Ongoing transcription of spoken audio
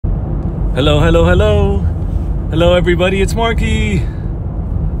Hello, hello, hello. Hello, everybody. It's Marky.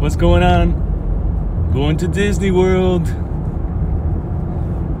 What's going on? Going to Disney World.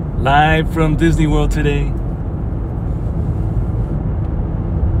 Live from Disney World today.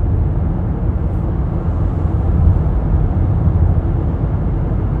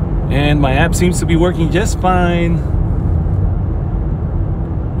 And my app seems to be working just fine,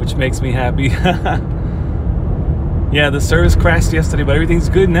 which makes me happy. Yeah, the service crashed yesterday, but everything's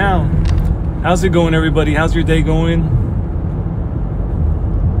good now. How's it going, everybody? How's your day going?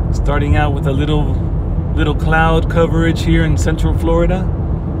 Starting out with a little cloud coverage here in Central Florida.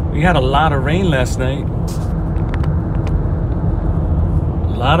 We had a lot of rain last night.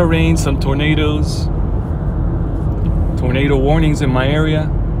 A lot of rain, some tornadoes. Tornado warnings in my area.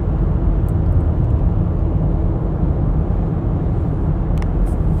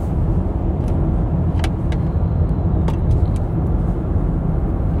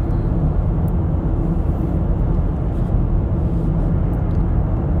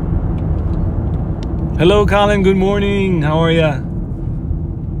 Hello, Colin. Good morning. How are ya?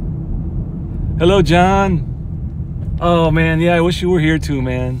 Hello, John. Oh, man. Yeah, I wish you were here too,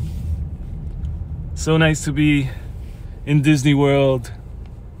 man. So nice to be in Disney World.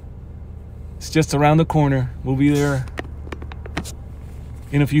 It's just around the corner. We'll be there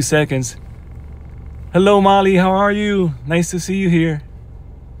in a few seconds. Hello, Molly. How are you? Nice to see you here.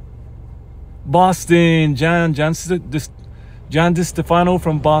 Boston. John DiStefano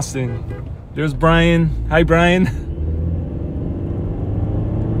from Boston. There's Brian. Hi, Brian.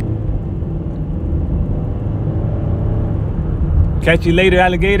 Catch you later,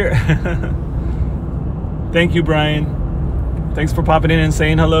 alligator. Thank you, Brian. Thanks for popping in and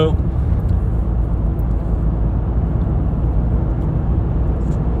saying hello.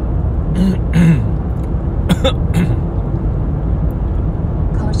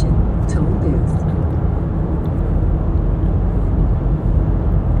 Caution, toll booth.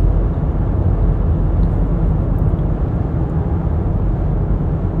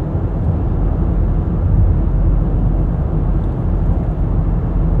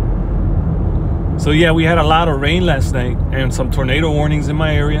 So yeah, we had a lot of rain last night and some tornado warnings in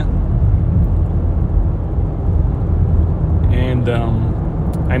my area. And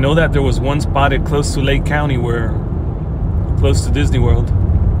I know that there was one spotted close to Lake County, close to Disney World.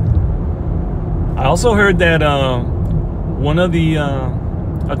 I also heard that one of the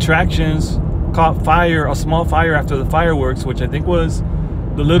attractions caught fire, a small fire after the fireworks, which I think was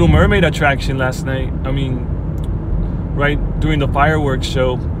the Little Mermaid attraction last night. I mean, right during the fireworks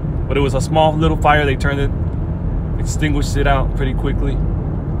show. But it was a small little fire. They extinguished it out pretty quickly.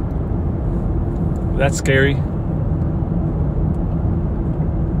 That's scary.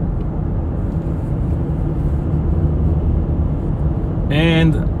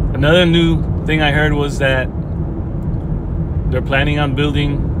 And another new thing I heard was that they're planning on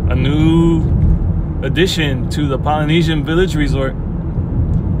building a new addition to the Polynesian Village Resort,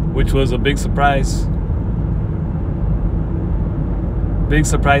 which was a big surprise. Big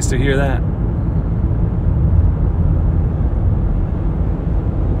surprise to hear that.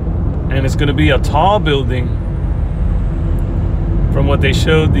 And it's going to be a tall building from what they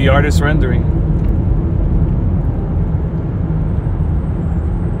showed the artist rendering.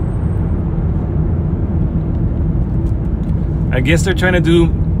 I guess they're trying to do,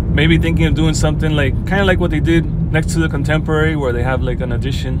 maybe thinking of doing something like, kind of like what they did next to the Contemporary, where they have like an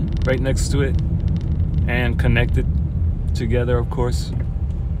addition right next to it and connected together, of course.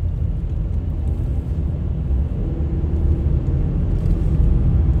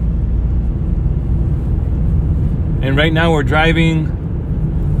 And right now we're driving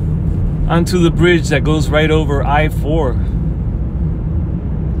onto the bridge that goes right over I-4.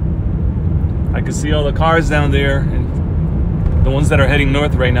 I can see all the cars down there, and the ones that are heading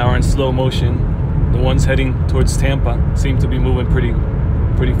north right now are in slow motion. The ones heading towards Tampa seem to be moving pretty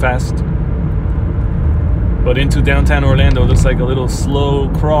fast. But into downtown Orlando, it looks like a little slow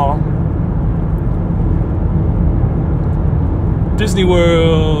crawl. Disney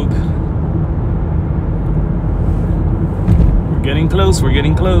World. We're getting close, we're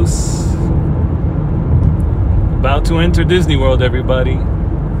getting close. About to enter Disney World, everybody.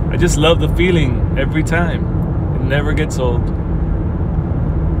 I just love the feeling every time. It never gets old.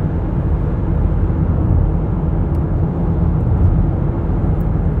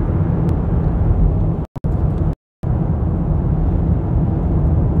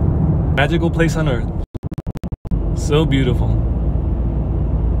 Magical place on earth. So beautiful.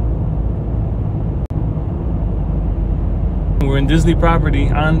 We're in Disney property,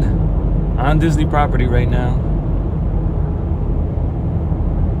 on Disney property right now.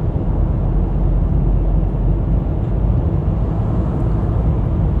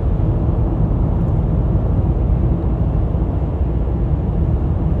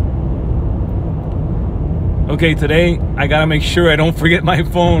 Okay, today I gotta make sure I don't forget my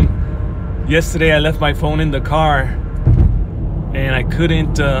phone. Yesterday I left my phone in the car and I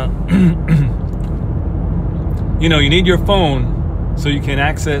couldn't, you know, you need your phone so you can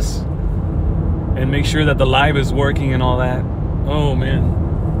access and make sure that the live is working and all that. Oh man,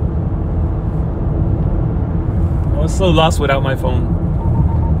 I was so lost without my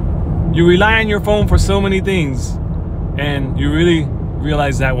phone. You rely on your phone for so many things, and you really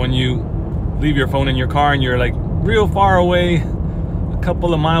realize that when you leave your phone in your car and you're like real far away, a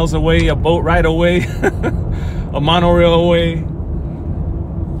couple of miles away, a boat ride away, a monorail away,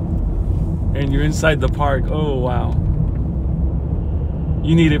 and you're inside the park. Oh wow,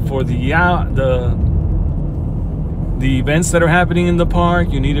 you need it for the events that are happening in the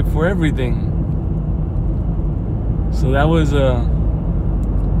park. You need it for everything. So that was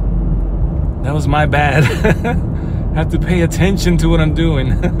my bad. Have to pay attention to what I'm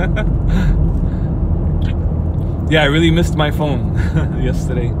doing. Yeah, I really missed my phone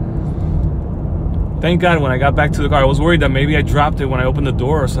yesterday. Thank God when I got back to the car, I was worried that maybe I dropped it when I opened the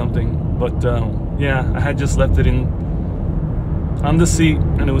door or something. But yeah, I had just left it on the seat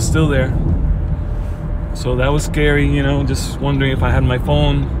and it was still there. So that was scary, you know, just wondering if I had my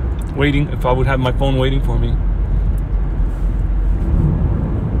phone waiting, if I would have my phone waiting for me.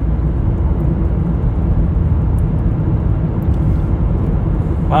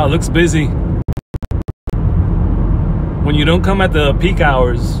 Wow, it looks busy. When you don't come at the peak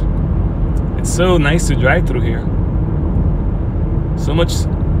hours, it's so nice to drive through here. So much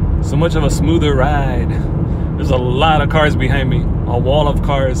of a smoother ride. There's a lot of cars behind me, a wall of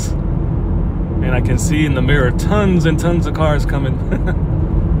cars. And I can see in the mirror tons and tons of cars coming.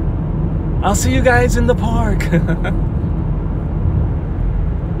 I'll see you guys in the park.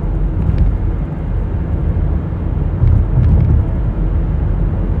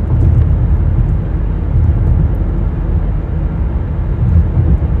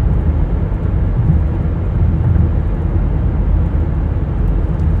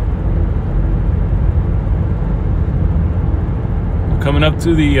 Coming up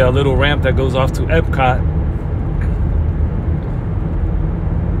to the little ramp that goes off to Epcot,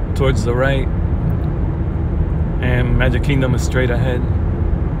 towards the right, and Magic Kingdom is straight ahead.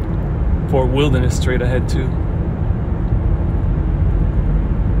 Fort Wilderness straight ahead too.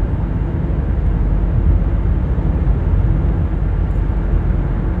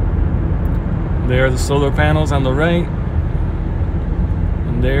 There are the solar panels on the right,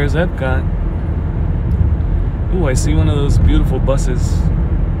 and there's Epcot. Ooh, I see one of those beautiful buses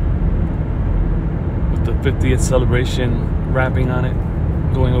with the 50th celebration wrapping on it,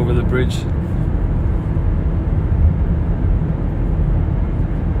 going over the bridge.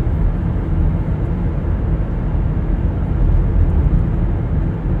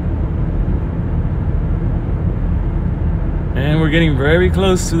 And we're getting very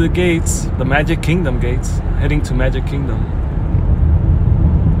close to the gates, the Magic Kingdom gates, heading to Magic Kingdom.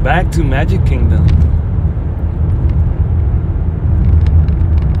 Back to Magic Kingdom.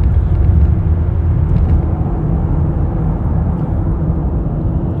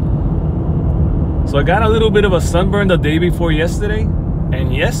 So I got a little bit of a sunburn the day before yesterday,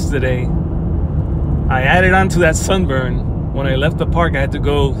 and yesterday I added on to that sunburn. When I left the park, I had to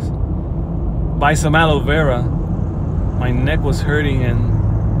go buy some aloe vera. My neck was hurting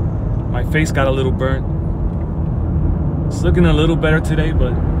and my face got a little burnt. It's looking a little better today,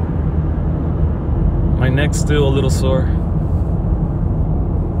 but my neck's still a little sore.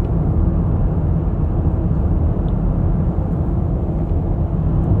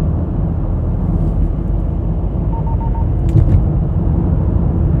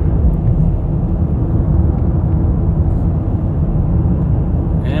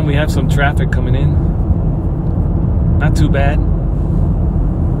 We have some traffic coming in. Not too bad.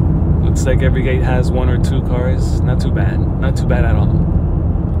 Looks like every gate has one or two cars. Not too bad. Not too bad at all.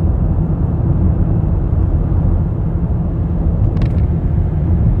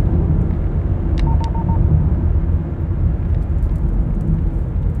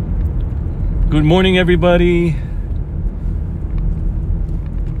 Good morning, everybody.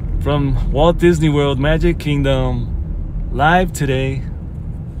 From Walt Disney World, Magic Kingdom, live today.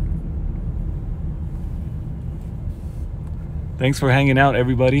 Thanks for hanging out,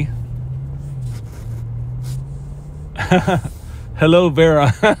 everybody. Hello,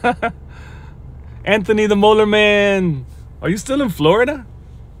 Vera. Anthony the Molar Man. Are you still in Florida?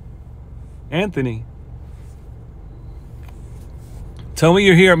 Anthony. Tell me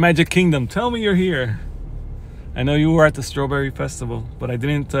you're here at Magic Kingdom. Tell me you're here. I know you were at the Strawberry Festival, but I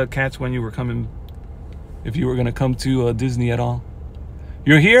didn't catch when you were coming, if you were going to come to Disney at all.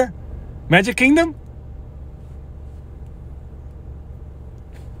 You're here? Magic Kingdom?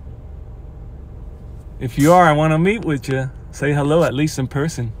 If you are, I want to meet with you. Say hello, at least in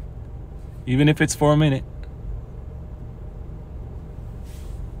person, even if it's for a minute.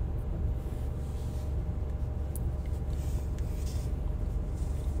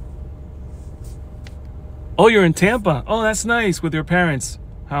 Oh, you're in Tampa. Oh, that's nice, with your parents.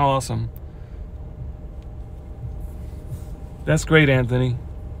 How awesome. That's great, Anthony.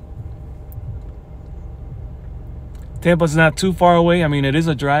 Tampa's not too far away. I mean, it is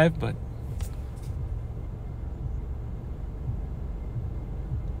a drive, but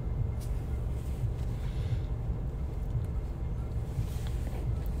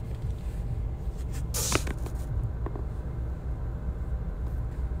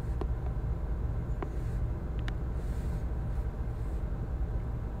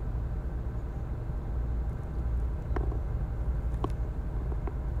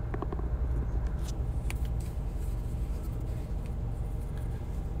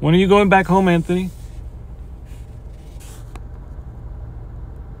when are you going back home, Anthony?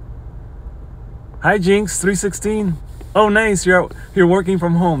 Hi, Jinx, 316. Oh, nice. You're working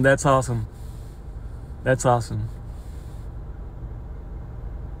from home. That's awesome. That's awesome.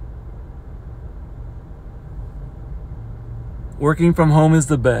 Working from home is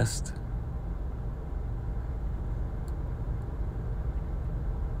the best.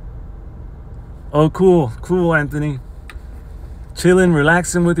 Oh, cool. Cool, Anthony. Chilling,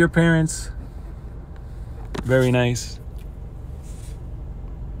 relaxing with your parents. Very nice.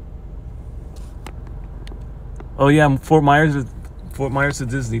 Oh yeah, Fort Myers to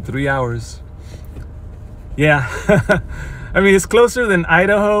Disney, 3 hours. Yeah. I mean, it's closer than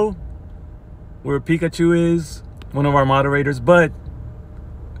Idaho, where Pikachu is, one of our moderators, but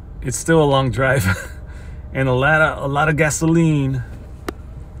it's still a long drive and a lot of gasoline.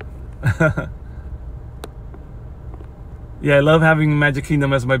 Yeah, I love having Magic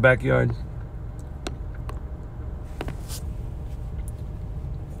Kingdom as my backyard.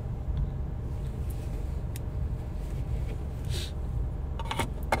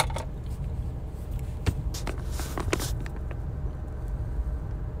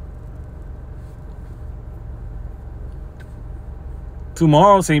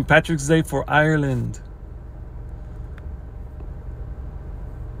 Tomorrow, St. Patrick's Day for Ireland.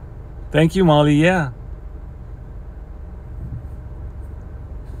 Thank you, Molly. Yeah.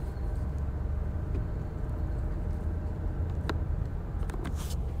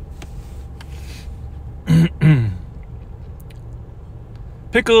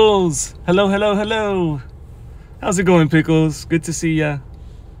 Pickles! Hello, hello, hello. How's it going, Pickles? Good to see ya.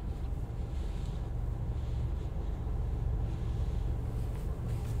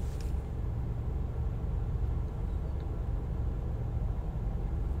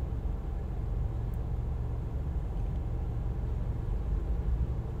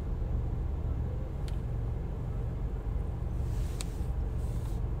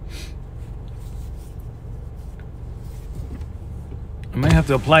 I might have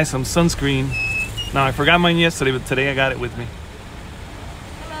to apply some sunscreen. Now, I forgot mine yesterday, but today I got it with me.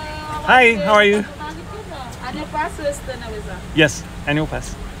 Hello. Hi, how are you? Annual pass or external visa? Yes, annual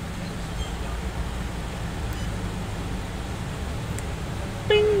pass.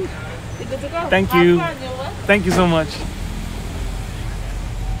 Bing. You good to go? Thank you. Have fun, you what? Thank you so much.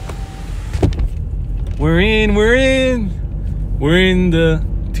 We're in the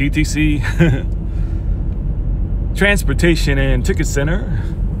TTC Transportation and Ticket Center.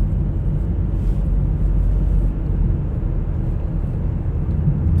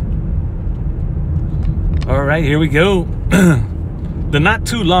 All right, here we go. The not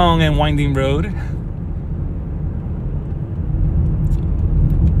too long and winding road.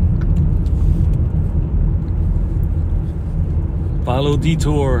 Follow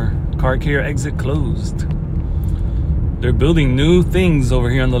detour. Car care exit closed. They're building new things over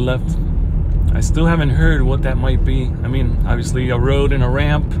here on the left. I still haven't heard what that might be. I mean, obviously a road and a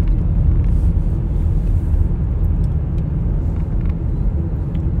ramp.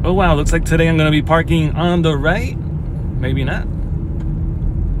 Oh wow, looks like today I'm gonna be parking on the right. Maybe not.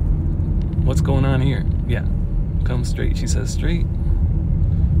 What's going on here? Yeah, come straight, she says straight.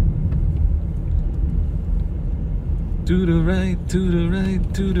 To the right, to the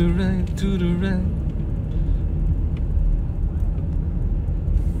right, to the right, to the right.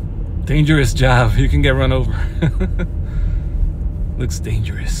 Dangerous job. You can get run over. Looks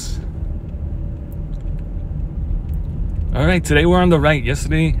dangerous. All right, today we're on the right.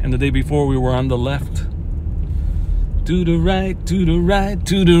 Yesterday and the day before we were on the left. To the right, to the right,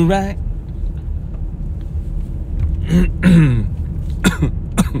 to the right.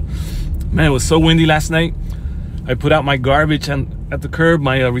 Man, it was so windy last night. I put out my garbage and at the curb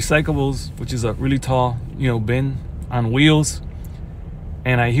my recyclables, which is a really tall, bin on wheels.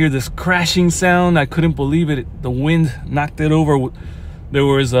 And I hear this crashing sound. I couldn't believe it. The wind knocked it over. There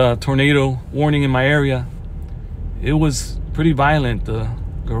was a tornado warning in my area. It was pretty violent. The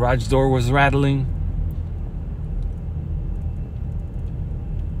garage door was rattling.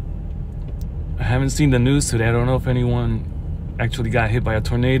 I haven't seen the news today. I don't know if anyone actually got hit by a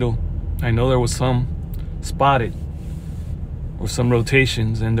tornado. I know there was some spotted, or some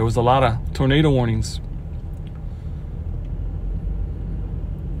rotations, and there was a lot of tornado warnings.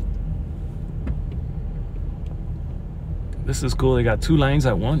 This is cool. They got 2 lines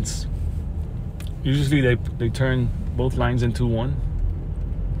at once. Usually they turn both lines into one.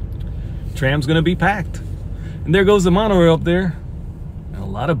 Tram's gonna be packed. And there goes the monorail up there. And a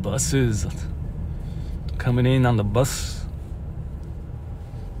lot of buses coming in on the bus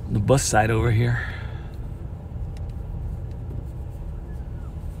side over here.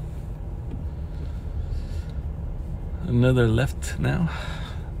 Another left now.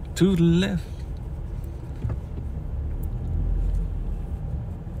 To the left.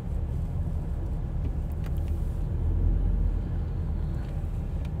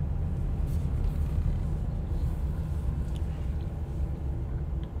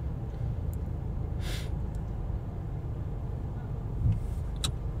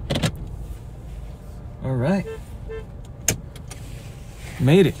 All right.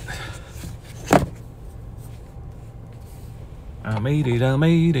 Made it. I made it. I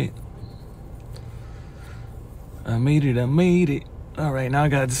made it. I made it. I made it. All right, now I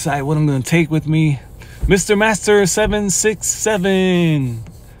gotta decide what I'm gonna take with me. Mr. Master 767.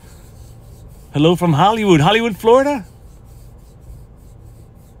 Hello from Hollywood, Florida.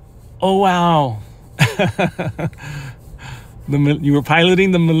 Oh wow. You were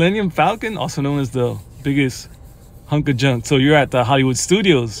piloting the Millennium Falcon, also known as the biggest hunk of junk. So you're at the Hollywood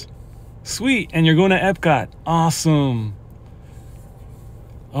Studios. Sweet. And you're going to Epcot. Awesome.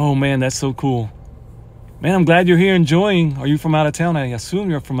 Oh man, that's so cool. Man, I'm glad you're here enjoying. Are you from out of town? I assume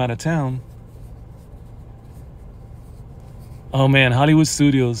you're from out of town. Oh man, Hollywood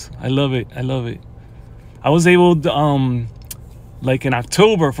Studios. I love it. I love it. I was able to, like in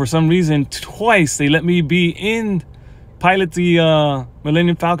October, for some reason, twice they let me be in, pilot the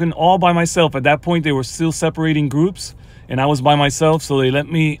Millennium Falcon all by myself. At that point, they were still separating groups, and I was by myself, so they let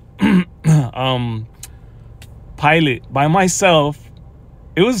me pilot by myself.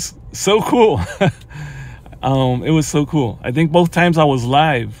 It was so cool. It was so cool. I think both times I was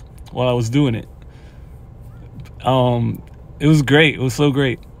live while I was doing it. It was great. It was so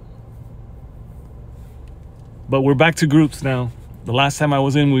great. But we're back to groups now. The last time I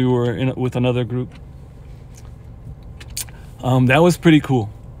was in, we were in with another group. That was pretty cool.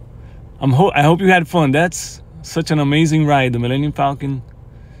 I hope you had fun. That's such an amazing ride. The Millennium Falcon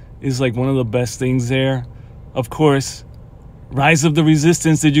is like one of the best things there. Of course, Rise of the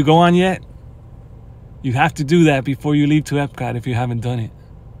Resistance. Did you go on yet? You have to do that before you leave to Epcot if you haven't done it.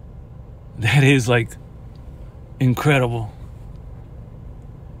 That is like incredible.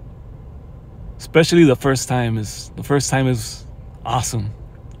 Especially the first time is awesome.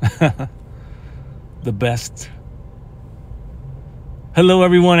 The best. Hello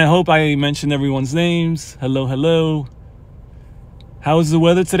everyone. I hope I mentioned everyone's names. Hello, hello. How's the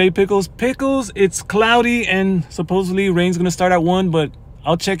weather today, Pickles? Pickles, it's cloudy and supposedly rain's gonna start at 1, but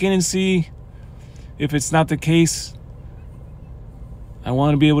I'll check in and see if it's not the case. I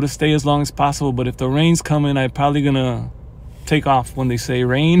want to be able to stay as long as possible, but if the rain's coming, I'm probably gonna take off when they say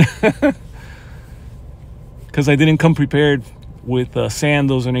rain. Because I didn't come prepared with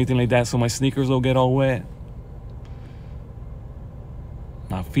sandals or anything like that, so my sneakers will get all wet.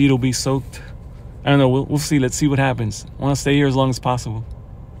 My feet will be soaked. I don't know. We'll see. Let's see what happens. I want to stay here as long as possible.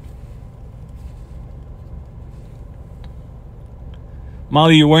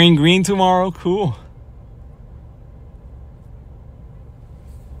 Molly, you're wearing green tomorrow? Cool.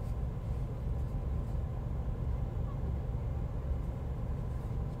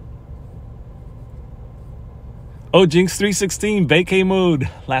 Oh, Jinx 316, vacay mode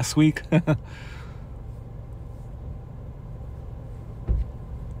last week.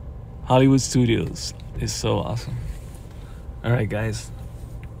 Hollywood Studios is so awesome. All right, guys.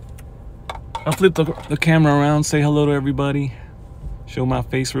 I'll flip the camera around, say hello to everybody. Show my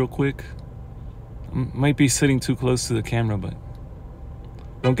face real quick. Might be sitting too close to the camera, but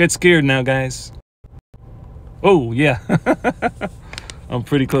don't get scared now, guys. Oh, yeah. I'm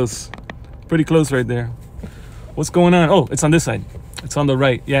pretty close. Pretty close right there. What's going on? Oh, it's on this side. It's on the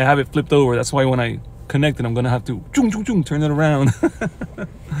right. Yeah, I have it flipped over. That's why when I connect it, I'm going to have to turn it around.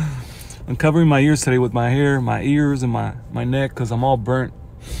 I'm covering my ears today with my hair, my ears, and my neck because I'm all burnt.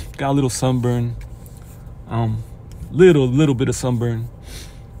 Got a little sunburn. Little bit of sunburn.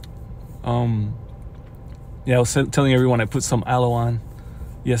 Yeah, I was telling everyone I put some aloe on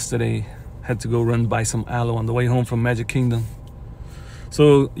yesterday. Had to go run buy some aloe on the way home from Magic Kingdom.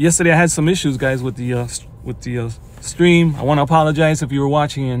 So yesterday I had some issues, guys, with the stream. I want to apologize if you were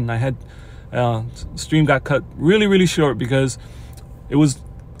watching, and I had stream got cut really short because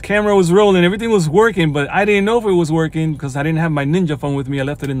camera was rolling, everything was working, but I didn't know if it was working because I didn't have my Ninja phone with me. I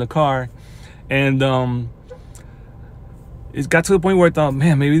left it in the car, and it got to the point where I thought,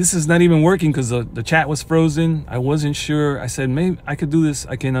 man, maybe this is not even working because the chat was frozen. I wasn't sure. I said, maybe I could do this.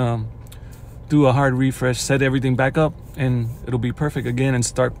 I can do a hard refresh, set everything back up, and it'll be perfect again and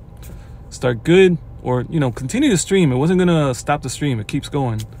start good, or continue to stream. It wasn't gonna stop the stream. It keeps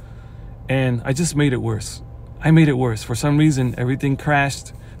going, and I just made it worse. I made it worse. For some reason, everything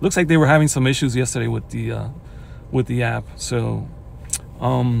crashed. Looks like they were having some issues yesterday with the app. So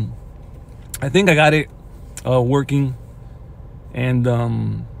I think I got it working, and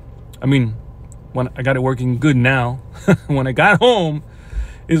I mean, when I got it working good now. When I got home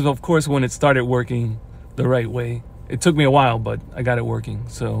is, of course, when it started working the right way. It took me a while, but I got it working.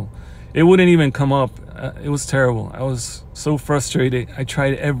 So it wouldn't even come up. It was terrible. I was so frustrated. I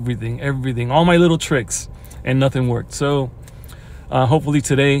tried everything, all my little tricks, and nothing worked. So hopefully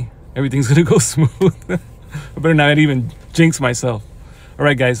today everything's gonna go smooth. I better not even jinx myself. All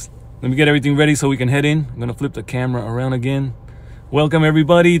right, guys, let me get everything ready so we can head in. I'm gonna flip the camera around again. Welcome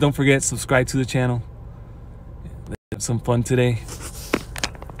everybody. Don't forget, subscribe to the channel. Let's have some fun today.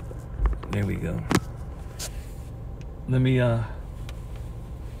 There we go. Let me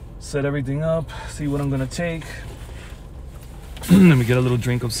set everything up, see what I'm gonna take. Let me get a little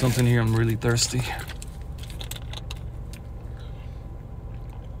drink of something here. I'm really thirsty.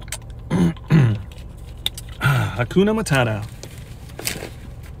 Hakuna Matata.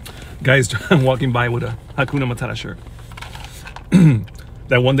 Guys, I'm walking by with a Hakuna Matata shirt.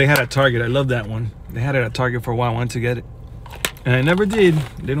 That one they had at Target. I love that one. They had it at Target for a while. I wanted to get it, and I never did.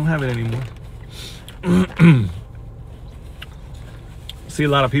 They don't have it anymore. See a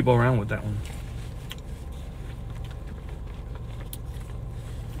lot of people around with that one.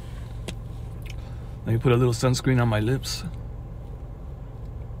 Let me put a little sunscreen on my lips,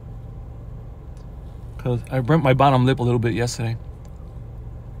 because I burnt my bottom lip a little bit yesterday.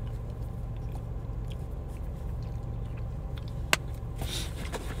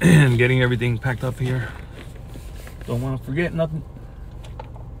 And getting everything packed up here. Don't want to forget nothing.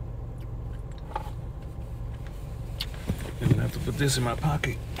 I'm gonna have to put this in my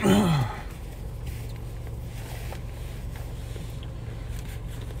pocket.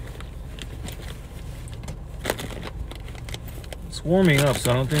 It's warming up, so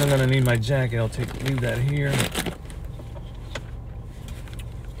I don't think I'm gonna need my jacket. I'll leave that here.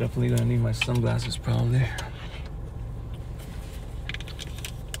 Definitely gonna need my sunglasses probably.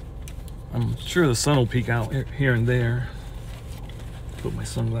 I'm sure the sun will peek out here and there. Put my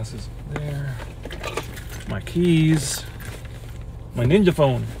sunglasses there. My keys. My Ninja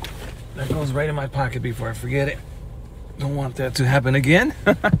phone. That goes right in my pocket before I forget it. Don't want that to happen again.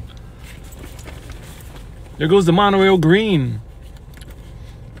 There goes the monorail green.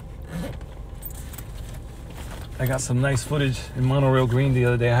 I got some nice footage in monorail green the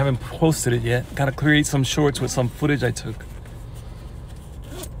other day. I haven't posted it yet. Gotta create some shorts with some footage I took.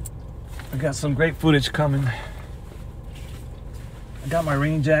 I got some great footage coming. I got my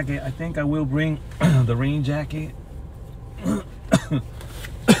rain jacket. I think I will bring the rain jacket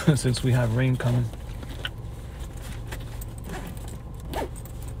since we have rain coming.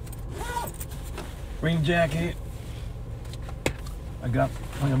 Rain jacket. I got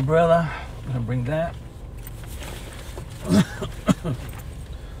my umbrella. I'm gonna bring that.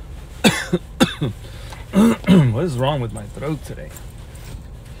 What is wrong with my throat today?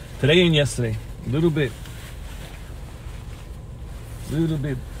 Today and yesterday, a little bit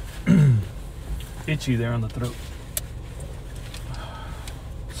itchy there on the throat.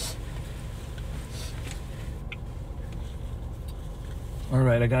 All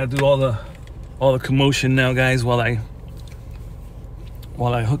right, I gotta do all the commotion now, guys, while I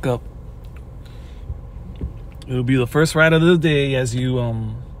hook up. It'll be the first ride of the day as you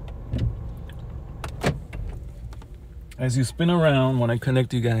spin around when I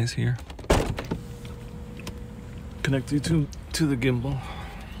connect you guys here. Connect you to the gimbal.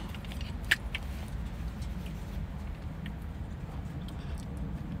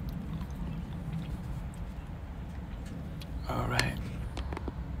 All right.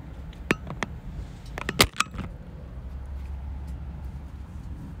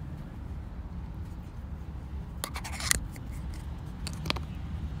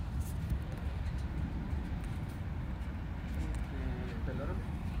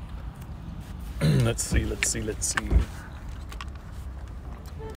 Let's see.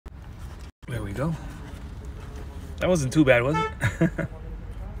 There we go. That wasn't too bad, was it?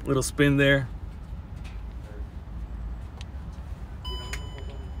 Little spin there.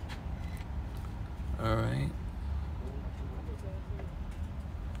 All right.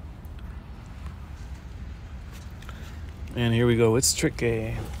 And here we go. It's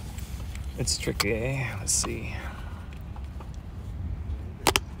tricky. Let's see.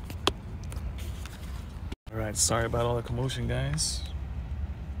 All right. Sorry about all the commotion, guys.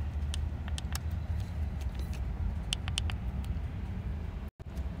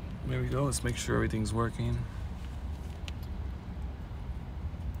 There we go. Let's make sure everything's working.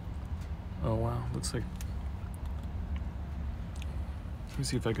 Oh, wow. Looks like... Let me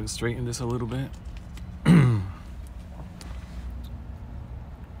see if I can straighten this a little bit.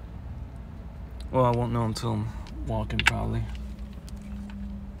 Well, I won't know until I'm walking, probably.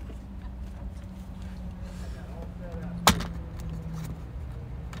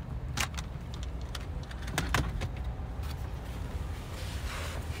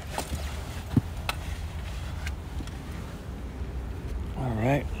 All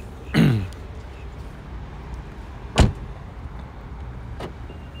right.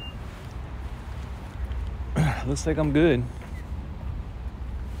 Looks like I'm good.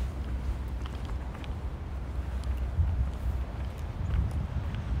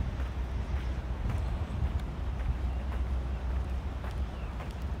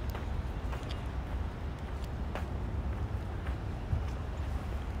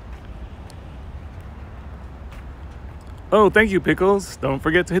 Oh, thank you, Pickles. Don't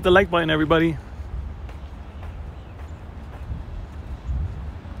forget to hit the like button, everybody.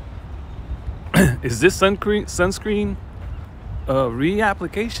 Is this sunscreen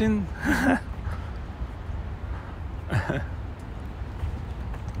reapplication?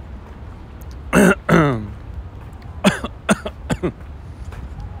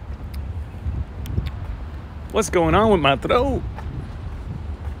 What's going on with my throat?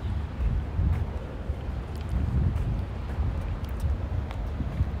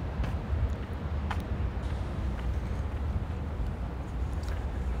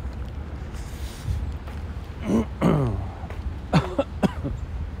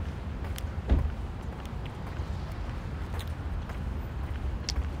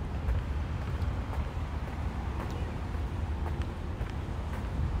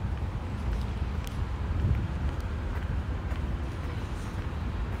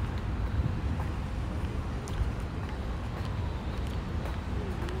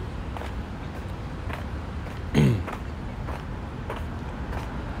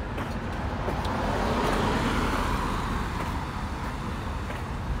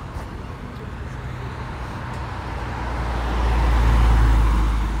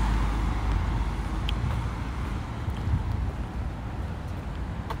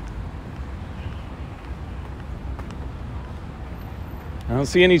 I don't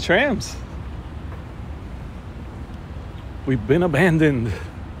see any trams. We've been abandoned.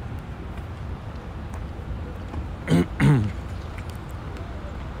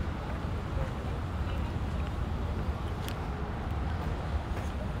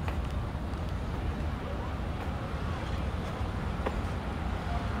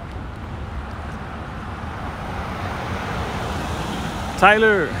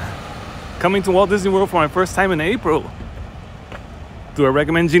 Tyler, coming to Walt Disney World for my first time in April. Do I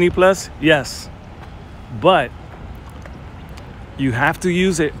recommend Genie Plus? Yes. But you have to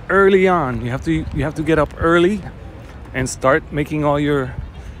use it early on. You have to get up early and start making all your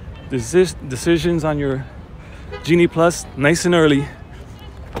decisions on your Genie Plus nice and early.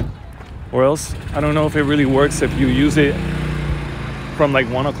 Or else, I don't know if it really works if you use it from like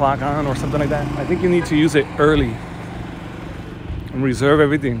 1 o'clock on or something like that. I think you need to use it early and reserve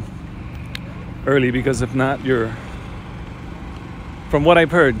everything early, because if not, you're... From what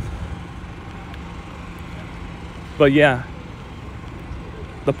I've heard. But yeah,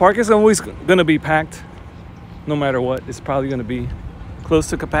 the park is always going to be packed no matter what. It's probably going to be close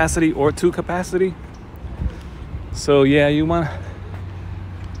to capacity or to capacity. So yeah, you want,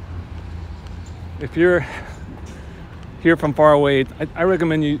 if you're here from far away, I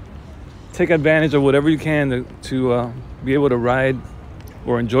recommend you take advantage of whatever you can to be able to ride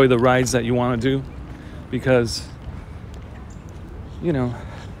or enjoy the rides that you want to do, because you know,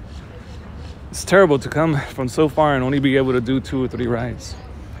 it's terrible to come from so far and only be able to do 2 or 3 rides,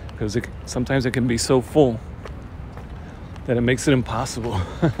 because sometimes it can be so full that it makes it impossible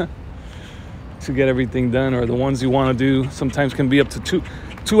to get everything done. Or the ones you want to do sometimes can be up to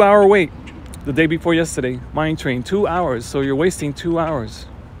 2-hour wait. The day before yesterday, Mine Train, 2 hours. So you're wasting 2 hours.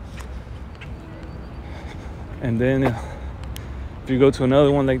 And then if you go to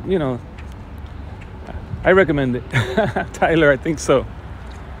another one, like, you know, I recommend it. Tyler, I think so.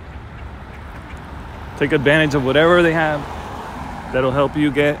 Take advantage of whatever they have that'll help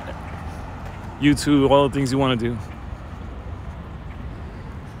you get you to all the things you want to do.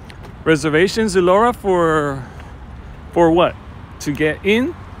 Reservations, Elora, for what? To get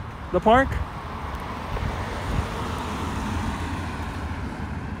in the park?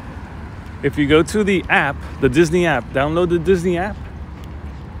 If you go to the app, the Disney app, download the Disney app,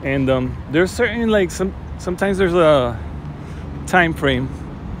 and there's certain, like, sometimes there's a time frame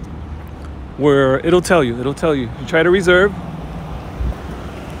where it'll tell you. You try to reserve,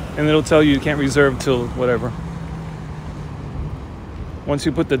 and it'll tell you can't reserve till whatever. Once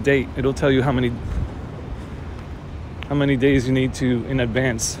you put the date, it'll tell you how many days you need to in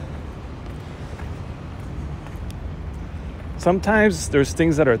advance. Sometimes there's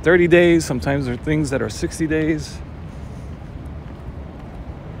things that are 30 days, sometimes there are things that are 60 days.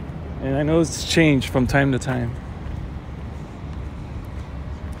 And I know it's changed from time to time.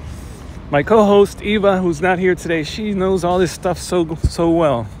 My co-host Eva, who's not here today, she knows all this stuff so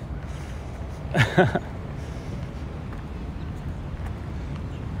well.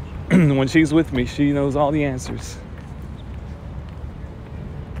 When she's with me, she knows all the answers.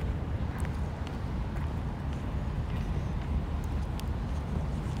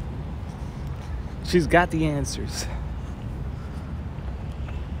 She's got the answers.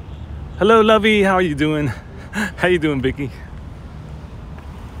 Hello, Lovey. How are you doing? How you doing, Vicky?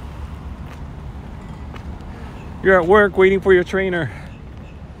 You're at work waiting for your trainer.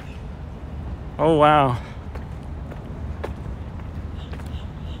 Oh, wow.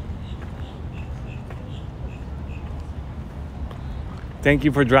 Thank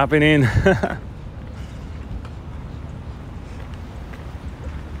you for dropping in.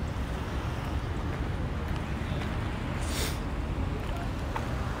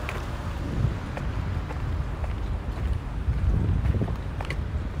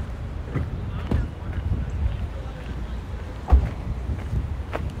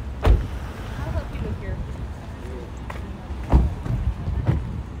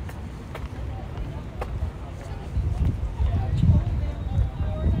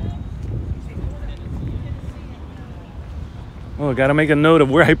 Oh, I gotta make a note of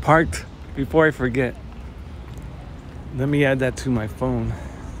where I parked before I forget. Let me add that to my phone.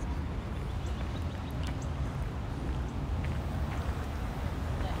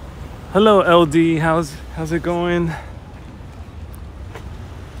 Hello, LD. How's it going?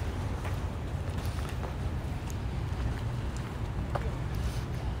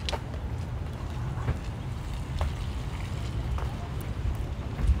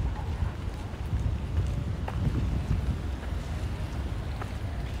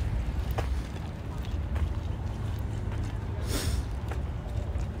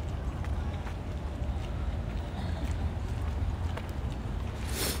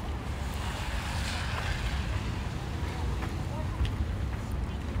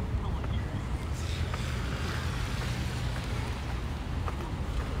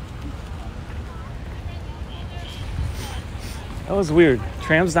 That was weird.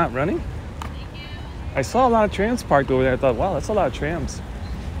 Trams not running? I saw a lot of trams parked over there. I thought, wow, that's a lot of trams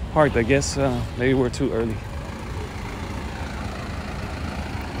parked. I guess maybe we're too early.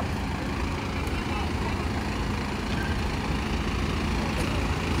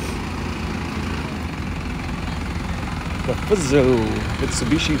 The Fuzzo,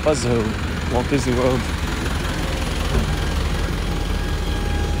 Mitsubishi Fuzzo, Walt Disney World.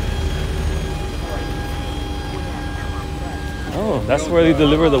 Oh, that's where they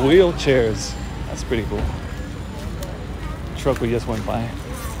deliver the wheelchairs. That's pretty cool. Truck we just went by.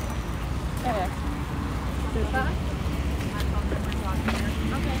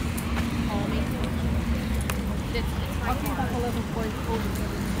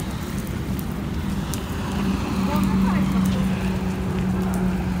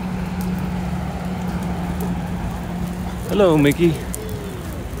 Hello, Mickey.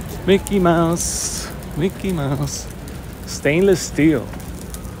 Mickey Mouse. Mickey Mouse. Stainless steel.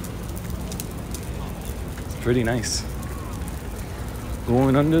 It's pretty nice.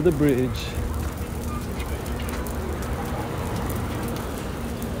 Going under the bridge.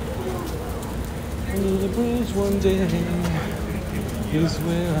 Under the bridge one day is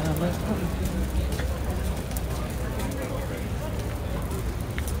where I left home.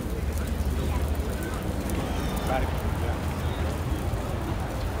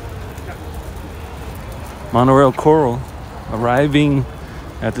 Monorail Coral arriving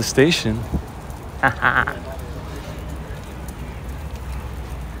at the station.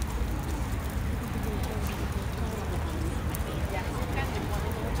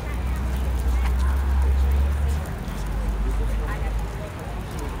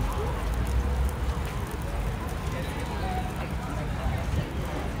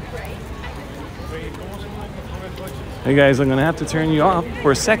 Hey guys, I'm gonna have to turn you off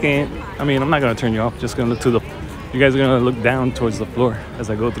for a second. I mean, I'm not gonna turn you off, just gonna look to the, you guys are gonna look down towards the floor as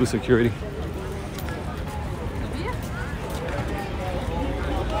I go through security.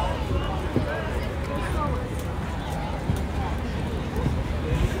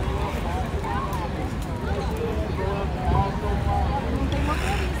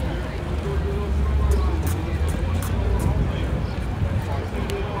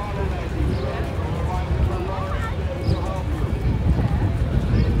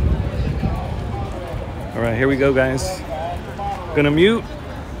 All right, here we go, guys. Gonna mute.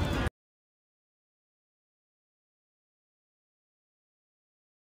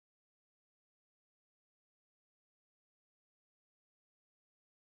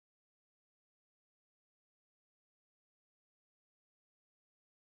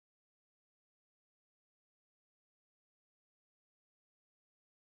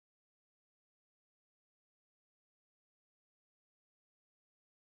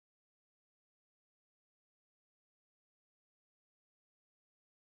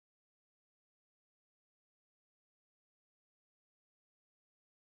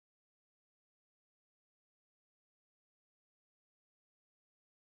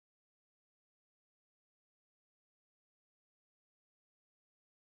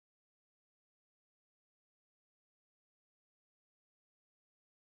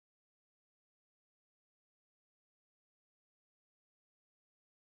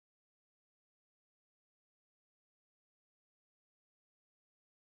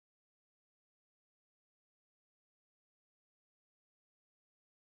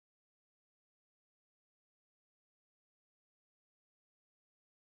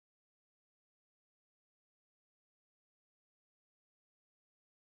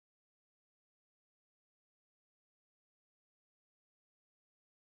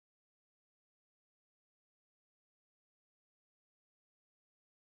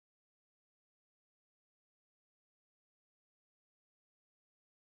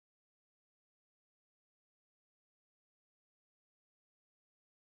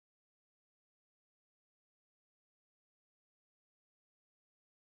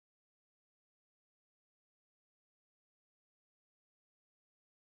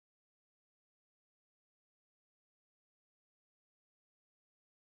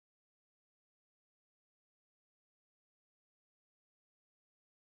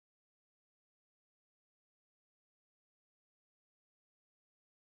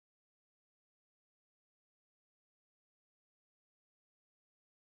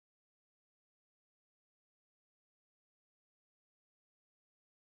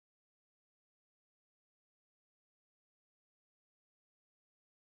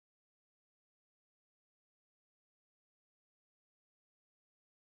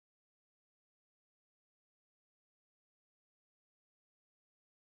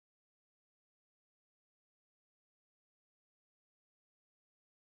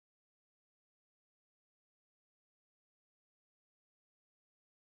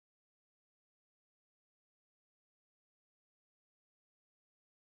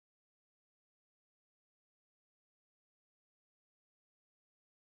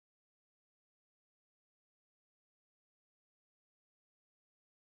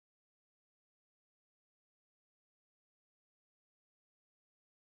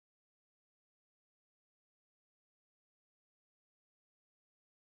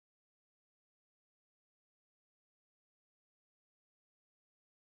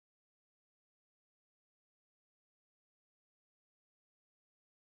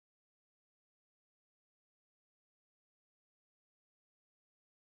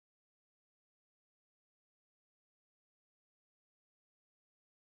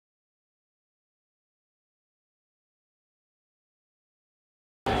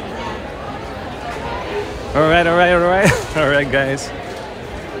 All right, all right, guys.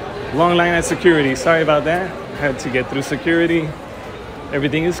 Long line at security. Sorry about that. Had to get through security.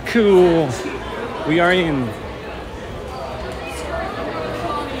 Everything is cool. We are in.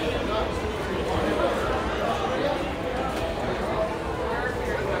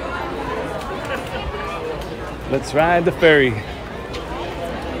 Let's ride the ferry.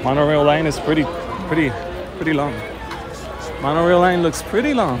 Monorail line is pretty long. Monorail line looks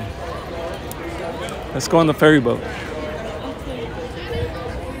pretty long. Let's go on the ferry boat.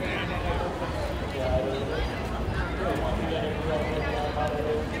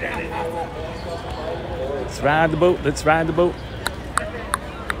 Let's ride the boat. Let's ride the boat.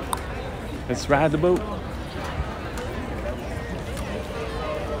 Let's ride the boat.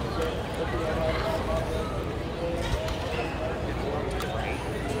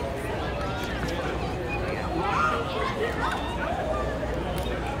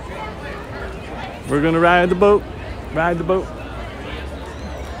 We're gonna ride the boat. Ride the boat.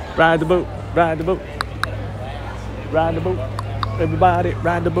 Ride the boat. Ride the boat. Ride the boat. Everybody,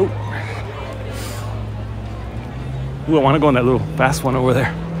 ride the boat. Ooh, I want to go on that little fast one over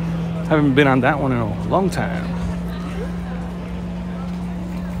there. Haven't been on that one in a long time.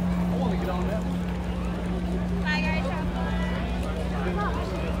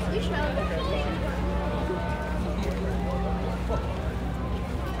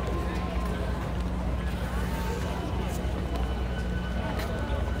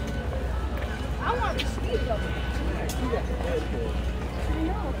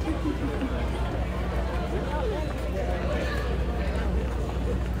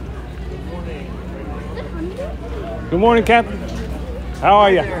 Good morning, Captain. How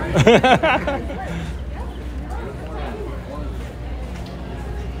are you?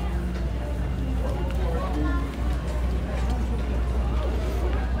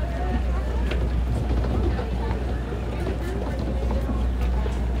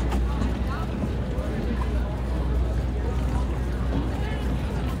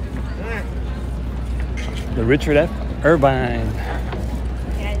 The Richard F. Irvine.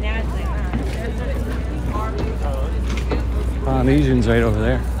 Polynesians right over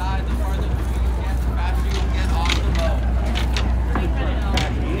there.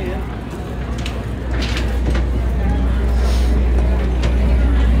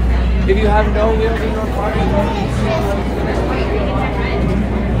 If you have no wheels in your car,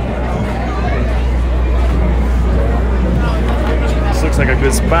 This looks like a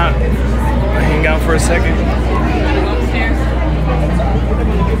good spot. Hang out for a second.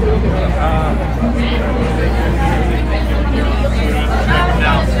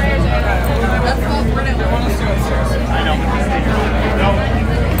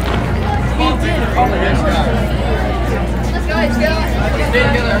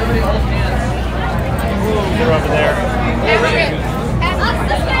 They're over there.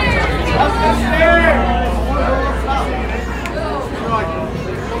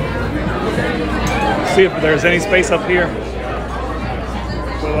 See if there's any space up here.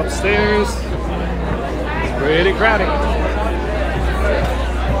 Go upstairs. It's pretty crowded.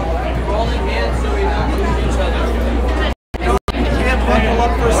 can't buckle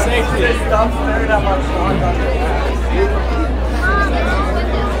up for safety. Stop staring at my phone.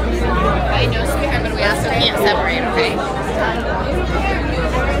 I know speaker, but we also can't separate, okay?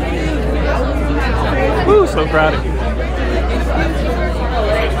 Woo, so crowded.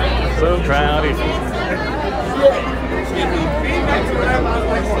 So crowded.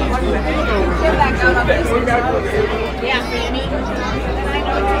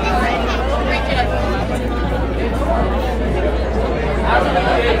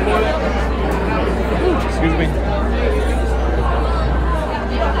 Excuse me.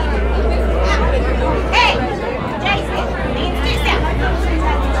 Hey, Jason, need to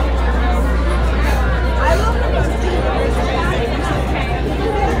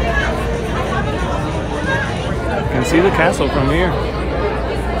Can see the castle from here.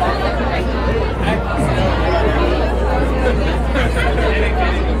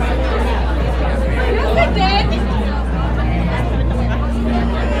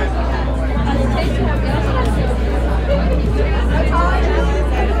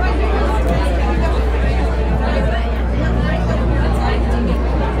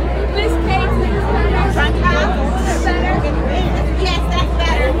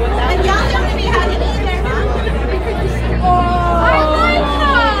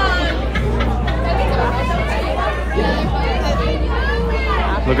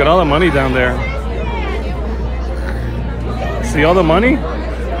 Look at all the money down there. See all the money?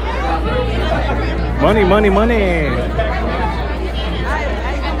 Money, money, money.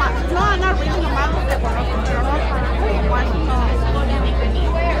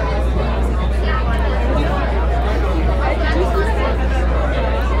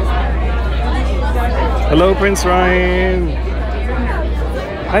 Hello, Prince Ryan.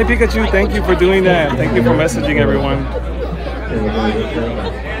 Hi, Pikachu. Thank you for doing that. Thank you for messaging everyone.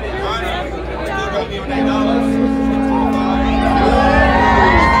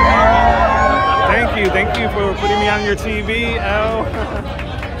 Thank you for putting me on your TV. Oh,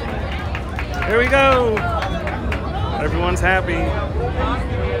 here we go. Everyone's happy.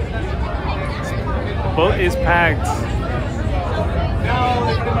 Boat is packed.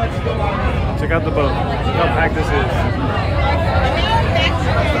 Check out the boat. Look how packed this is.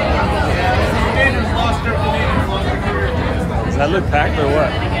 Does that look packed or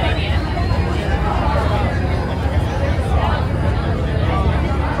what?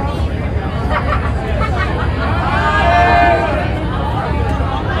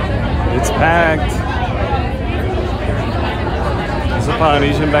 It's packed. the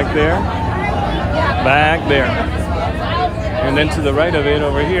Polynesian back there. Back there. And then to the right of it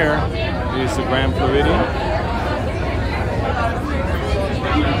over here is the Grand Floridian.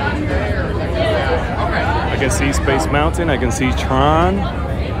 I can see Space Mountain, I can see Tron.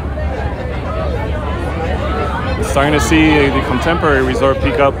 I'm starting to see the Contemporary Resort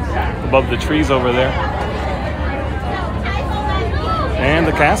peek up above the trees over there. And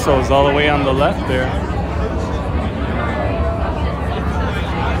the castle is all the way on the left there.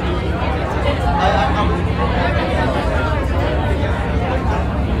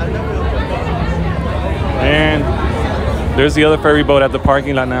 And there's the other ferry boat at the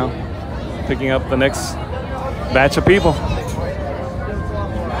parking lot now, picking up the next batch of people.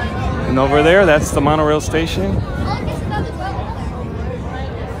 And over there, that's the monorail station. We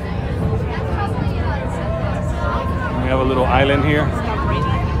have a little island here.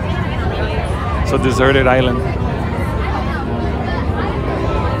 It's a deserted island.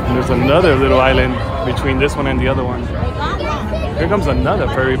 And there's another little island between this one and the other one. Here comes another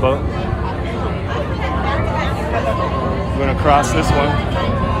ferry boat. We're gonna cross this one.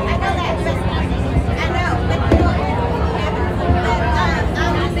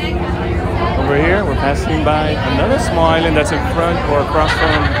 Over here, we're passing by another small island that's in front or across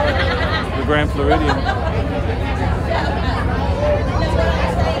from the Grand Floridian.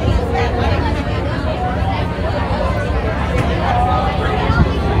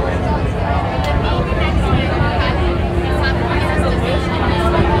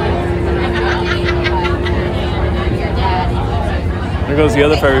 There goes the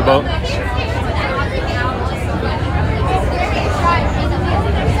other ferry boat.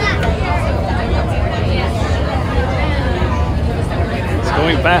 It's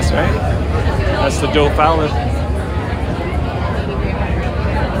going fast, right? That's the Joe Fowler.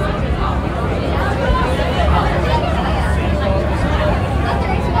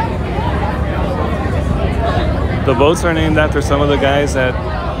 The boats are named after some of the guys that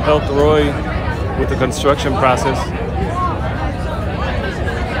helped Roy with the construction process.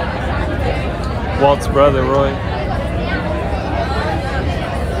 Walt's brother, Roy.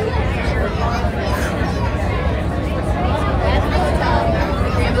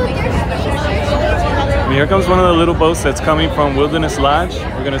 And here comes one of the little boats that's coming from Wilderness Lodge.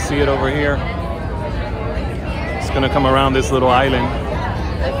 We're gonna see it over here. It's gonna come around this little island.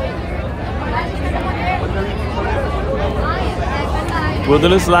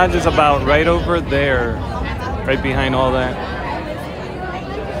 Wilderness Lodge is about right over there, right behind all that.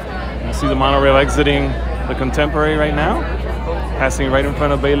 See the monorail exiting the Contemporary right now, passing right in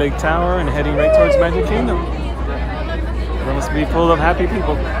front of Bay Lake Tower and heading right towards Magic Kingdom. It must be full of happy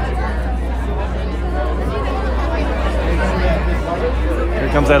people. Here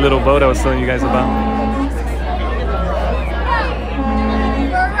comes that little boat I was telling you guys about.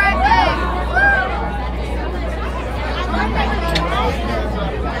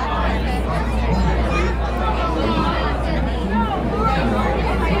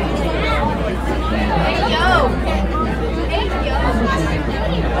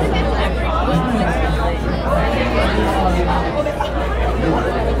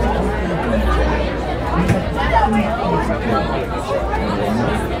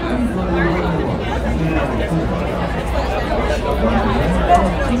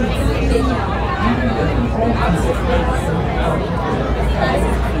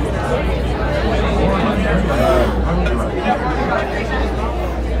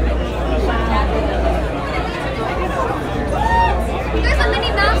 There's a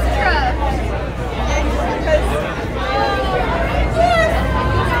mini mouse truck.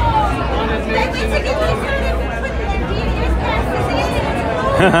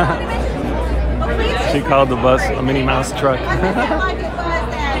 She called the bus a Minnie Mouse truck.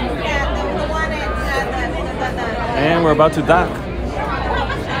 And we're about to dock.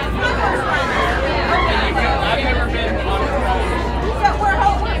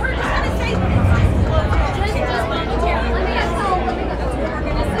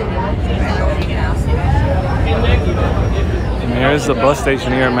 And there's the bus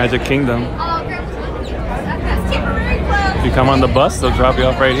station here at Magic Kingdom. If you come on the bus, they'll drop you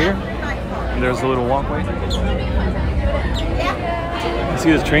off right here. And there's a little walkway. You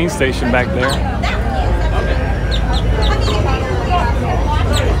see the train station back there.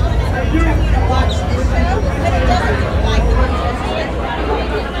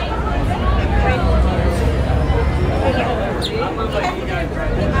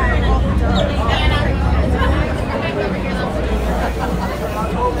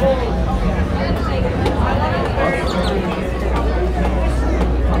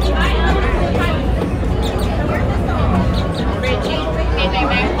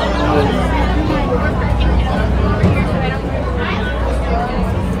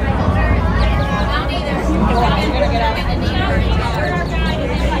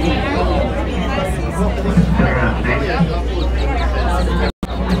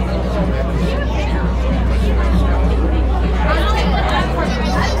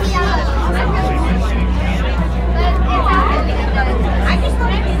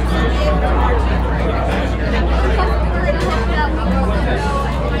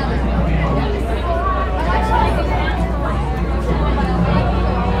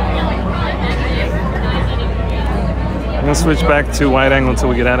 gonna switch back to wide angle until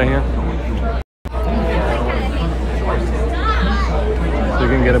we get out of here. So you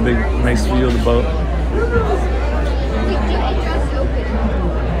can get a big, nice view of the boat.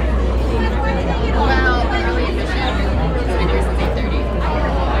 Wow, really efficient. It's been here since 8:30.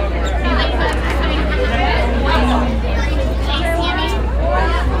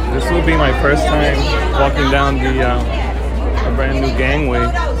 This will be my first time walking down the brand new gangway,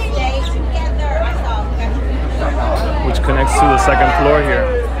 which connects to the second floor here.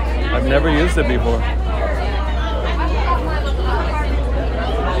 I've never used it before.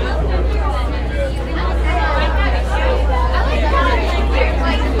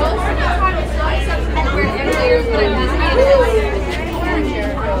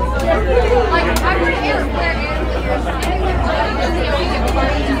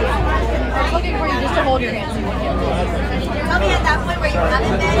 Looking for you just to hold your hands. Tell me at that point where you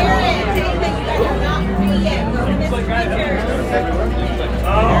haven't been here and anything you guys are not free yet. Go to this creature.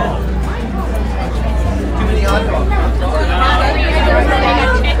 Too many hot dogs.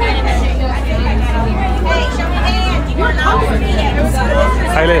 Hey, show me hands. You are not free yet.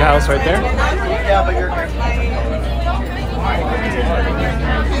 Highlight house right there. Yeah, but you're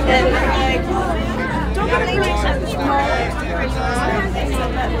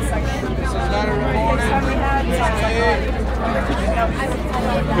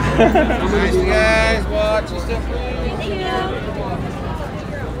nice guys, watch your stuff.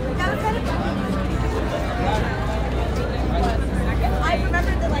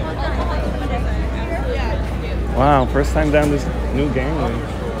 Wow, first time down this new gangway.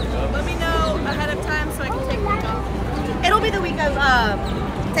 Let me know ahead of time so I can take week off. It'll be the week of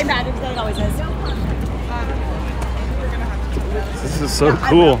St. Patrick's Day, it always is. This is so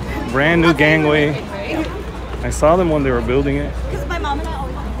cool. Brand new gangway. I saw them when they were building it. Because my mom and I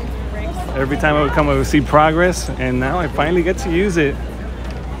always have to take breaks. Every time I would come, I would see progress, and now I finally get to use it.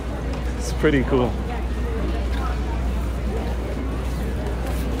 It's pretty cool.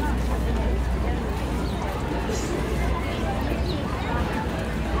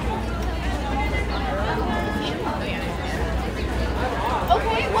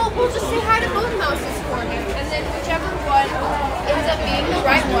 Okay, well, we'll just say hi to both houses for him, and then whichever one ends up being the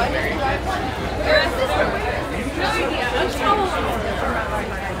right one is the right one. Where is this one? No idea.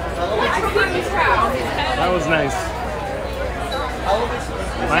 That was nice.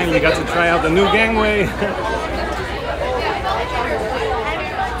 Finally got to try out the new gangway.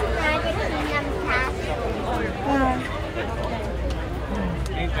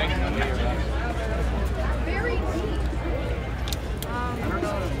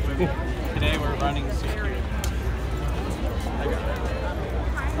 Today we're running security.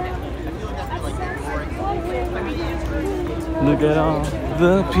 Look at all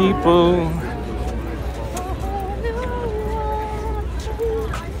the people.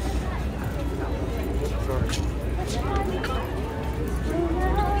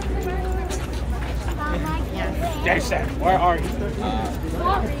 Jason, where are you?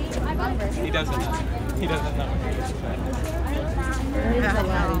 He doesn't know. He doesn't know.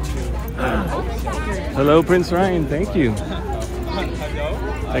 Hello, Prince Ryan. Thank you. Hello?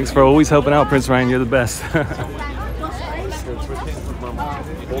 Thanks for always helping out, Prince Ryan. You're the best.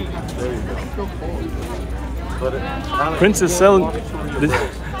 Princess Cel.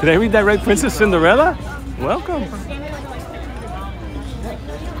 Did I read that right? Princess Cinderella? Welcome.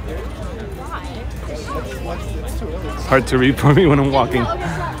 It's hard to read for me when I'm walking.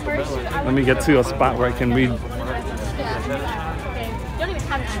 Let me get to a spot where I can read.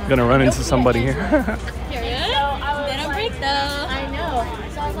 I'm gonna run into somebody here. They don't break though. I know.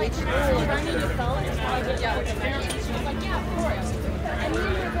 So I was like, running, you fell and I was like, yeah, okay. She was like, yeah, of course.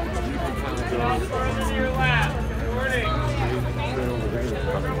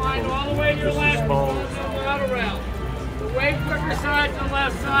 All the way to your left, out around. The way quicker side to the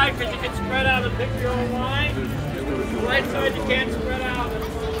left side because you can spread out and pick your own line. The right side you can't spread out.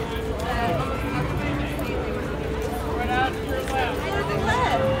 Spread out to your left.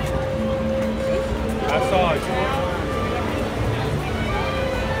 I saw it.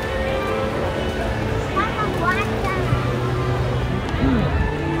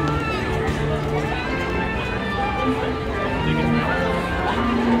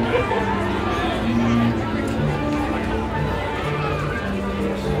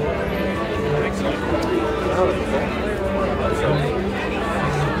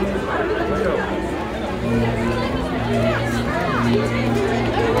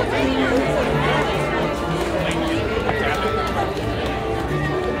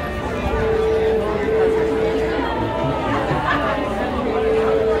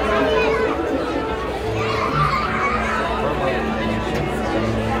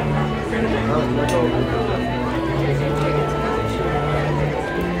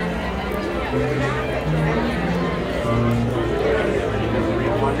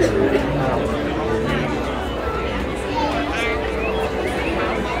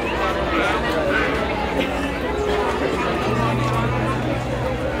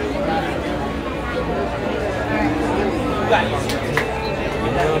 Tickets,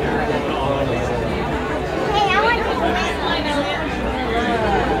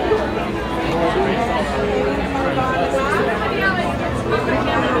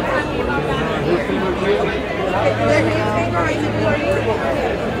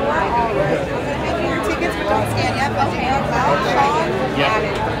 but don't scan yet. Okay, Sean. Yeah.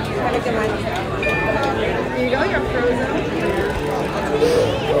 Have a good one. Here you go, you're frozen.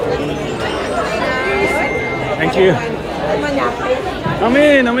 Thank you. I'm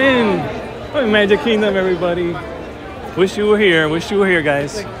in. I'm in Magic Kingdom, everybody. Wish you were here. Wish you were here,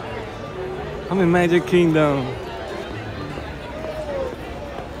 guys. I'm in Magic Kingdom.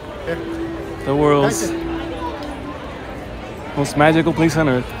 The world's most magical place on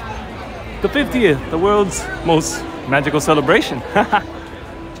earth. The 50th, the world's most magical celebration.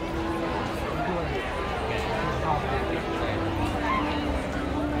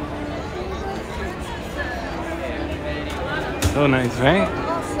 So nice, right?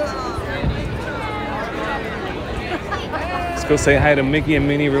 Let's go say hi to Mickey and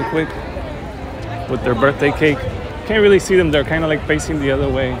Minnie real quick with their birthday cake. Can't really see them, they're kind of like facing the other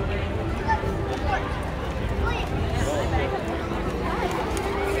way.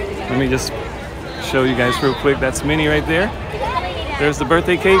 Let me just show you guys real quick. That's Minnie right there. There's the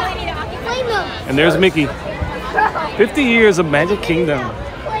birthday cake. And there's Mickey. 50 years of Magic Kingdom.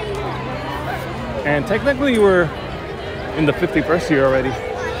 And technically we're in the 51st year already.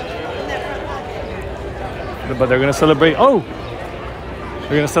 But they're gonna celebrate, they're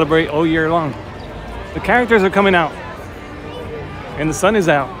gonna celebrate all year long. The characters are coming out. And the sun is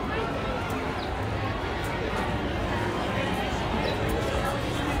out.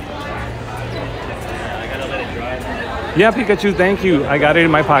 Yeah, Pikachu, thank you. I got it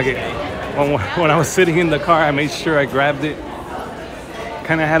in my pocket. When I was sitting in the car, I made sure I grabbed it.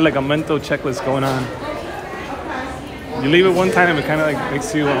 Kind of had like a mental checklist going on. You leave it one time, it kind of like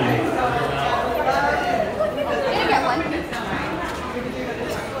makes you.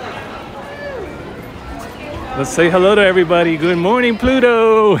 Let's say hello to everybody. Good morning,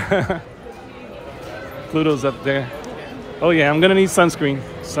 Pluto. Pluto's up there. Oh yeah, I'm gonna need sunscreen.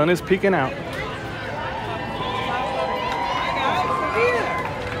 Sun is peeking out.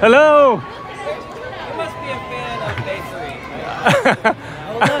 Hello. You must be a fan of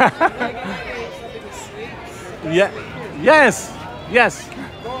bakery. Yeah. Yes. Yes.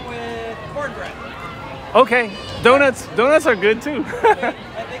 Going with cornbread. Okay. Donuts. Donuts are good too. I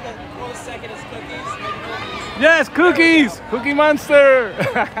think a close second is cookies. Yes, cookies. Cookie Monster.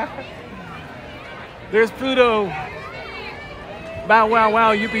 There's Pluto. Bow wow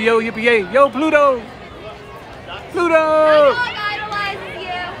wow. Yippee yo yippee yay. Yo Pluto. Pluto.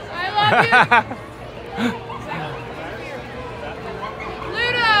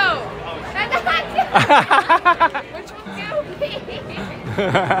 Pluto!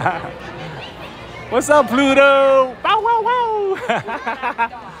 What's up, Pluto? Bow wow wow!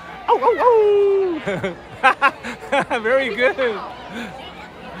 Oh oh oh! Very good.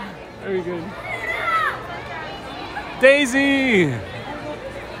 Very good. Daisy.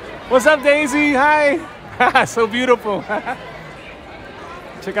 What's up, Daisy? Hi. So beautiful.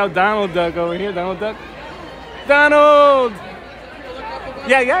 Check out Donald Duck over here. Donald Duck. Donald!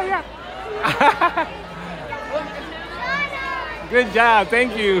 Yeah. Good job.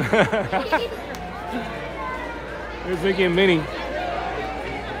 Thank you. There's Mickey and Minnie.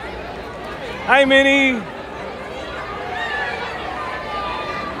 Hi, Minnie.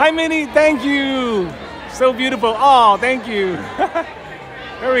 Hi, Minnie. Thank you. So beautiful. Oh, thank you.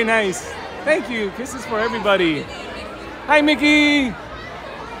 Very nice. Thank you. Kisses for everybody. Hi, Mickey.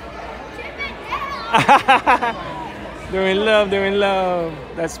 They're in love, they're in love.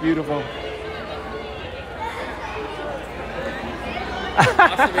 That's beautiful.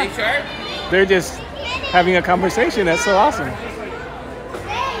 They're just having a conversation. That's so awesome.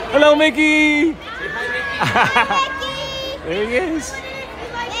 Hello, Mickey. There he is.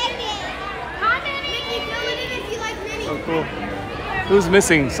 Oh, cool. Who's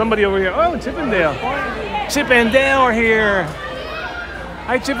missing? Somebody over here. Oh, Chip and Dale. Chip and Dale are here.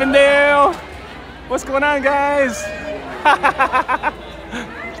 Hi, Chip and Dale. What's going on, guys?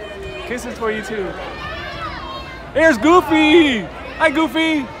 Kisses for you too. There's Goofy. Hi,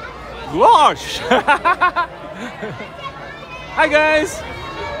 Goofy. Gosh. Hi, guys.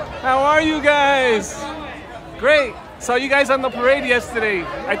 How are you guys? Great. Saw you guys on the parade yesterday.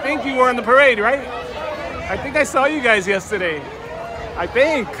 I think you were on the parade, right? I think I saw you guys yesterday. I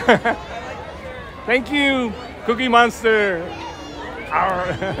think. Thank you, Cookie Monster.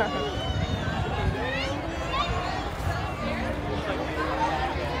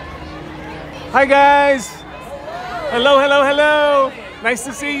 Hi guys. Hello, hello, hello. Nice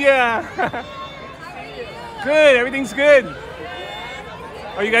to see ya. Good, everything's good.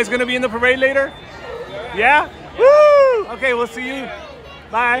 Are you guys gonna be in the parade later? Yeah? Woo! Okay, we'll see you.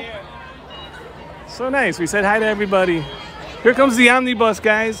 Bye. So nice, we said hi to everybody. Here comes the omnibus,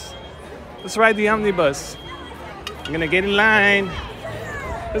 guys. Let's ride the omnibus. I'm gonna get in line.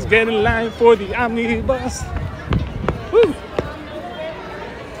 Let's get in line for the omnibus. Woo!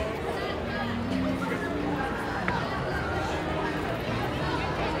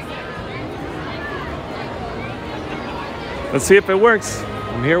 Let's see if it works.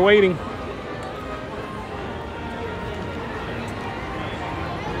 I'm here waiting.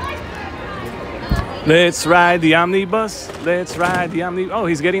 Let's ride the omnibus. Let's ride the omnibus. Oh,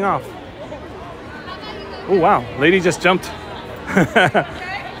 he's getting off. Oh, wow. Lady just jumped.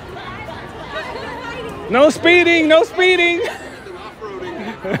 No speeding, no speeding.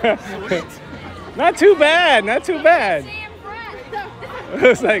 Not too bad, not too bad.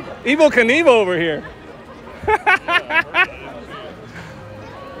 It's like Evel Knievel over here.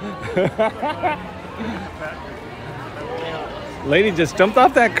 Lady just jumped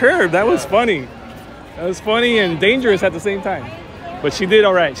off that curb. That was funny. That was funny and dangerous at the same time. But she did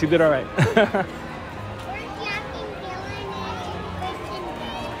all right. She did all right.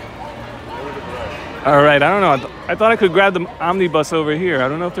 All right. I don't know. I thought I could grab the omnibus over here. I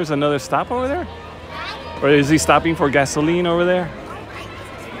don't know if there's another stop over there. Or is he stopping for gasoline over there?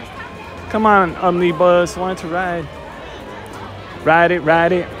 Come on, omnibus. Want to ride? Ride it,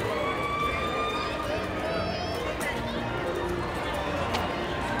 ride it.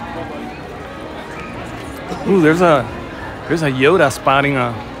 Ooh, there's a Yoda spotting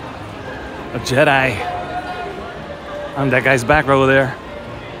a Jedi on that guy's back row there.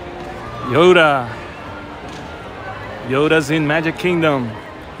 Yoda's in Magic Kingdom.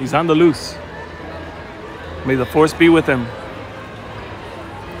 He's on the loose. May the Force be with him.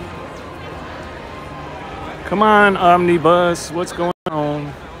 Come on, omnibus. What's going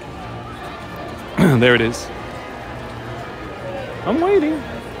on? There it is. I'm waiting.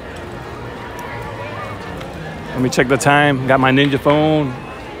 Let me check the time. Got my Ninja phone.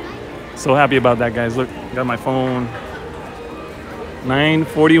 So happy about that, guys. Look, got my phone.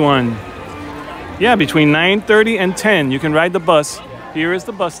 9:41. Yeah, between 9:30 and 10, you can ride the bus. Here is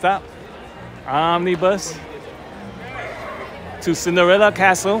the bus stop. Omnibus to Cinderella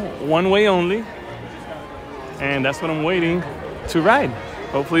Castle, one way only. And that's what I'm waiting to ride.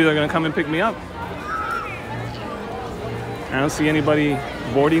 Hopefully they're gonna come and pick me up. I don't see anybody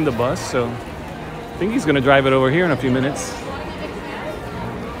boarding the bus, so I think he's gonna drive it over here in a few minutes.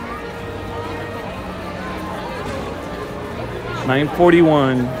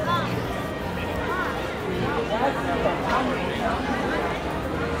 $9:41.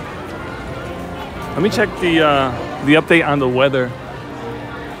 Let me check the update on the weather.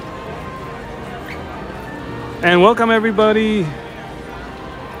 And welcome everybody.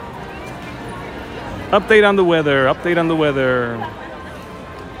 Update on the weather. Update on the weather.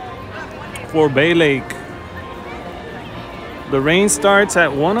 For Bay Lake. The rain starts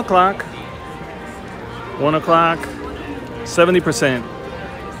at 1 o'clock. 1 o'clock, 70%.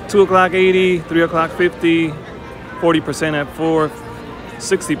 2 o'clock, 80. 3 o'clock, 50. 40% at 4.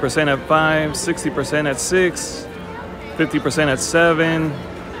 60% at 5. 60% at 6. 50% at 7.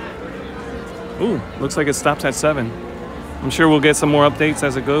 Ooh, looks like it stops at 7. I'm sure we'll get some more updates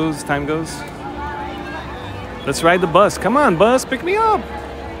as it goes, time goes. Let's ride the bus. Come on, bus, pick me up.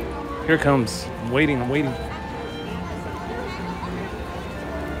 Here it comes. I'm waiting, I'm waiting.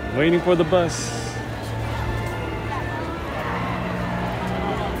 I'm waiting for the bus.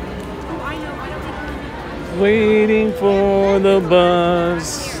 Waiting for the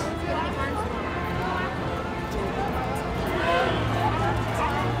bus.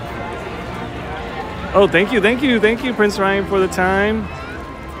 Oh, thank you, Prince Ryan, for the time.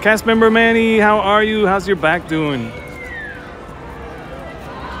 Cast member Manny, how are you? How's your back doing?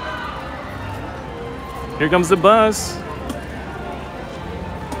 Here comes the bus.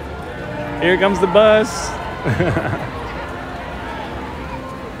 Here comes the bus.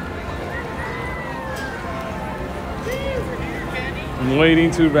 I'm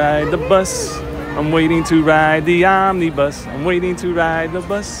waiting to ride the bus. I'm waiting to ride the omnibus. I'm waiting to ride the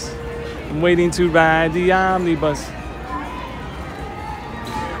bus. I'm waiting to ride the omnibus.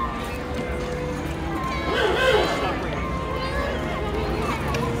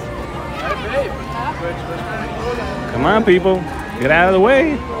 Come on, people. Get out of the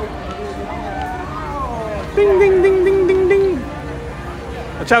way. Ding, ding, ding, ding, ding, ding.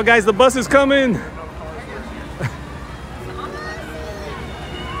 Watch out, guys. The bus is coming.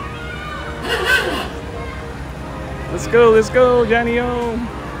 Let's go, Johnny-O.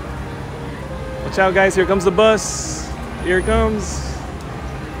 Watch out, guys. Here comes the bus. Here it comes.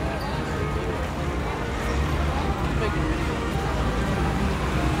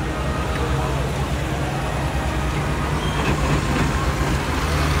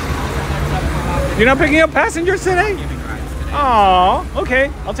 You're not picking up passengers today? Oh, okay.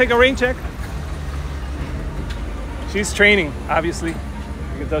 I'll take a rain check. She's training, obviously.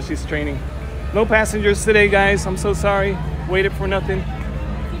 You can tell she's training. No passengers today, guys. I'm so sorry. Waited for nothing.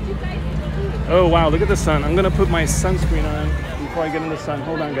 Oh, wow. Look at the sun. I'm going to put my sunscreen on before I get in the sun.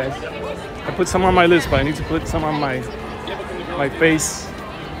 Hold on, guys. I put some on my list, but I need to put some on my face.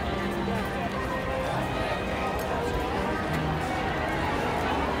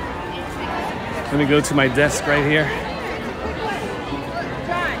 Let me go to my desk right here.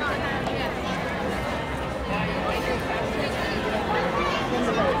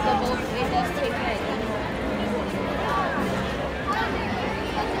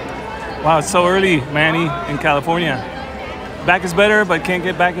 Wow, it's so early, Manny, in California. Back is better, but can't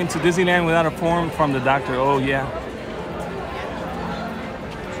get back into Disneyland without a form from the doctor. Oh, yeah.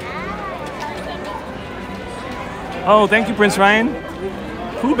 Oh, thank you, Prince Ryan.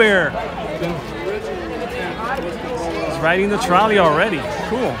 Pooh Bear. He's riding the trolley already.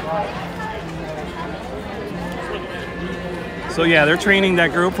 Cool. So yeah, they're training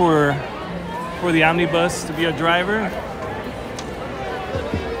that girl for the omnibus to be a driver.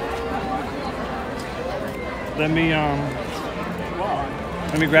 Let me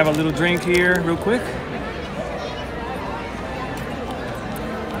grab a little drink here real quick.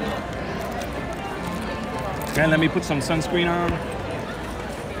 Okay, let me put some sunscreen on.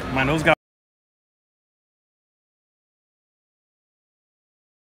 My nose got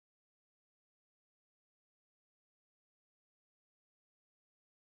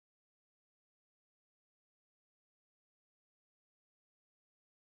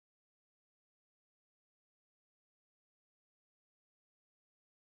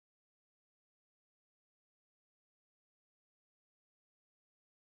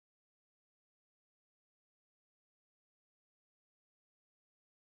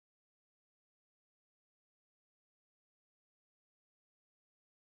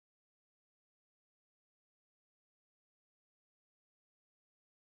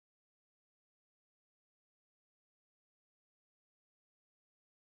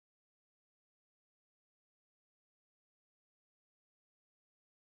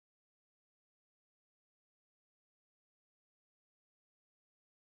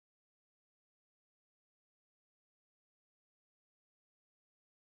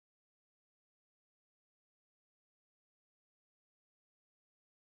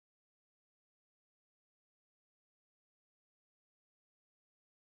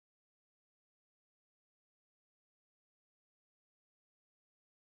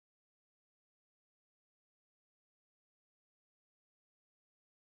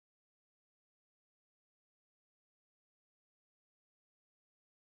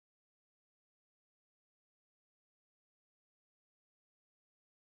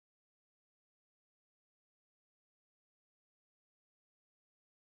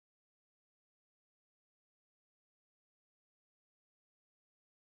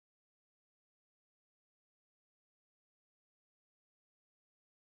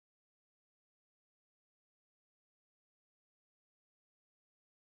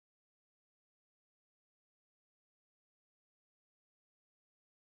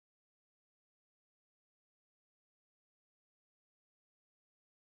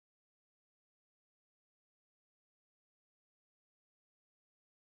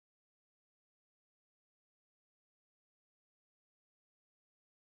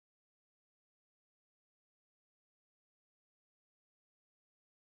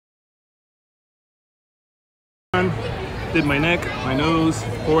did my neck, my nose,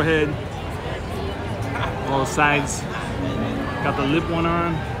 forehead, all sides. Got the lip one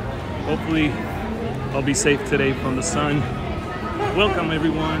on. Hopefully I'll be safe today from the sun. Welcome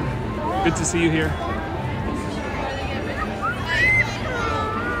everyone. Good to see you here.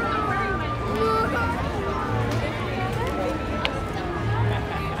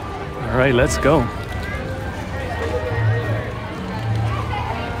 All right, let's go.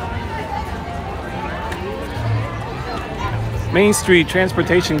 Main Street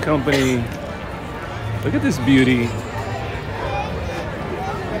Transportation Company. Look at this beauty.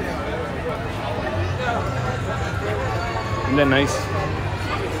 Isn't that nice?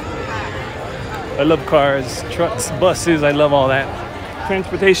 I love cars, trucks, buses. I love all that.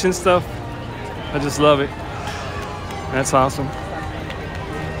 Transportation stuff. I just love it. That's awesome.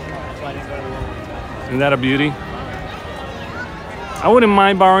 Isn't that a beauty? I wouldn't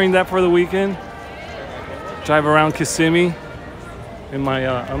mind borrowing that for the weekend. Drive around Kissimmee in my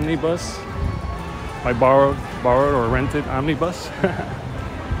omnibus. My borrowed or rented omnibus.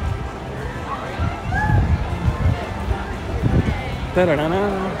 Good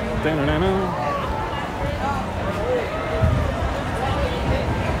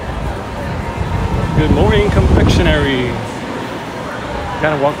morning, confectionery.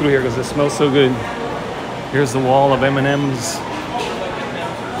 Gotta walk through here because it smells so good. Here's the wall of M&Ms.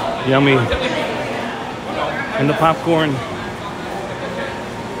 Yummy. And the popcorn.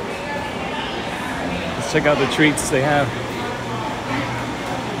 Let's check out the treats they have.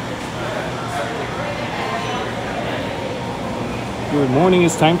 Good morning,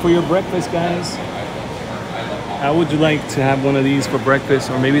 it's time for your breakfast, guys. How would you like to have one of these for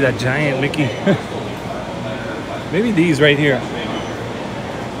breakfast? Or maybe that giant Mickey? Maybe these right here.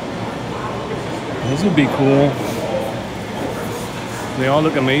 Those would be cool. They all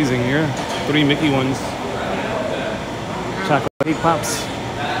look amazing here. 3 Mickey ones. Chocolate cake pops.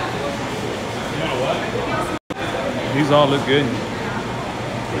 These all look good.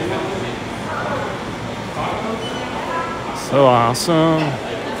 So awesome.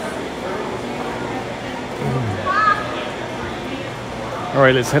 All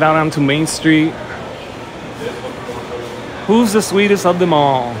right, let's head out onto Main Street. Who's the sweetest of them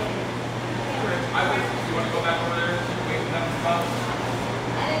all?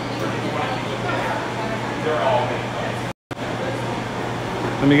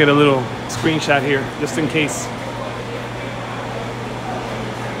 Let me get a little screenshot here, just in case.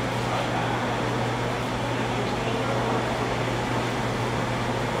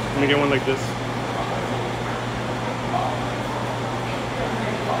 Let me get one like this.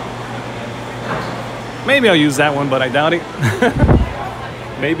 Maybe I'll use that one, but I doubt it.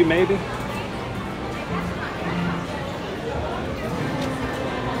 Maybe.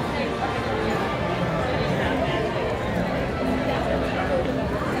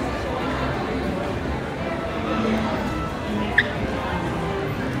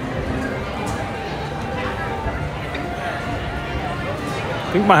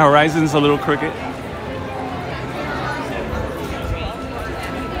 I think my horizon's a little crooked.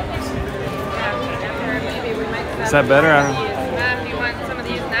 Is that better? I don't know. Do you want some of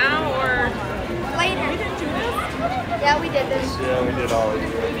these now or later? We didn't do this? Yeah, we did this. Yeah, we did all of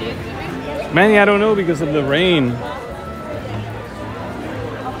it. Manny, I don't know because of the rain.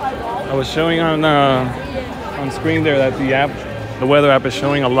 I was showing on screen there that the weather app is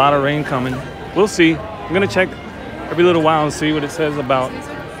showing a lot of rain coming. We'll see. I'm gonna check every little while and see what it says about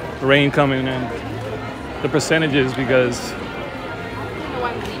the rain coming and the percentages, because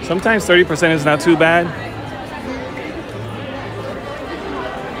sometimes 30% is not too bad,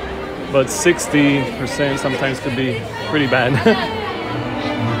 but 60% sometimes could be pretty bad.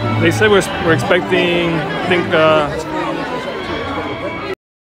 They said we're expecting, I think,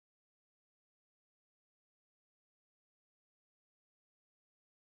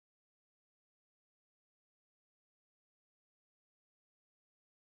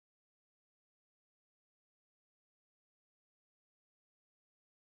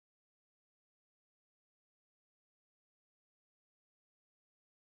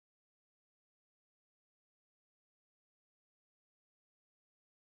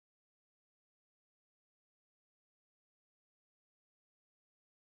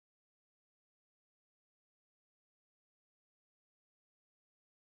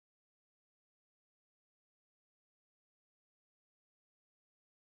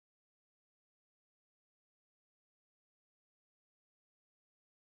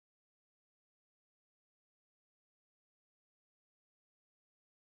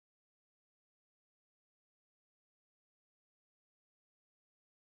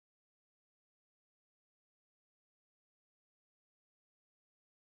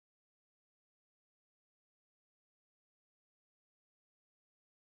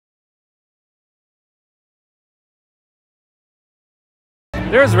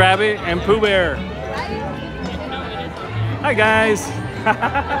 there's Rabbit and Pooh Bear. Hi guys.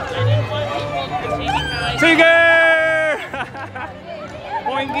 Tigger!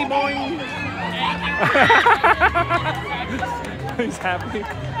 Boingy boing. He's happy.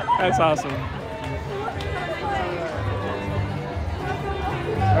 That's awesome.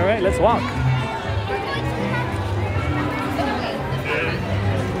 All right, let's walk.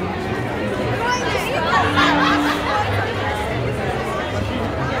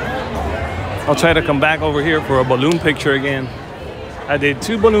 I'll try to come back over here for a balloon picture again. I did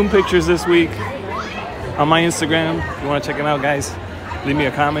 2 balloon pictures this week on my Instagram. If you want to check them out, guys, leave me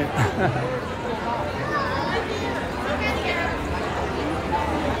a comment.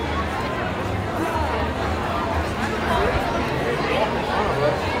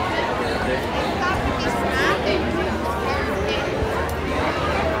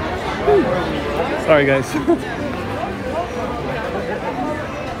 Sorry, guys.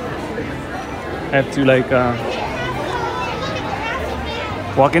 I have to like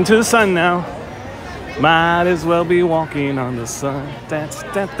walk into the sun now. Might as well be walking on the sun. That's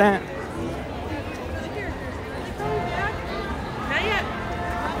that.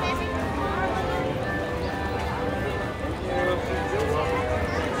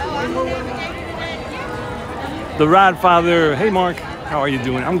 The Rodfather. Hey, Mark. How are you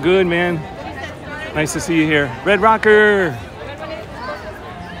doing? I'm good, man. Nice to see you here. Red Rocker.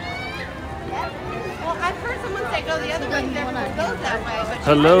 Well, I've heard someone say go the other way, and everyone goes that way. But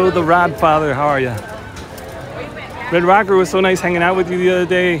Hello, the Rodfather. How are you? Red Rocker, was so nice hanging out with you the other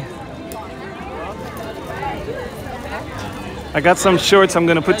day. I got some shorts I'm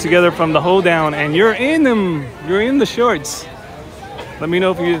gonna put together from the hold down, and you're in them. You're in the shorts. Let me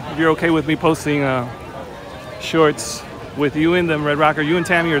know if you're okay with me posting shorts with you in them, Red Rocker. You and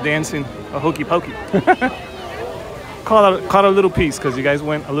Tammy are dancing a hokey pokey. Caught a little piece because you guys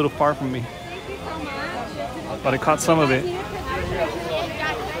went a little far from me, but I caught some of it.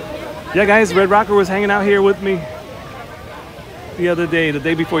 Yeah, guys, Red Rocker was hanging out here with me the other day, the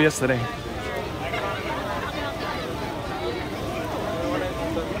day before yesterday.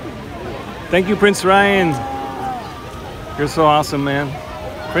 Thank you, Prince Ryan. You're so awesome, man.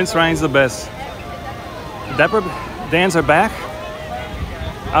 Prince Ryan's the best. Dapper Dans are back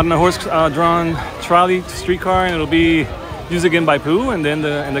out on the horse-drawn trolley streetcar, and it'll be used again by Pooh and then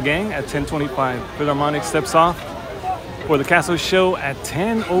the gang at 10:25. Philharmonic steps off for the Castle show at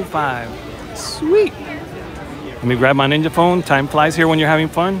 10:05. Sweet. Let me grab my Ninja phone. Time flies here when you're having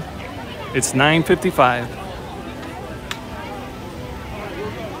fun. It's 9:55.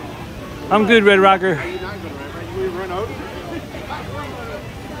 I'm good, Red Rocker.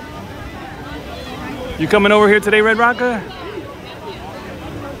 You coming over here today, Red Rocker?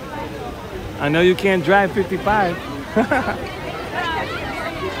 I know you can't drive 55.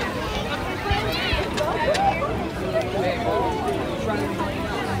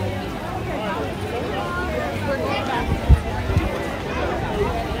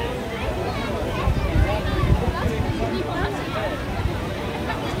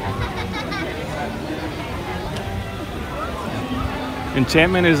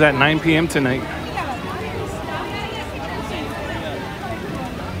 Enchantment is at 9 p.m. tonight.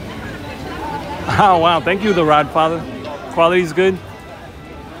 Oh, wow. Thank you, the Rodfather. Quality's good.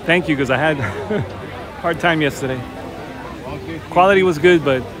 Thank you, because I had a hard time yesterday. Quality was good,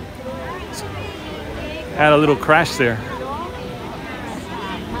 but had a little crash there.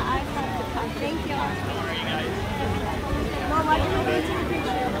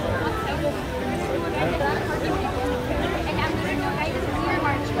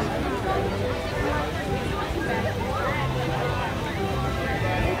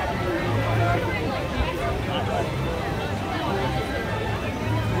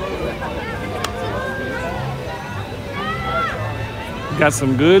 Got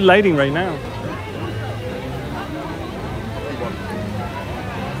some good lighting right now.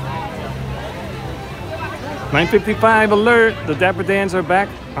 $9:55 alert. The Dapper Dans are back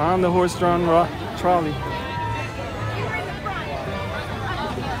on the horse-drawn trolley.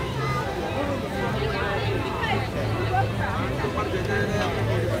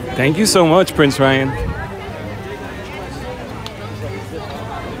 Thank you so much, Prince Ryan.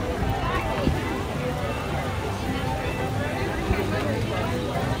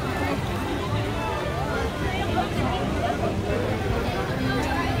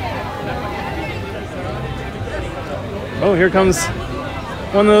 Oh, here comes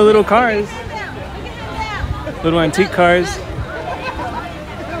one of the little cars. Little antique cars.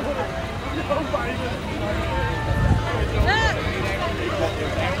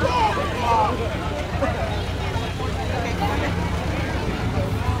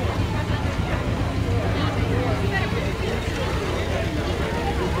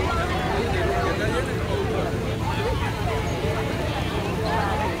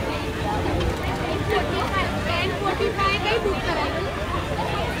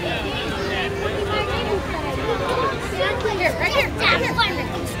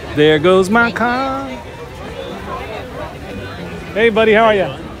 There goes my car. Hey, buddy, how are you?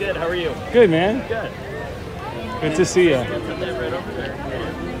 Good, how are you? Good, man. Good. Good to see you. Right over there.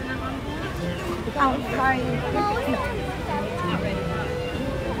 Oh, sorry.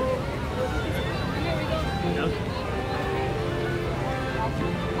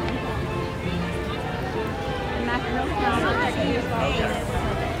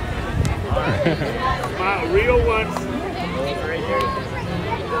 Wow, real ones. Right here.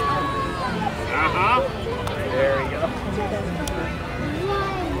 Uh-huh. There we go.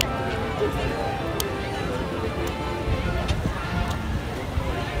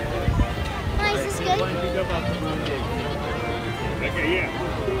 Yeah.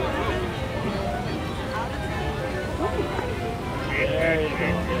 There you go.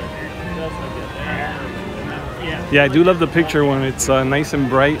 Yeah, I do love the picture when it's nice and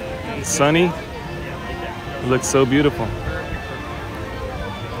bright and sunny. It looks so beautiful.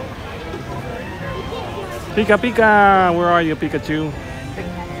 Pika Pika, where are you, Pikachu?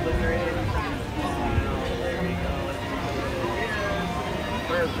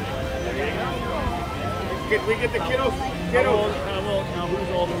 Can we get the kiddos? Kiddos. Now who's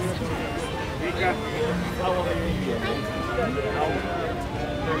older? Pika. How old are you?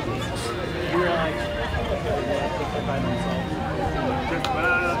 You realize by themselves.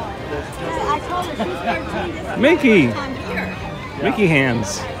 I told her she's 13. Mickey! I'm here. Mickey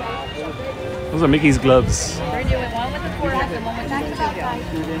hands. Those are Mickey's gloves. We're doing one with the forehead and one with the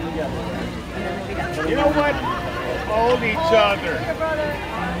You know what? Hold each other.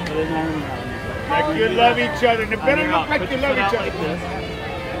 Like you love each other. And it better look like you love each other. You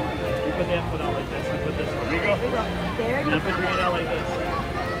put that foot out like this. You put this one. There you go. And then put your hand out like this.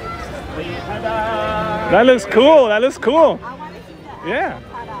 Ta-da! That looks cool. That looks cool. I want to see that. Yeah.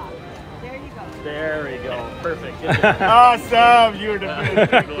 Cut off. There you go. There we go. Perfect. Awesome. You're the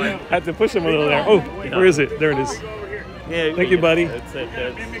best. Had to push him a little there. Oh, where is it? There it is. Yeah, Thank you, buddy. That's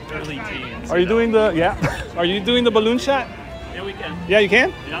early teens. Are you doing the, yeah? Are you doing the balloon shot? Yeah, we can. Yeah, you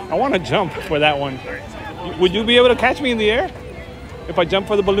can? Yeah. I want to jump for that one. Would you be able to catch me in the air? If I jump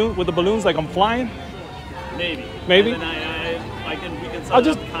for the balloon, with the balloons like I'm flying? Maybe. Maybe? And then we can set I'll it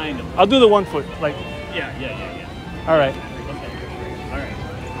just, up kind of. I'll do the 1 foot, like, Yeah. all right. Okay. All right.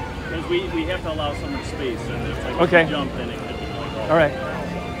 Because we have to allow some space. So if it's like Okay. if you jump, then it could be like All right.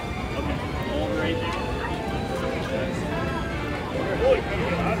 Okay. Hold right there.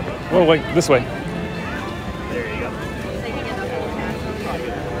 Whoa, wait, this way. There you go.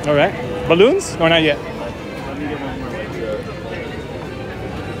 All right. Balloons? Or not yet? Let me get one more like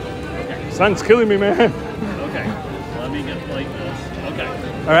this. Sun's killing me, man. Okay. Let me get like this. Okay.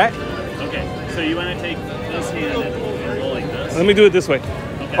 All right. Okay. So you want to take this hand and go like this? Let me do it this way.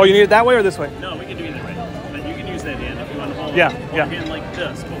 Oh, you need it that way or this way? No, we can do either way. But you can use that hand if you want to hold, Yeah, hold yeah. your hand like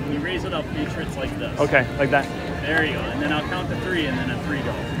this. But when you raise it up, make sure it's like this. Okay, like that. There you go. And then I'll count to 3 and then a 3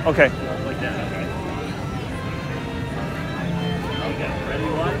 go. Okay. Like that. Okay. Okay. Ready?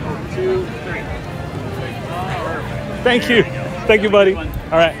 1, 2, 3. Perfect. Thank There you. we go. Thank you, buddy. Have a good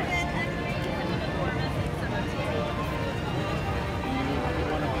one. All right.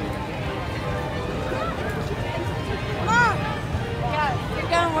 Mom! Yeah, you're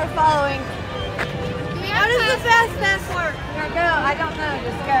going. We're following. How does the fast pass work? Go. I don't know.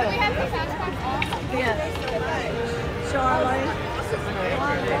 Just go. We have the fast pass off. Yes. Charlie.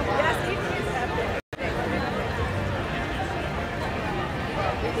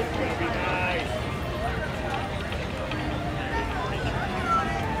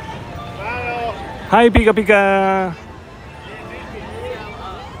 Hi, Pika Pika.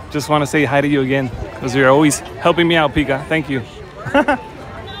 Just want to say hi to you again because you're always helping me out, Pika. Thank you.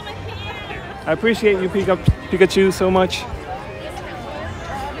 I appreciate you, Pikachu, so much.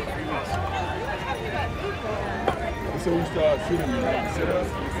 So we start shooting sit-ups.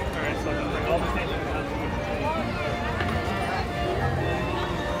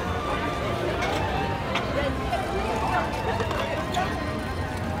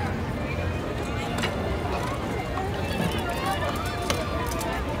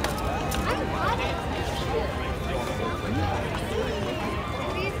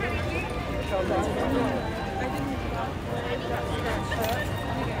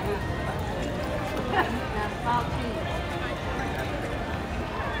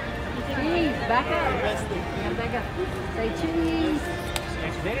 Cheese, back up. Yeah, back up. Say cheese.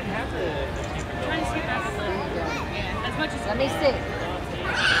 They didn't have the As much as let me see.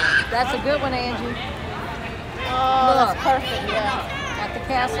 That's a good one, Angie. Oh, Look. that's perfect. Yeah. Got the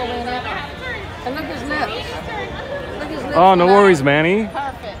castle in it. And look at his lips. Look at his lips. Oh, no worries, Manny.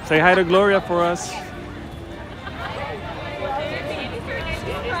 Perfect. Say hi to Gloria for us.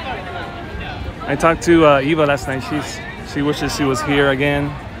 I talked to Eva last night. She wishes she was here again,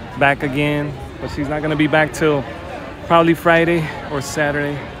 back again, but she's not gonna be back till probably Friday or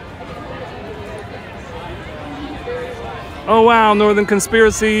Saturday. Oh wow, Northern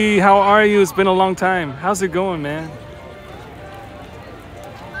Conspiracy, how are you? It's been a long time. How's it going, man?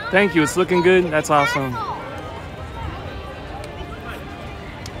 Thank you, it's looking good. That's awesome.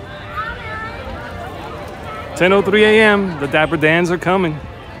 "10:03 a.m. The Dapper Dans are coming.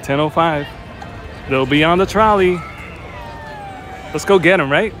 10:05. They'll be on the trolley. Let's go get them,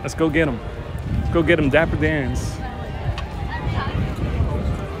 right? Let's go get them. Let's go get them, Dapper Dans.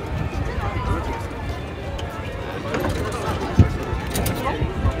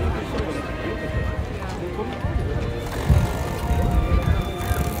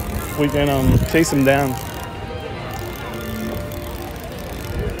 we can chase him down.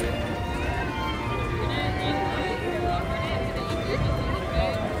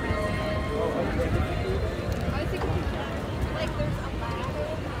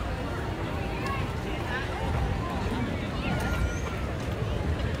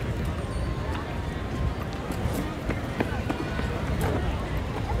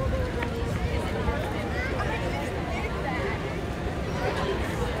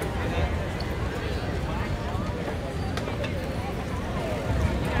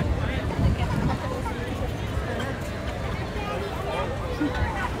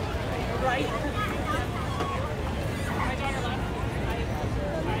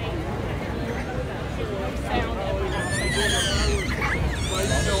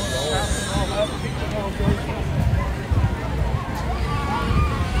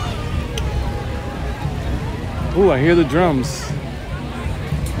 Ooh, I hear the drums.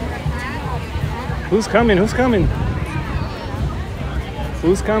 Who's coming? Who's coming?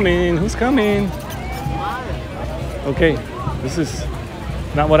 Who's coming? Who's coming? Okay, this is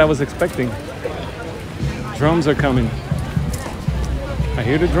not what I was expecting. Drums are coming. I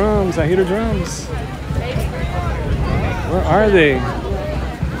hear the drums. I hear the drums. Where are they?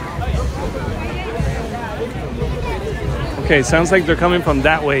 Okay, sounds like they're coming from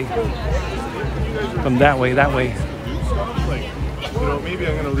that way. From that way, that way. Like, you know, maybe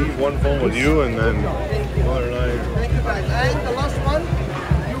I'm gonna leave one phone with you, and then Mother and I. Thank you guys. And the last one,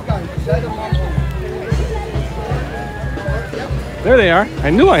 you guys. Share the mom. There they are.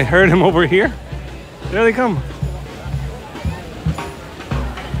 I knew I heard them over here. There they come.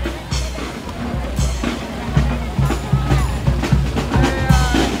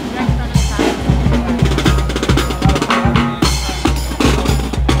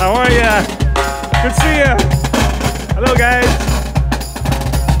 How are ya? Good to see ya. Hello, guys.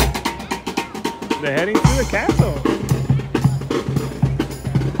 They're heading to the castle.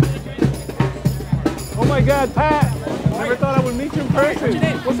 Oh my God, Pat! Never thought I would meet you in person. What's your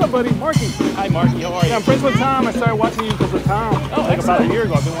name? What's up, buddy? Marky. Hi, Marky. How are you? Yeah, I'm friends with Tom. I started watching you because of Tom. Oh, like about a year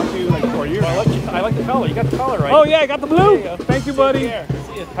ago. I've been watching you like for a year. Well, I like the color. You got the color right. Oh yeah, I got the blue. There you go. Thank you, buddy. Take care.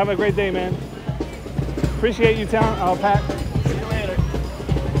 See you. Have a great day, man. Appreciate you, Tom. Pat. See you later.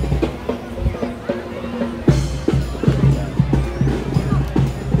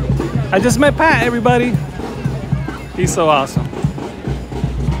 I just met Pat, everybody. He's so awesome.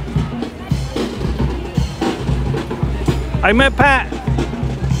 I met Pat.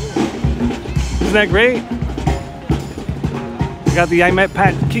 Isn't that great? I got the I met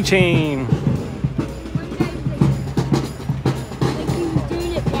Pat keychain.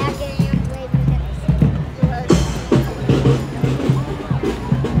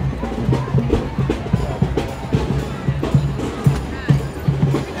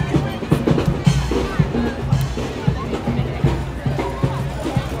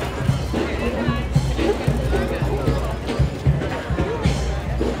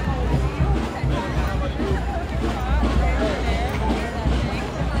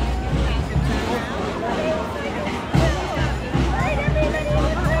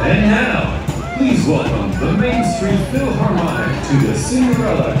 And now, please welcome the Main Street Philharmonic to the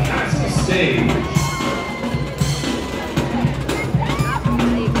Cinderella Castle stage.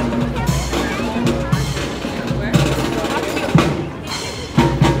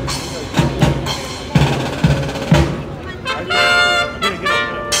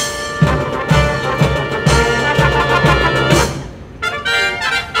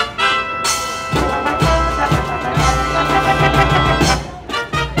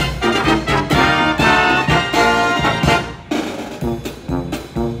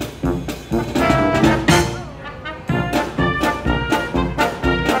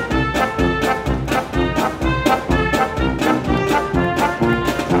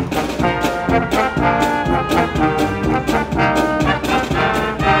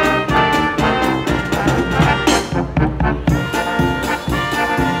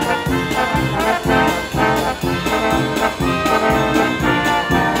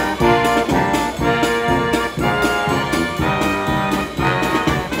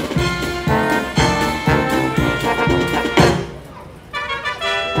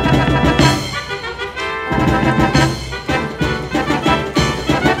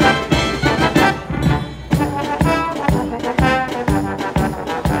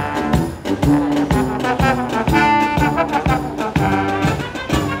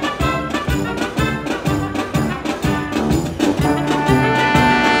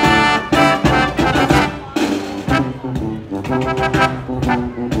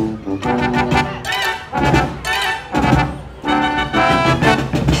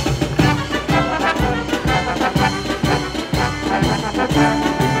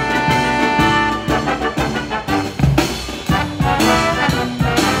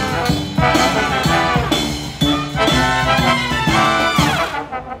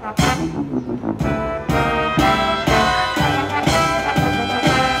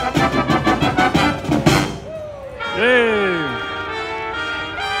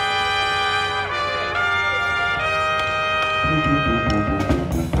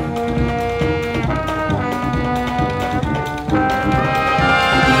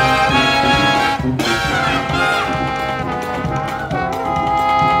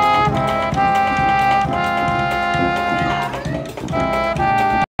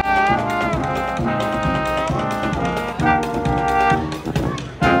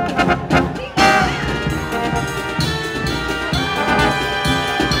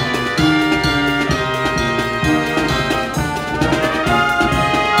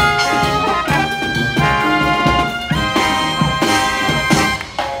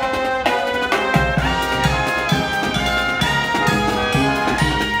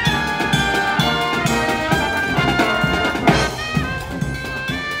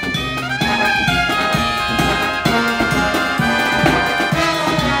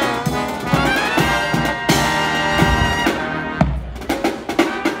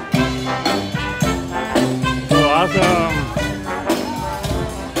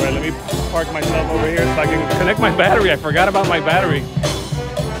 Let me park myself over here so I can connect my battery. I forgot about my battery.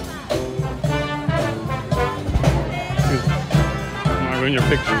 I'm gonna ruin your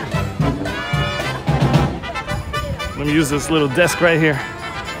picture. Let me use this little desk right here.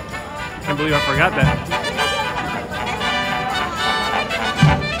 Can't believe I forgot that.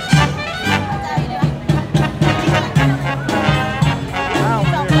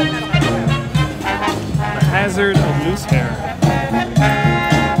 The hazard of loose hair.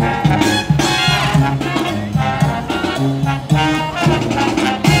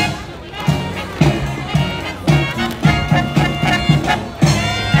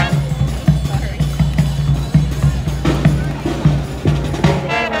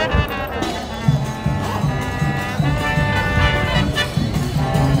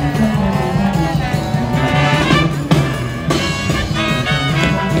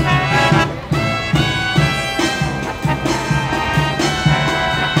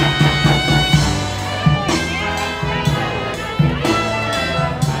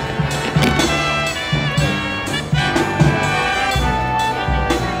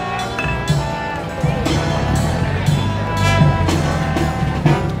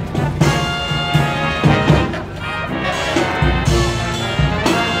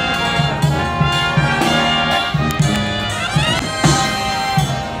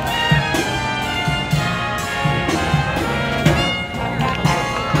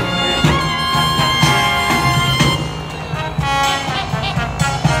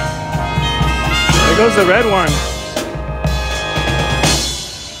 There goes the red one.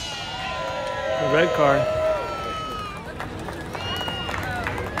 The red car.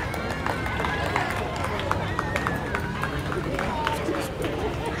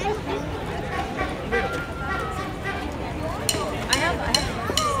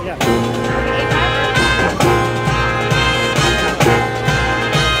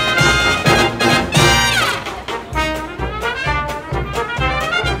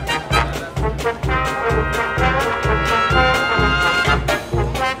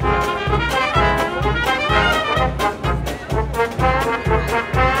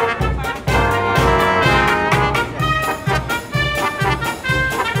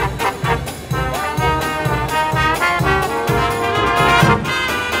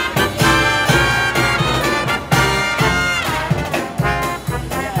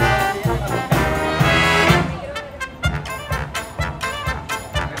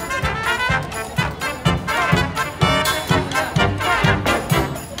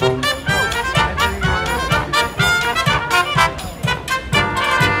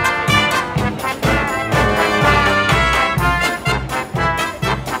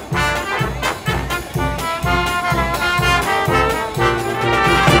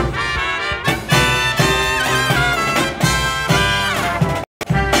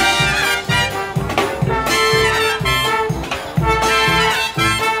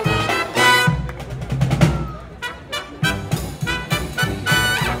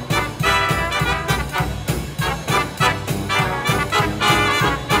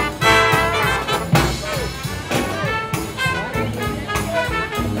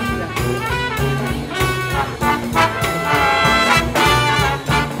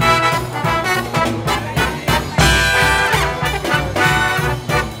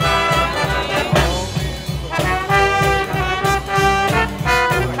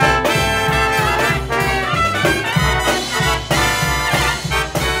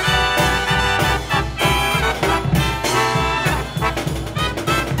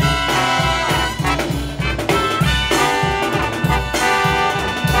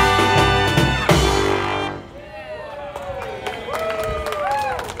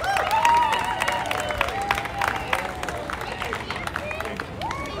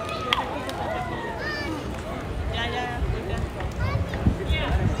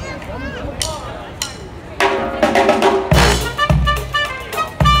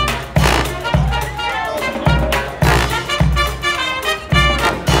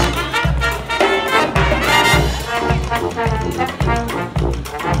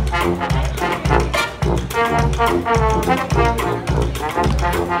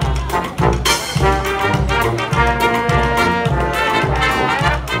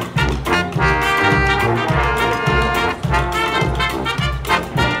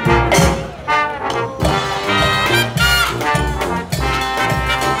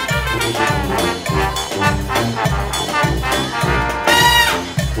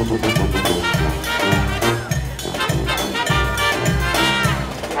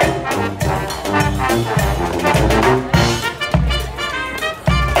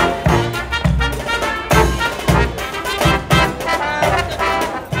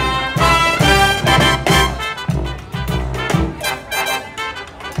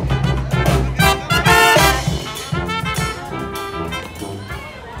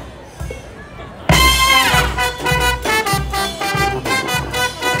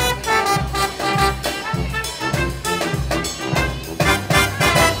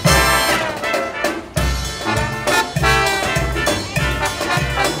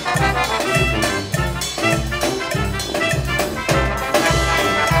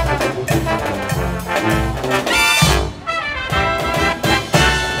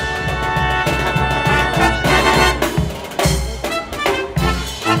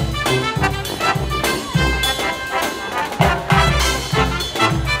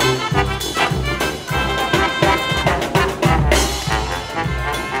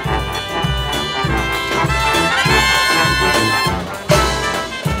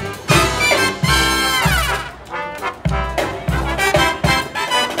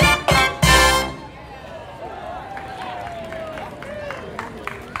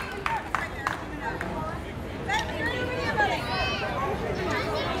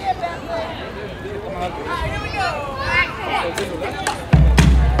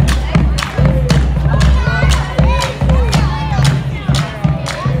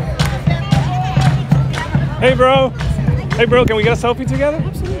 Hey, bro. Hey, bro. Can we get a selfie together?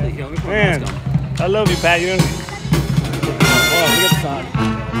 Absolutely. Here, let me put my Man, mask on. I love you, Pat. You Oh, let me get this on.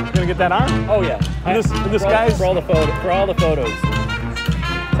 gonna get that on? Oh yeah. In this guy's. For all the photos. That's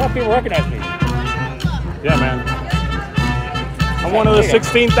how people recognize me. Yeah, man. I'm one of the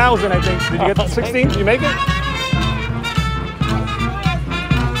 16,000, I think. Did you get the 16? Did you make it?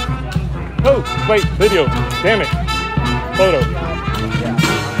 Oh, wait, video. Damn it. Photo.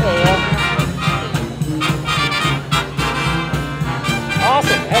 Oh, yeah.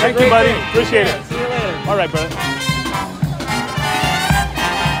 Awesome. Have a Thank great you, buddy. day. Appreciate Yeah, it. see you later. All right, brother.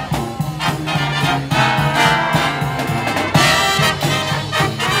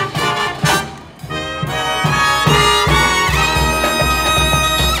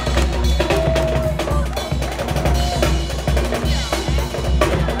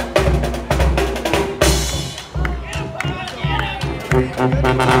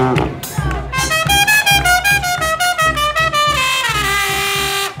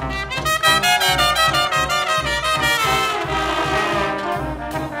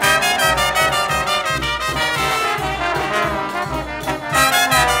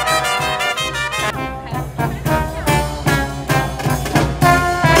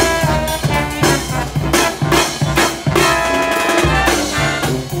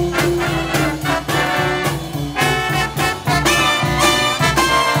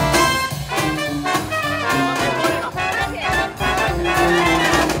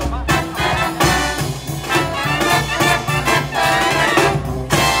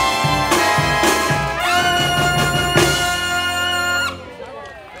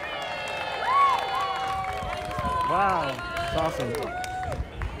 Wow, that's awesome.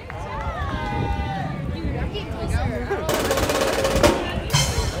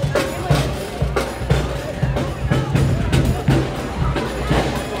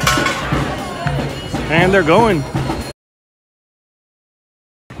 And they're going.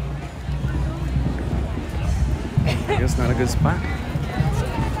 I guess not a good spot.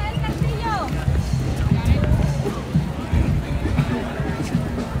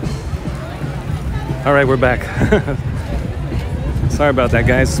 All right, we're back. Sorry about that,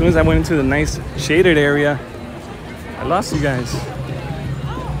 guys. As soon as I went into the nice shaded area, I lost you guys.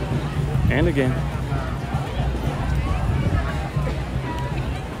 And again.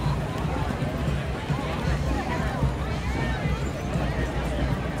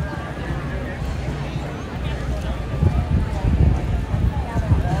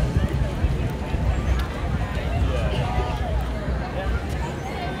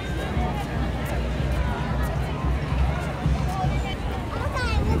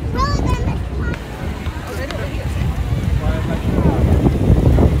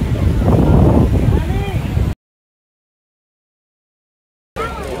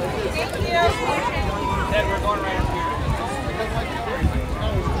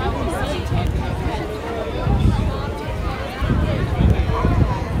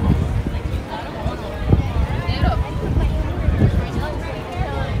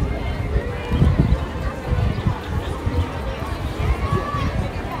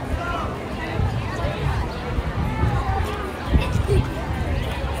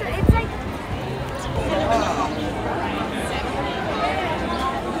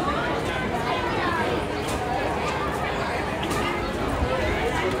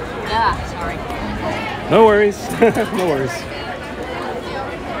 No worries. No worries.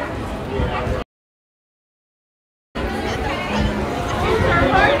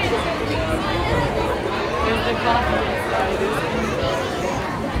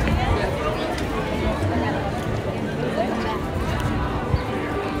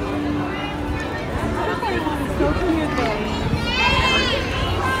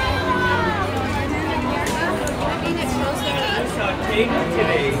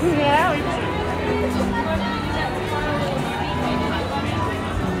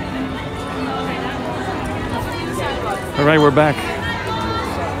 All right, we're back.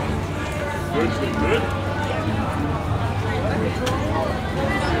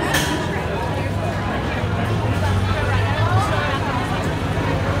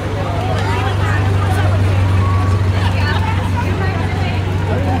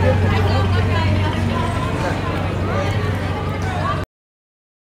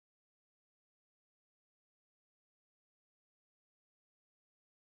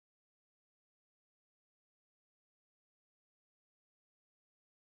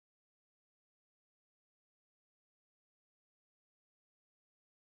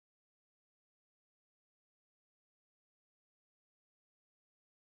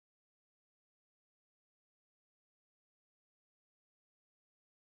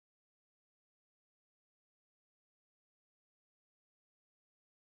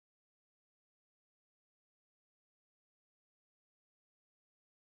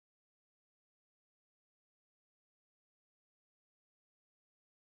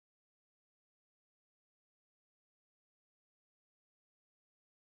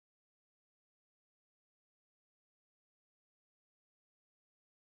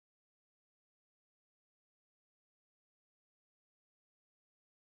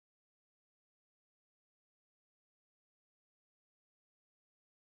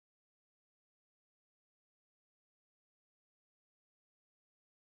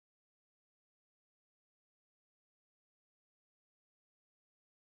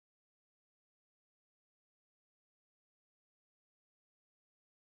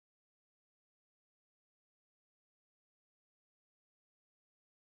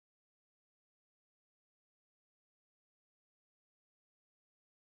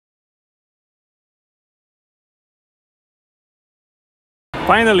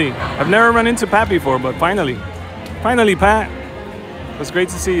 Finally, I've never run into Pat before, but finally, Pat. It was great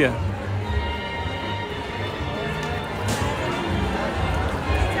to see you.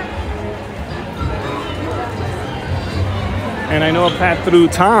 And I know Pat through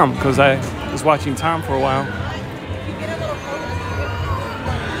Tom because I was watching Tom for a while.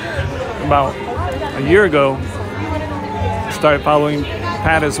 About a year ago, I started following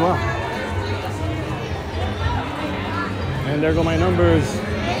Pat as well. And there go my numbers.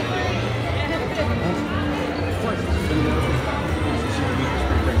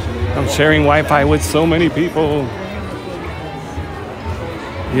 I'm sharing Wi-Fi with so many people.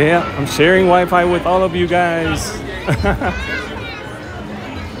 Yeah, I'm sharing Wi-Fi with all of you guys.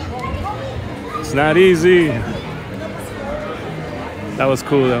 It's not easy. That was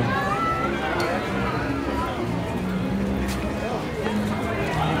cool though.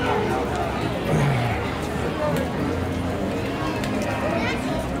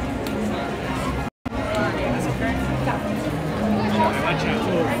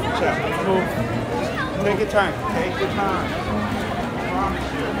 Take your time. Take your time. I promise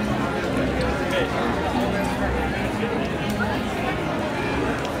you.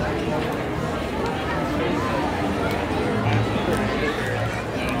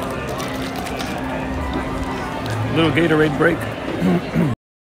 Little Gatorade break.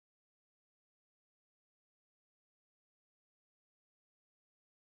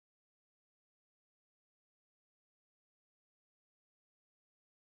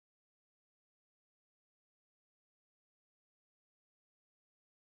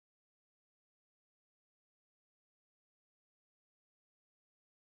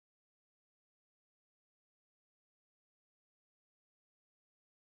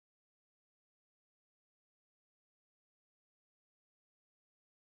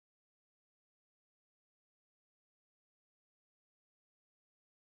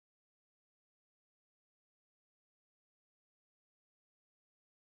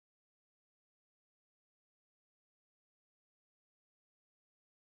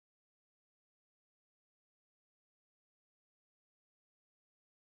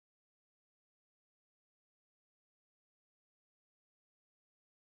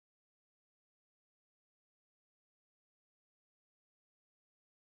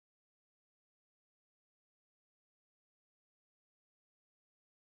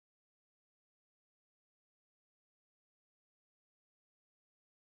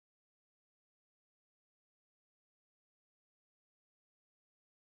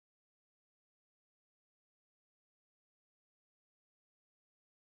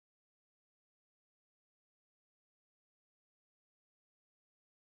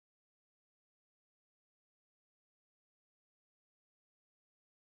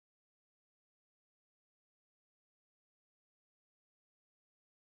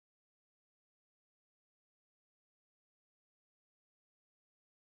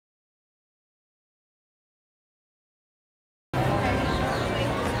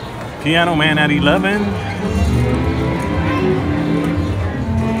 Piano Man at 11.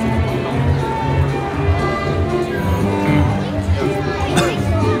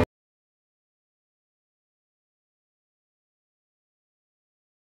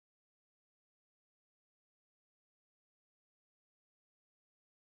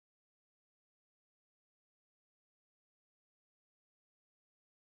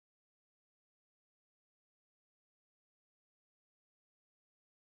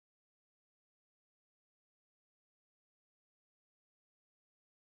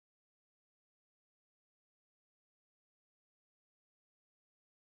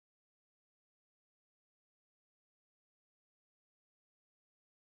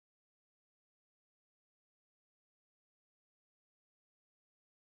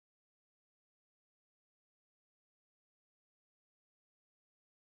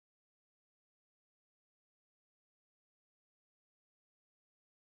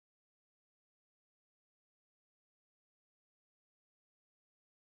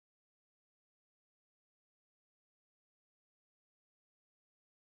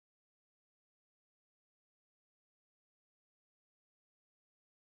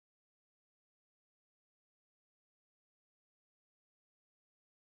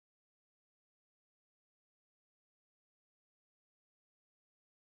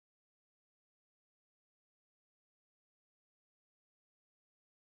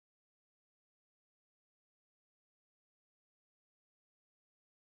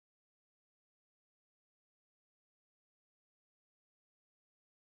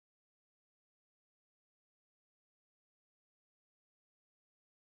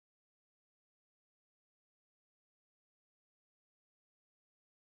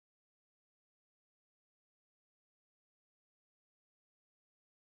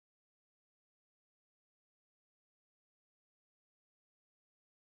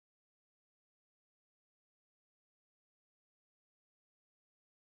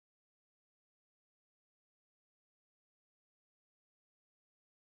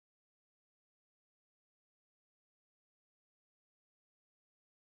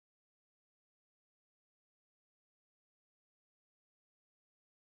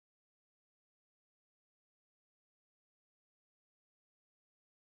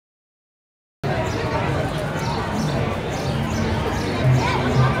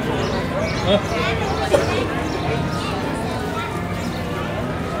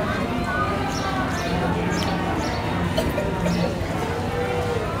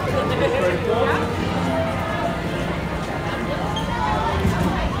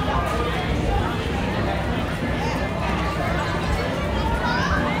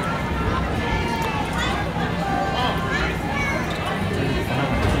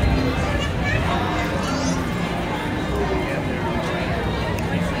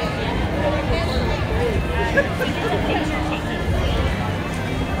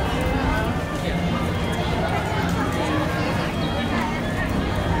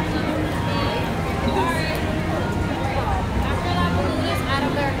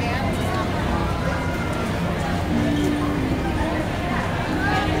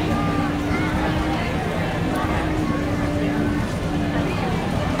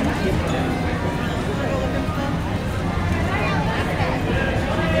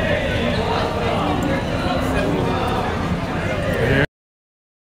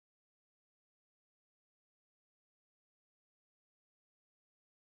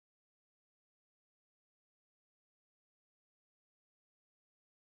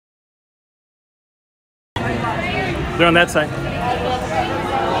 They're on that side.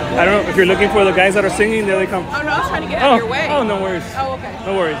 I don't know if you're looking for the guys that are singing. There they come. Oh no, I was trying to get out of your way. Oh, no worries. Oh, okay.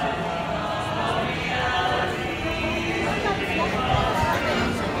 No worries.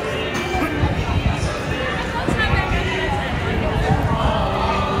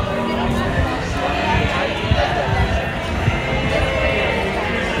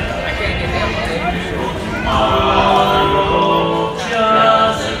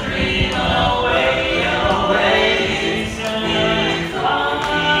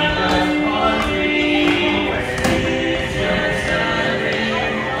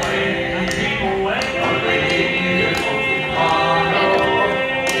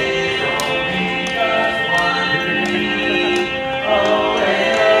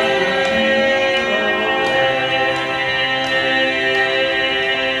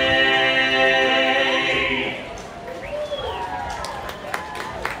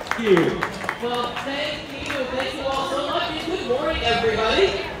 Well, thank you all so much, and good morning,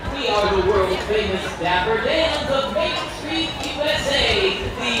 everybody. We are the world-famous Dapper Dans of Main Street, USA,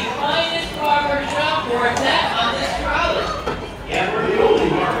 the finest barbershop quartet on this trolley. Yeah, we're the only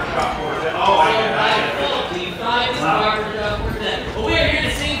barbershop quartet. Oh, I can. The finest barbershop quartet. Well, we are here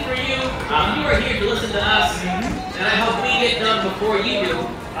to sing for you. You are here to listen to us, and I hope we get done before you do.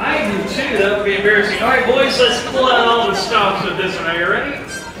 I do too. That would be embarrassing. All right, boys, let's pull out all the stops of this one. Are you ready?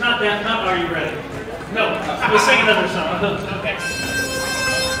 Not that. Not are you ready? No. We'll sing another song. Okay.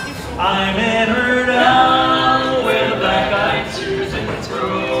 I met her down where the black-eyed Susan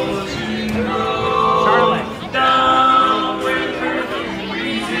grows and grows. Charlie. Down where the perfect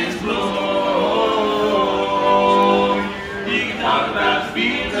breezes blow. You can talk about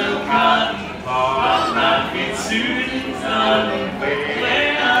fields of cotton, talk about good Susan's son.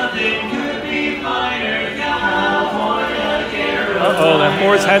 Where nothing could be finer, California Carol. Uh-oh, that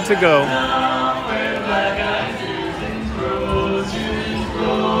horse had to go. Down where the black-eyed Susans grow, Susans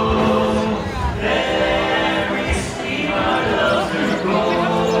grow. Every sweetheart loves her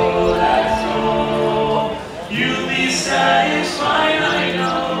gold, that's so. You'll be satisfied, I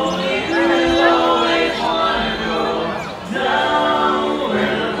know. You'll always want to go down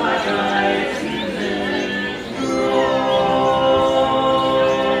where the black-eyed Susans grow.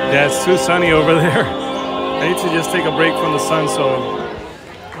 Yeah, it's too sunny over there. I need to just take a break from the sun, so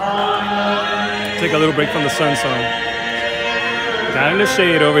take a little break from the sun, so got in the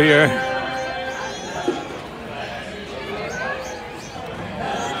shade over here.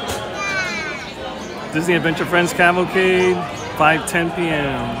 Disney Adventure Friends Cavalcade, 5:10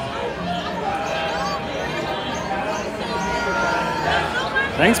 p.m.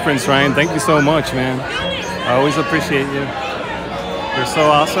 Thanks, Prince Ryan. Thank you so much, man. I always appreciate you. You're so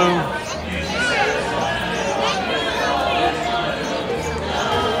awesome.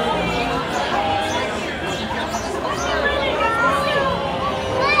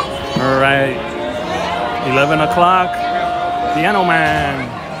 All right, 11 o'clock, Piano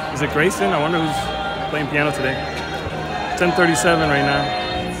Man. Is it Grayson? I wonder who's playing piano today. 10:37 right now.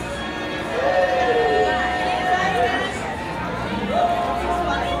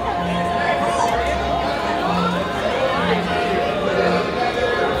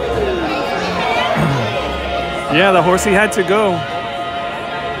 Yeah, the horsey had to go.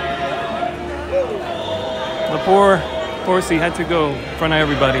 The poor horsey had to go in front of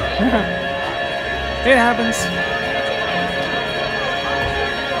everybody. It happens.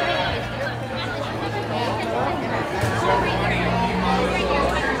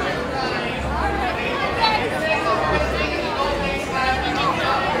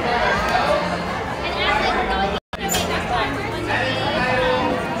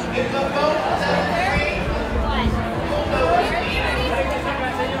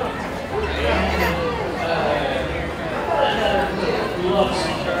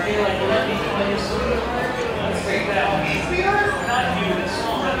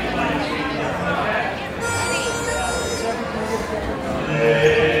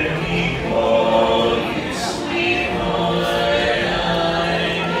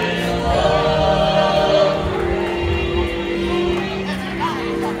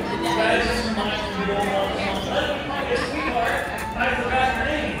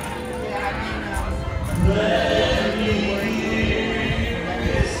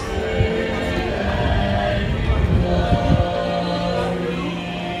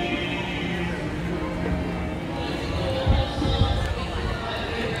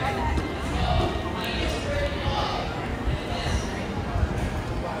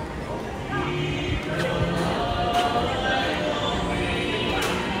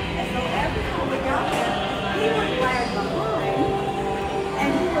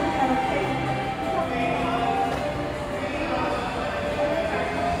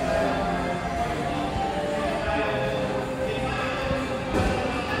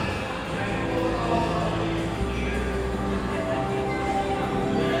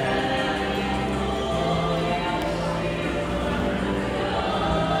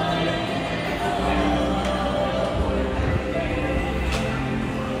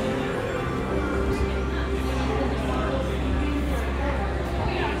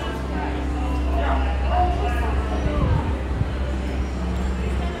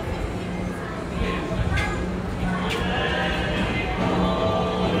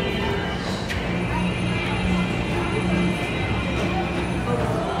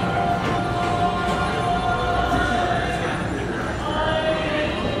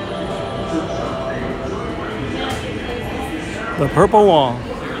 The purple wall. So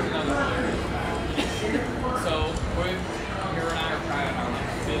we're here and I are trying our like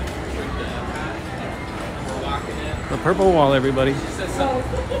fifth trip to Epcot. And we're walking in. The purple wall, everybody.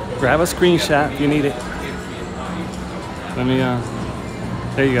 Grab a screenshot if you need it. Let me,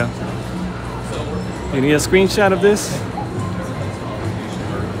 there you go. You need a screenshot of this?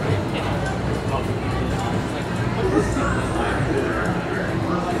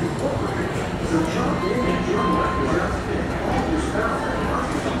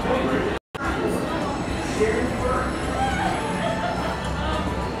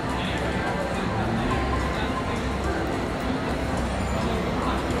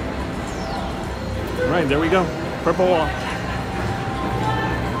 All right, there we go. Purple wall.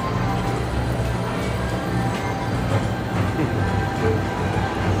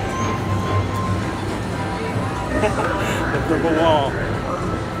 The purple wall.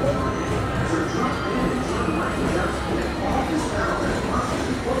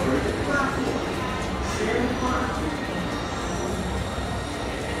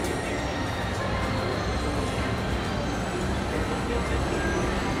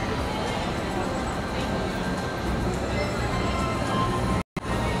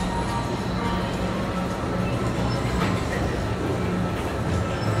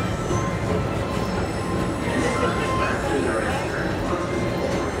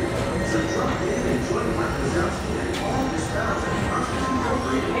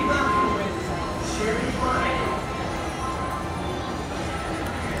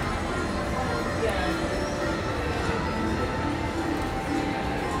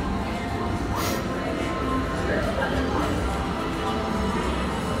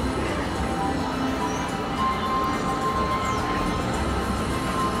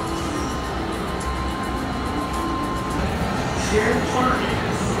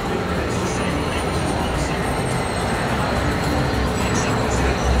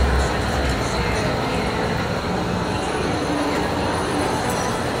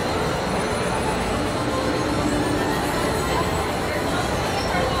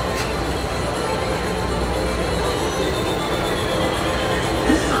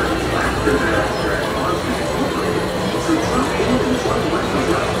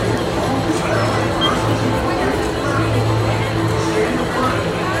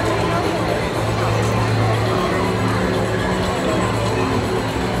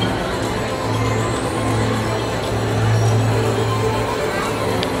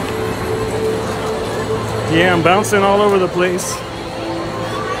 Yeah, I'm bouncing all over the place.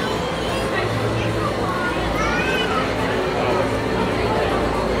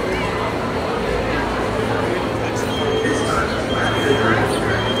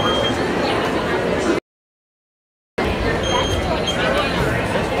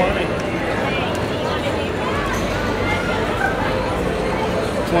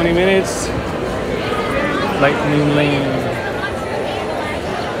 Minutes. Lightning Lane.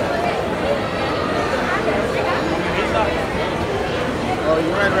 Oh,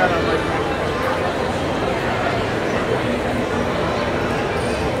 you ran right on Lightning.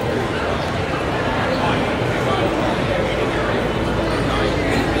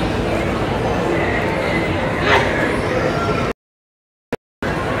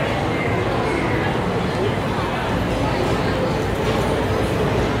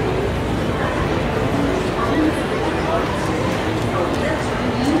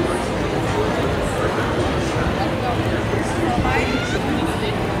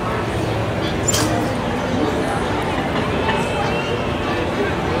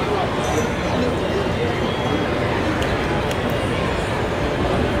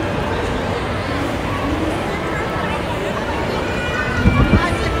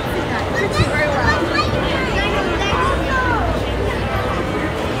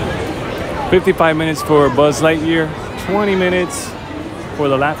 55 minutes for Buzz Lightyear, 20 minutes for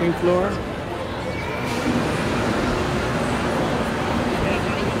the Laughing Floor.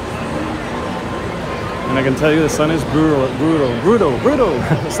 And I can tell you the sun is brutal.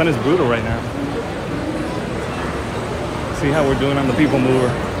 The sun is brutal right now. See how we're doing on the People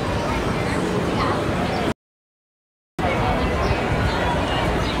Mover.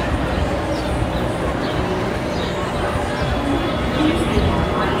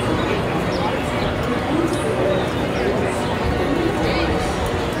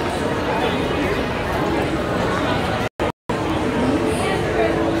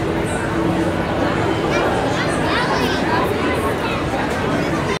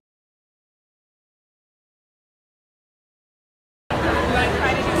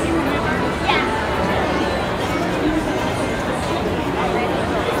 Try to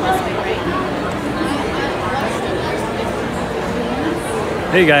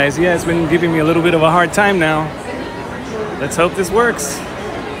Hey guys, yeah, it's been giving me a little bit of a hard time now. Let's hope this works.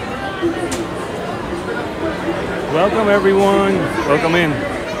 Welcome everyone. Welcome in.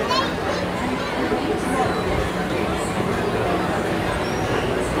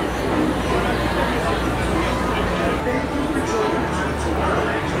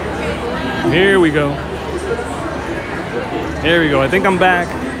 Here we go. Here we go. I think I'm back.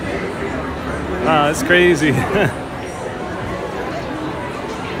 Ah, that's crazy.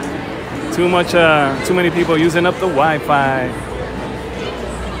 Too many people using up the Wi-Fi.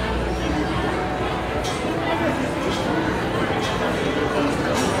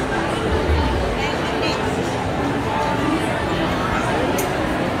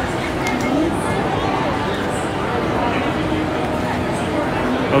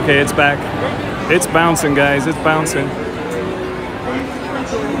 Okay, it's back. It's bouncing, guys. It's bouncing.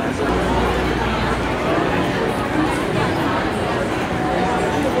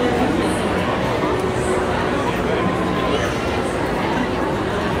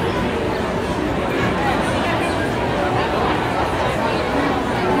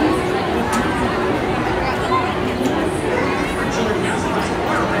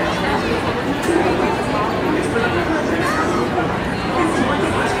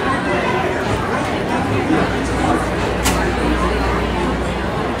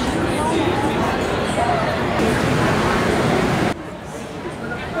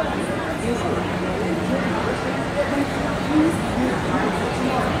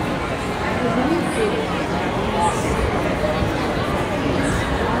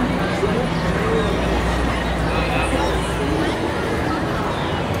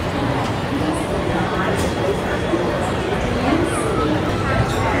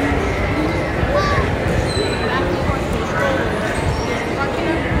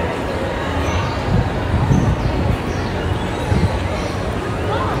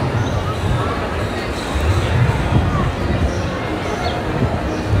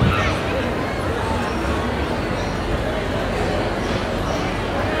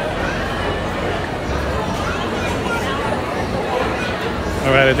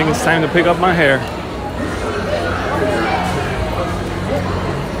 All right, I think it's time to pick up my hair.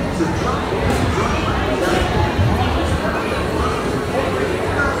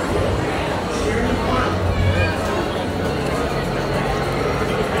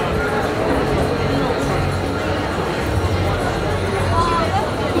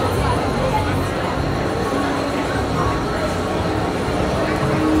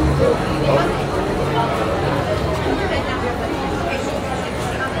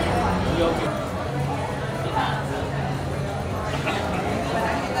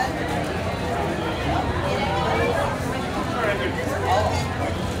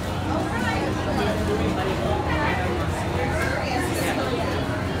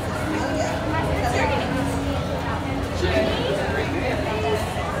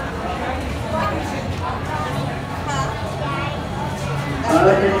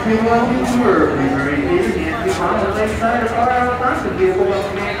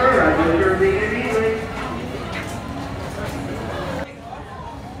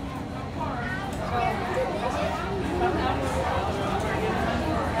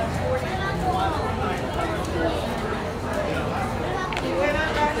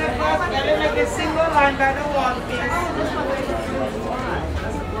 A single line by the wall, please.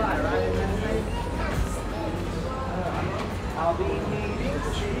 I'll be needing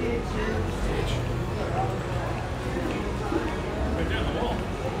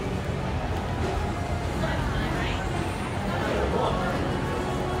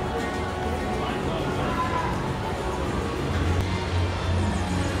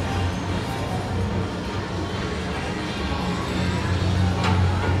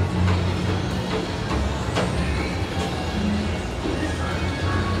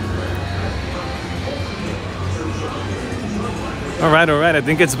All right, I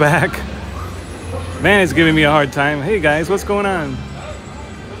think it's back. Man, it's giving me a hard time. Hey guys, what's going on?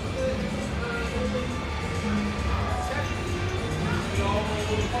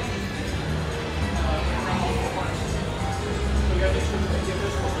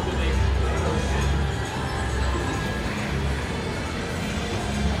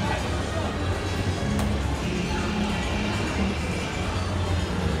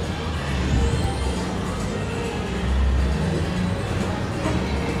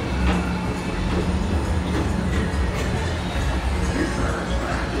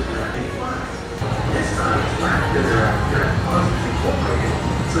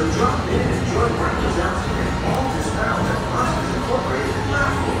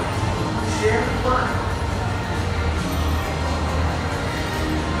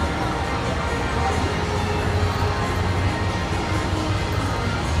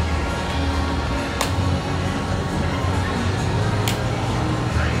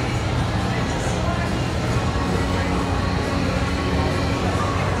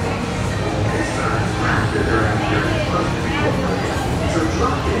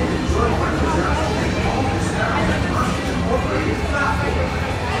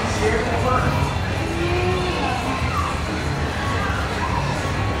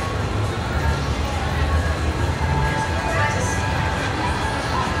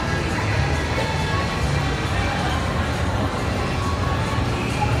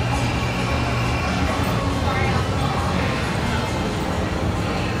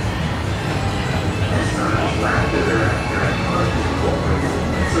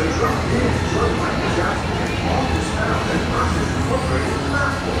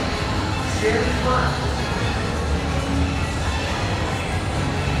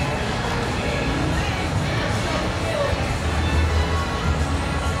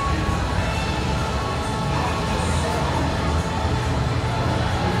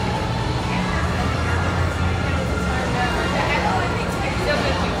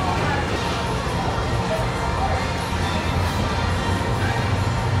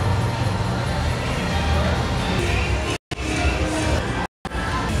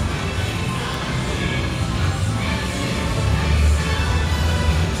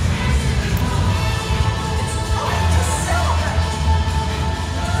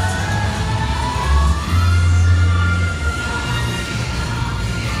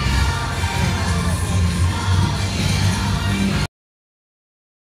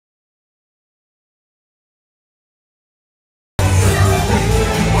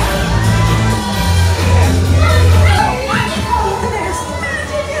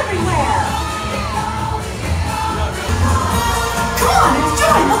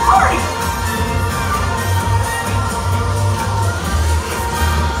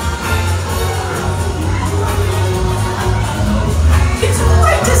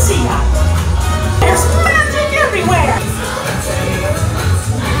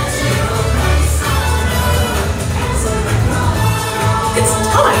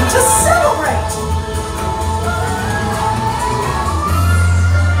 time to celebrate!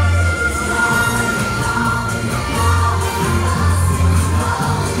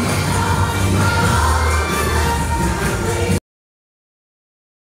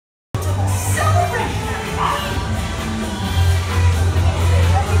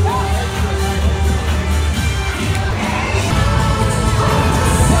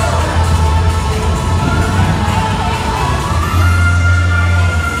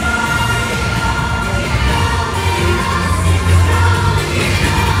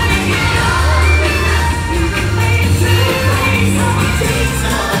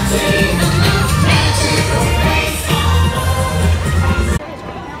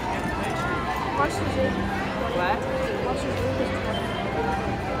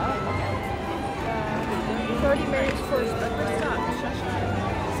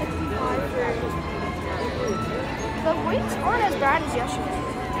 The waits aren't as bad as yesterday.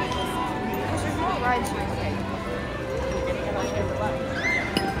 Because there's more rides here today.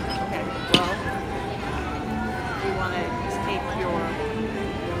 Okay, well, you want to take your...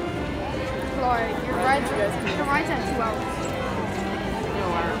 Laura, your ride's at 2 hours. No,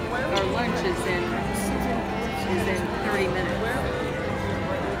 our lunch is in 30 minutes.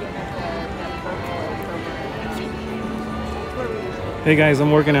 Hey guys,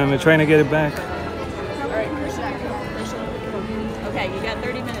 I'm working on it, trying to get it back. Okay, you got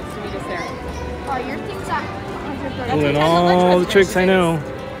 30 minutes to meet us there. Oh, your thing's at 130. Pulling all the tricks I know.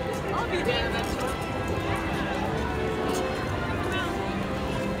 I'll be there.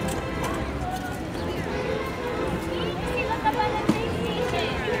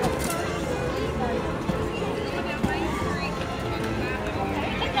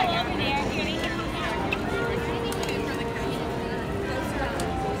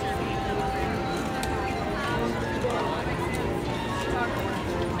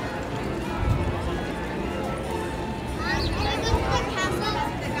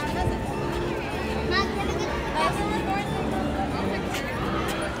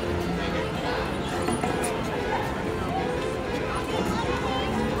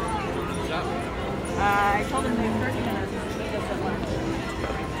 I told him to be 30 minutes to meet us at lunch.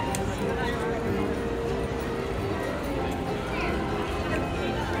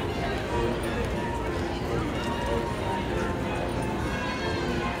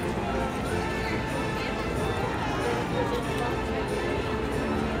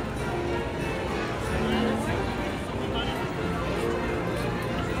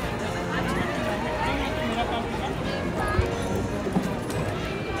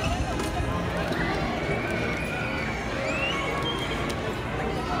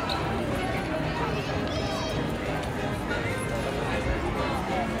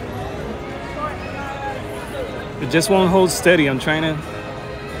 It just won't hold steady. I'm trying to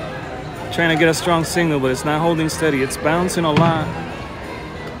get a strong signal, but it's not holding steady. It's bouncing a lot.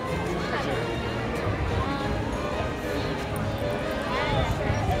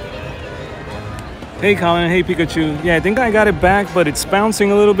 Hey Colin, hey Pikachu. Yeah, I think I got it back, but it's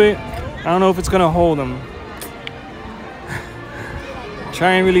bouncing a little bit. I don't know if it's gonna hold them.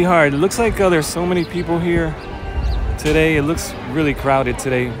 Trying really hard. It looks like there's so many people here today. It looks really crowded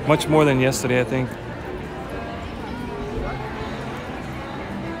today, much more than yesterday, I think.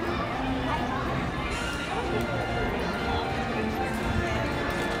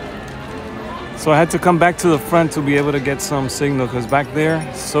 So I had to come back to the front to be able to get some signal, because back there,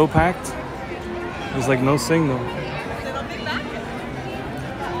 it's so packed, there's like no signal.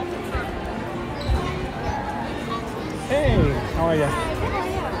 Hey, how are you?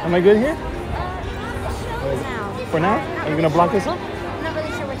 Am I good here? For now? Are you gonna block this up? I'm not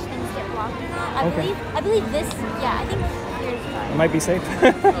really sure which things get blocked. Okay. I believe this, yeah, I think here's fine. It might be safe.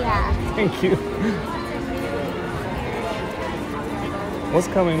 Yeah. Thank you. What's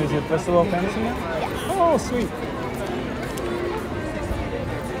coming? Is it Festival of Fantasy now? Yes. Oh, sweet.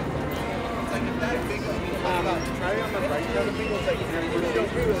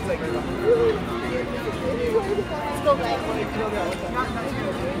 Let's go back.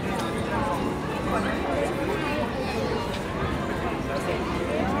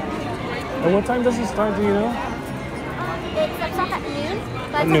 And what time does it start, do you know? It starts off at noon.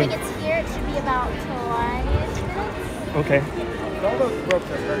 By the time it gets here, it should be about 20 minutes. Okay.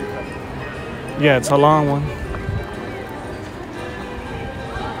 Yeah, it's a long one.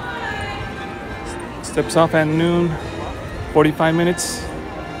 Steps off at noon, 45 minutes.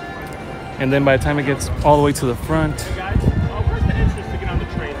 And then by the time it gets all the way to the front,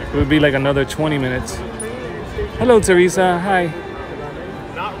 it would be like another 20 minutes. Hello, Teresa. Hi.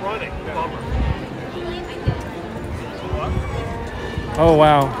 Not running. Bummer. Oh,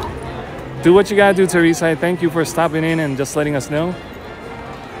 wow. Do what you gotta do, Teresa. Thank you for stopping in and just letting us know.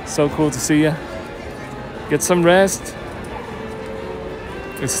 So cool to see you. Get some rest.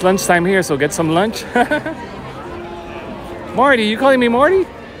 It's lunchtime here, so get some lunch. Marty, you calling me Marty?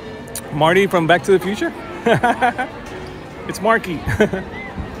 Marty from Back to the Future? It's Marky.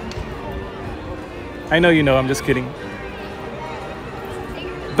 I know you know, I'm just kidding.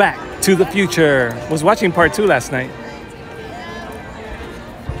 Back to the Future. Was watching part 2 last night.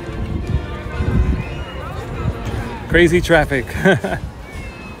 Crazy traffic.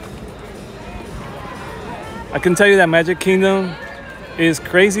 I can tell you that Magic Kingdom is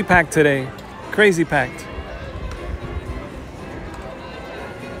crazy packed today. Crazy packed.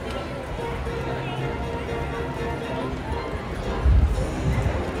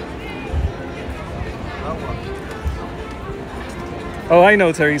 Oh, I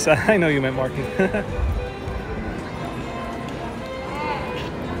know, Teresa. I know you meant Marky.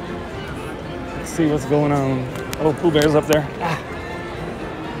 Let's see what's going on. Oh, Pooh Bear's up there. Ah.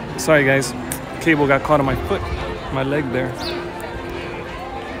 Sorry, guys. Cable got caught on my foot, my leg there.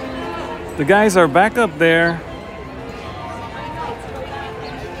 The guys are back up there.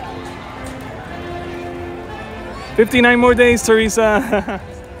 "59 more days, Teresa."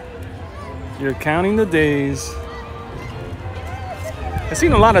 You're counting the days. I've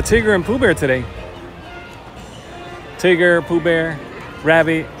seen a lot of Tigger and Pooh Bear today. Tigger, Pooh Bear,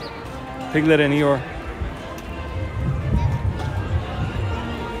 Rabbit, Piglet, and Eeyore.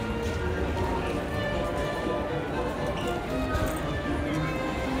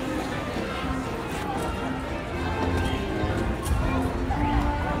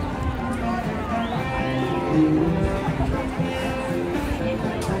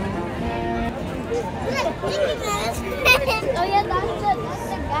 Oh yeah, that's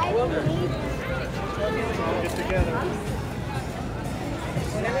the guy we need. Get together.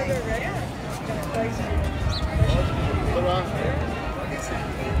 Whenever they're ready, Put on.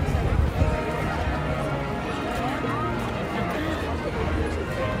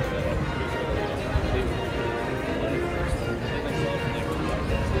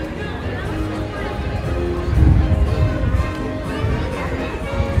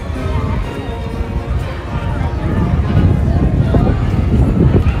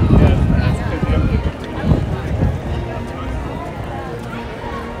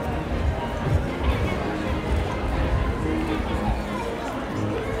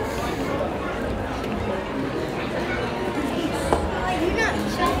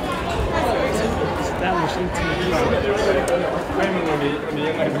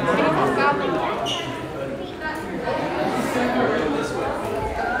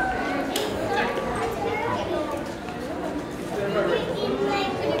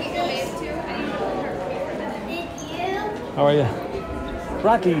 How are you?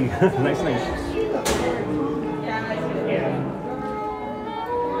 Rocky. Nice name.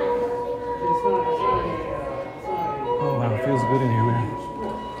 Oh wow, it feels good in here, man.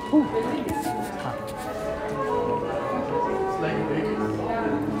 Whew.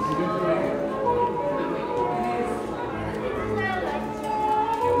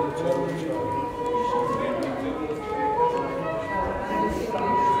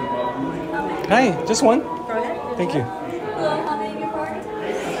 Hi, just one. Go ahead. Thank you. Hello, how many of your party?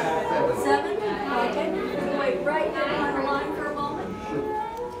 7? Okay. We'll wait right there behind the line for a moment.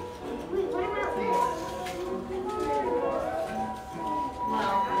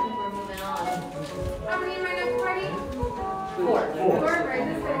 Wow, I think we're moving on. How many in my next party? 4. 4, right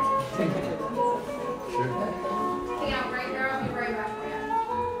this way. Hang out right there, I'll be right back for you.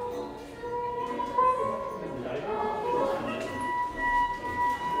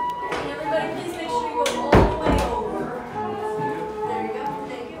 Everybody, please make sure you go all the way over. There you go.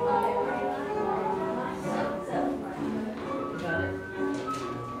 Thank you. Got it.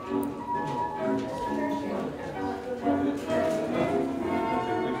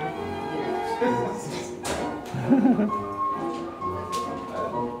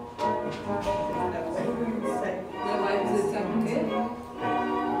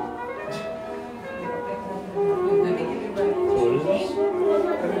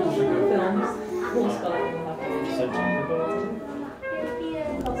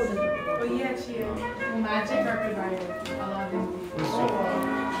 Oh yeah, she is. Magic or provider. I love him.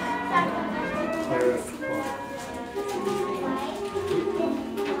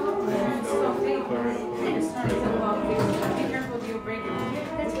 Be careful, you'll break it.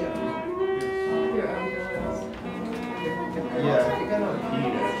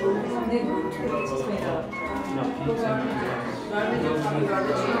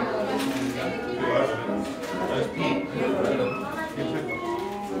 That's Pete.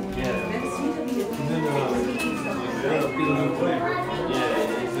 Where are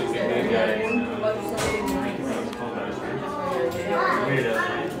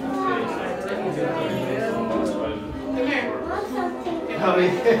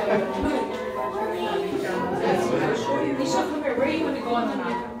you going to go on the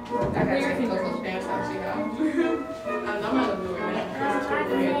night? I got your fingers on the dance house, you know. I'm not gonna do it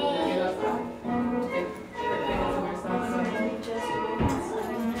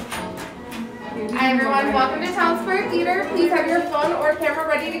Hi everyone, welcome to Town Square Theater. Please have your phone or camera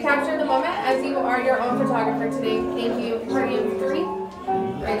ready to capture the moment as you are your own photographer today. Thank you. Party of 3.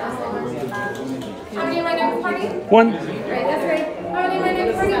 Right this way. How many am I next party? 1. Right this way. How many am I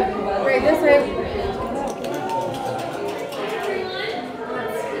next party? Right this way.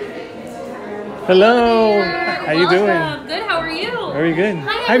 Hello. How you doing? Good. How are you? Very good.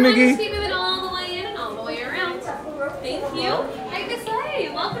 Hi, Mickey. Just keep moving all the way in and all the way around. Thank you. Like to say,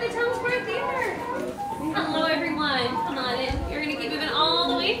 welcome to Town Square Theater. Hello, everyone. Come on in. You're gonna keep moving all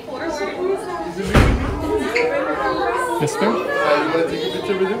the way forward. Yes, ma'am. You want to take a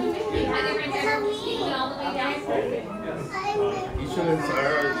picture with him? You should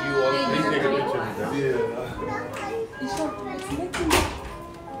inspire you all to take a picture with them. Yeah.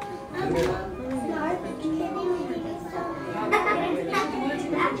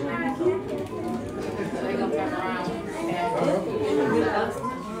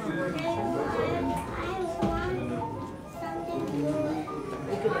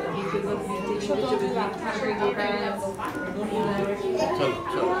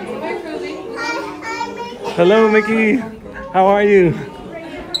 Hello, Mickey. How are you?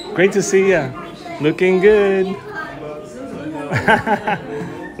 Great to see you. Looking good.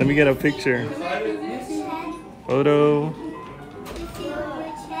 Let me get a picture. Photo.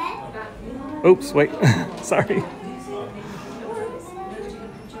 Oops, wait. Sorry.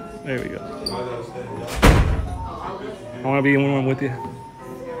 There we go. I want to be in one with you.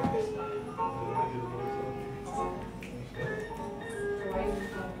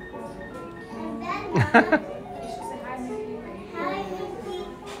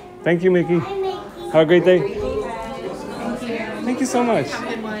 Thank you, Mickey. Have a great day. Thank you so much. All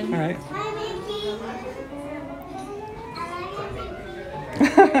right.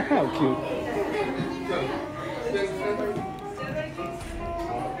 How cute.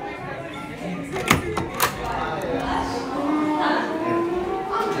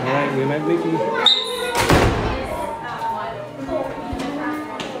 All right, we met Mickey.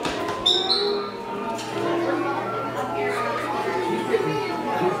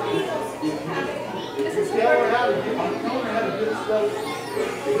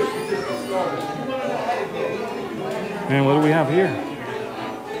 And what do we have here?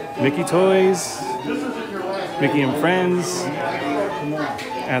 Mickey toys, Mickey and friends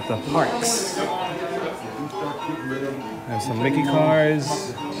at the parks. Have some Mickey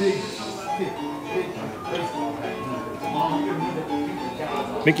cars.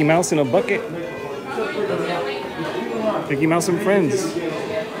 Mickey Mouse in a bucket. Mickey Mouse and friends.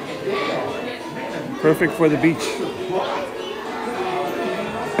 Perfect for the beach.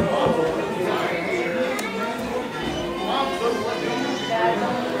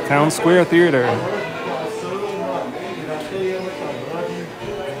 Town Square Theater.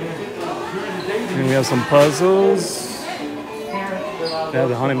 And we have some puzzles. We have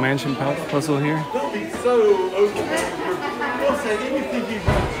the Haunted Mansion puzzle here. Don't be so open. You'll say anything you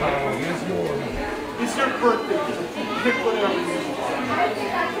want, child. It's yours. It's your birthday. Pick whatever you want.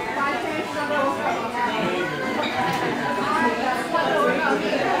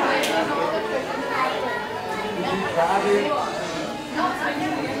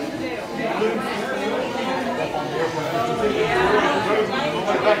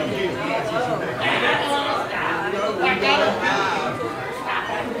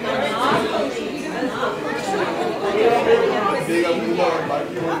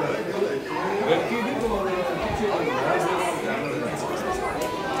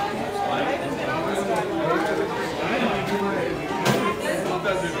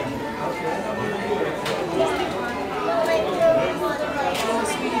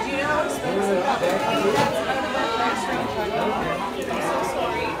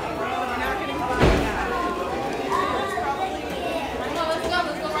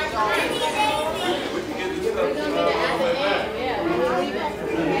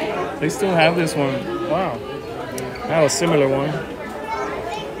 They still have this one. Wow. I have a similar one.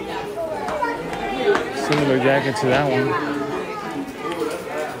 Similar jacket to that one.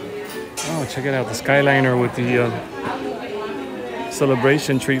 Oh, check it out. The Skyliner with the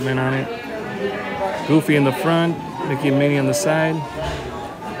celebration treatment on it. Goofy in the front, Mickey and Minnie on the side.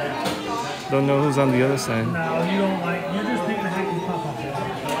 Don't know who's on the other side. No, you don't like. You're just thinking of Hacky Pop Pop.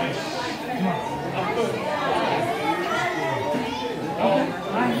 Come on.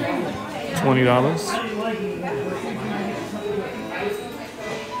 $20.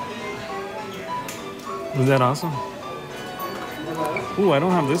 Is that awesome? Ooh, I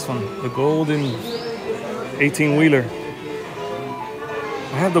don't have this one. The golden 18-wheeler.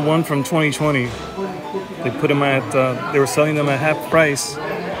 I have the one from 2020. They put them at, they were selling them at half price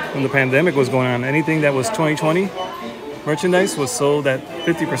when the pandemic was going on. Anything that was 2020 merchandise was sold at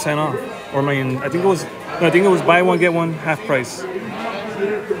 50% off. Or I mean, I think it was buy one, get one, half price.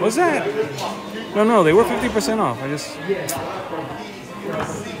 What's that? No, they were 50% off.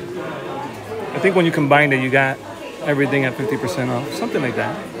 I think when you combined it, you got everything at 50% off. Something like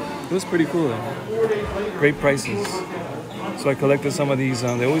that. It was pretty cool though. Great prices. So I collected some of these.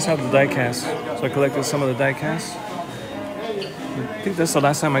 They always have the die cast. So I collected some of the die casts. I think that's the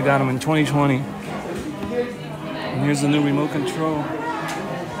last time I got them in 2020. And here's the new remote control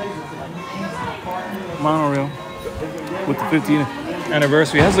monorail with the 50th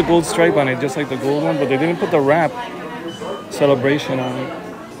anniversary. It has a gold stripe on it, just like the gold one, but they didn't put the wrap celebration on it.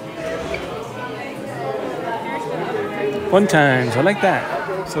 Fun times. I like that.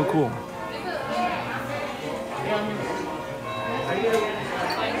 So cool.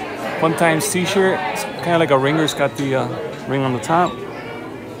 Fun times t-shirt. It's kind of like a ringer. It's got the ring on the top.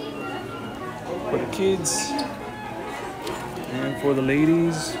 For the kids. And for the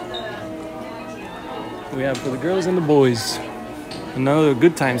ladies. We have for the girls and the boys. Another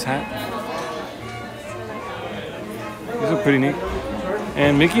Good Times hat. These are pretty neat.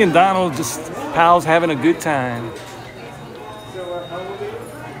 And Mickey and Donald just pals having a good time.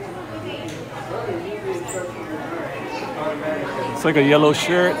 It's like a yellow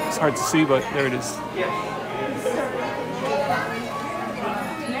shirt. It's hard to see, but there it is.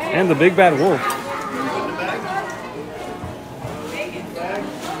 And the big bad wolf.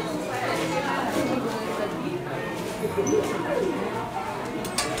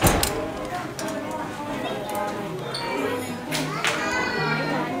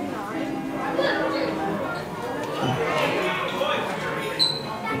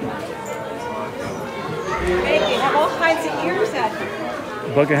 They have all kinds of ears out here.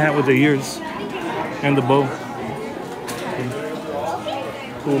 Bucket hat with the ears and the bow.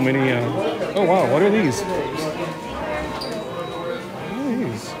 Cool mini. Oh wow, what are these? What are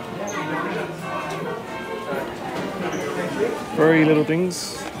these? Furry little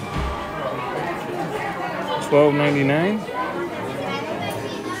things. $12.99.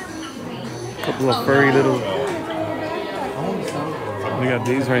 Couple of furry little. We got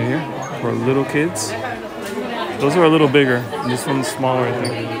these right here for little kids. Those are a little bigger. This one's smaller, I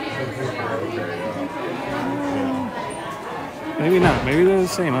think. Maybe not. Maybe they're the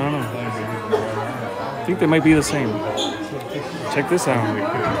same. I don't know. I think they might be the same. Check this out.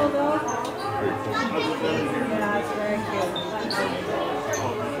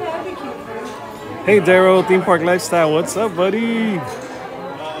 Hey, Daryl, Theme Park Lifestyle. What's up, buddy?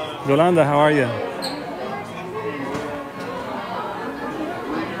 Yolanda, how are you?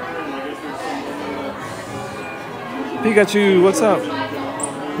 Pikachu, what's up?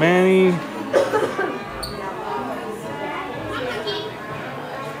 Manny.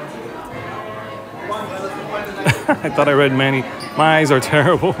 I thought I read Manny. My eyes are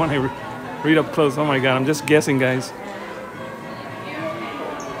terrible when I read up close. Oh my God, I'm just guessing, guys.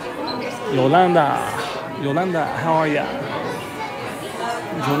 Yolanda, how are ya?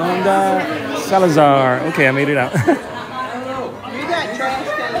 Yolanda Salazar. Okay, I made it out.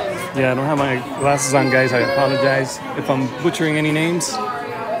 Yeah, I don't have my glasses on, guys. I apologize if I'm butchering any names.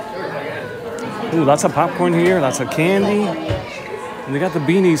 Ooh, lots of popcorn here, lots of candy. And they got the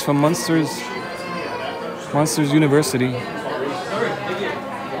beanies from Monsters University.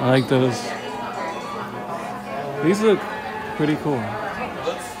 I like those. These look pretty cool.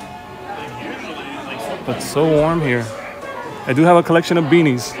 But so warm here. I do have a collection of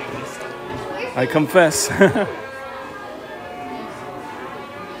beanies. I confess.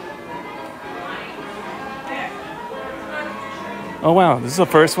 Oh wow, this is the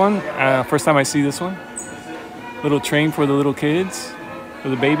first one. First time I see this one. Little train for the little kids, for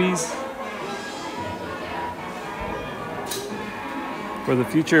the babies. For the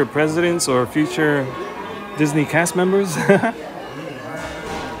future presidents or future Disney cast members.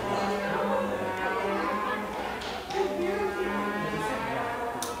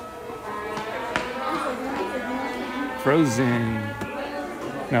 Frozen.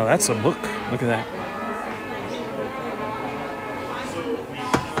 Now that's a book. Look at that.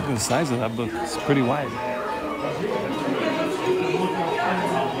 Look at the size of that book. It's pretty wide.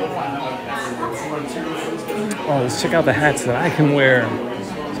 Oh, let's check out the hats that I can wear.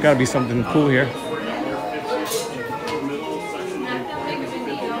 There's got to be something cool here.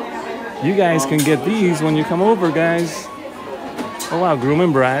 You guys can get these when you come over, guys. Oh wow, groom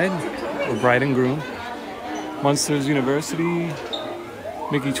and bride, or bride and groom. Monsters University,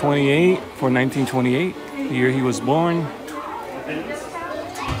 Mickey 28 for 1928, the year he was born.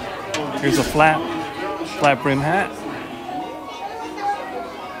 Here's a flat brim hat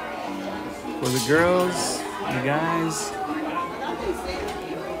for the girls, you guys,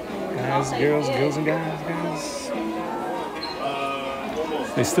 girls and guys.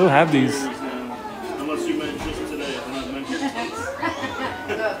 They still have these. Unless you meant just today, I'm not mentioning. I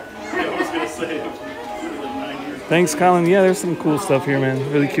was gonna say. Thanks, Colin. Yeah, there's some cool stuff here, man.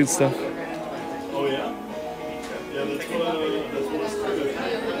 Really cute stuff. Oh yeah? Yeah, that's what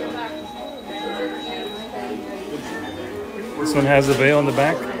This one has a veil on the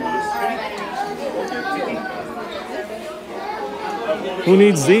back. Who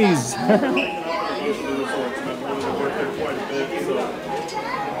needs these?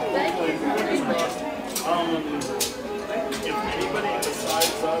 if anybody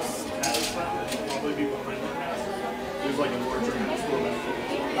besides us has them, it'll probably be behind the cast. There's like a larger house for them.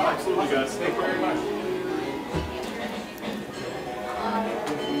 Absolutely, guys. Thank you very much.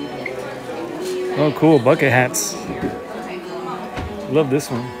 Oh, cool. Bucket hats. Love this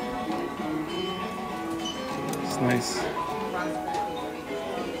one. It's nice.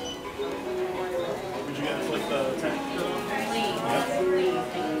 Did you guys like the tent?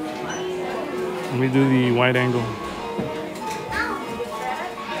 Let me do the wide angle.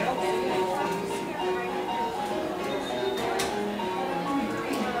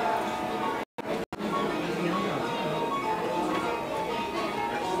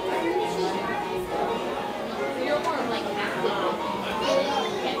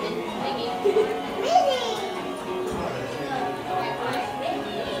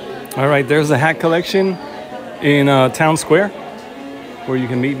 All right, there's the hat collection in Town Square where you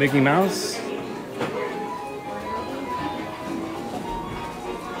can meet Mickey Mouse.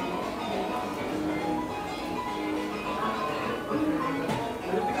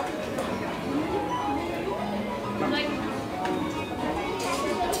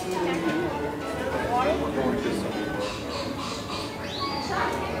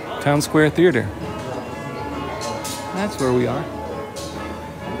 Town Square Theater. That's where we are.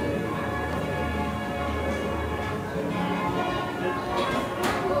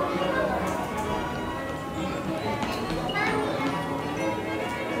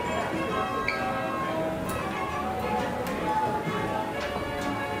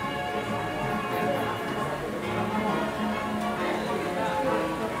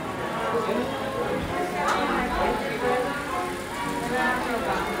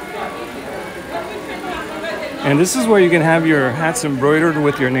 And this is where you can have your hats embroidered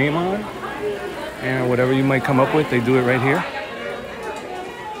with your name on, and whatever you might come up with, they do it right here.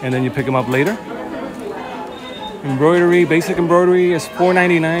 And then you pick them up later. Embroidery, basic embroidery is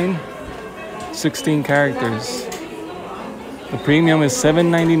 $4.99, 16 characters. The premium is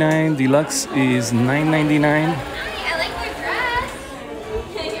 $7.99, deluxe is $9.99. I like your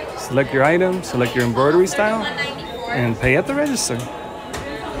dress. Select your item, select your embroidery style, and pay at the register.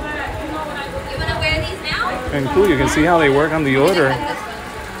 And cool, you can see how they work on the order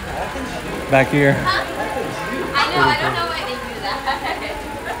back here. Huh? I don't know why they do that.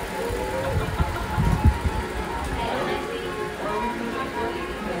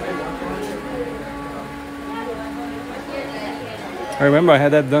 I remember I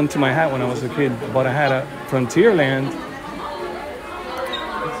had that done to my hat when I was a kid. I bought a hat at Frontierland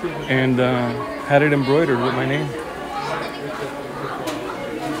and had it embroidered with my name.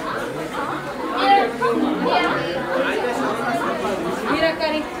 Mira,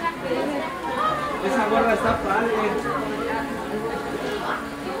 Cari. Esa gorra está padre.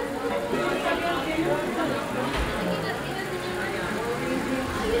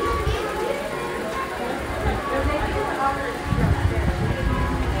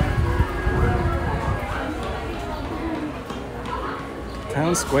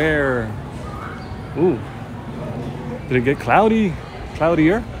 Town Square. Ooh. Did it get cloudy?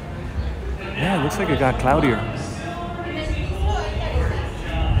 Cloudier? Yeah, it looks like it got cloudier.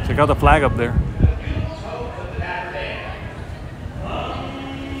 Check out the flag up there.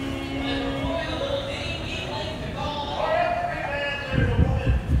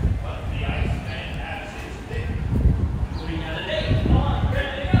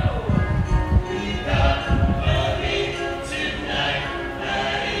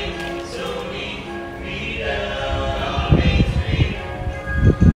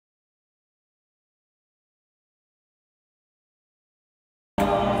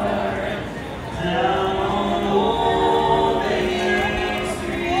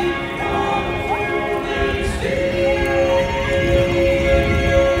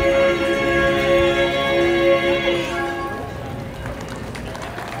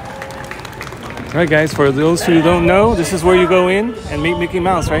 Alright guys, for those who don't know, this is where you go in and meet Mickey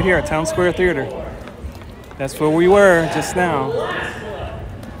Mouse right here at Town Square Theater. That's where we were just now.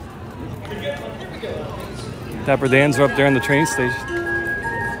 Dapper Dan's are up there on the train station.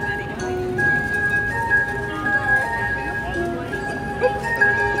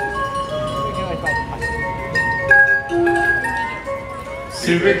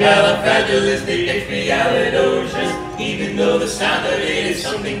 Supercalifragilisticexpialidocious. Even though the sound of it is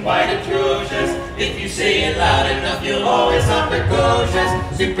something quite atrocious, if you say it loud enough, you'll always sound precocious.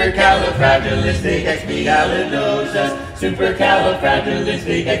 Supercalifragilisticexpialidocious.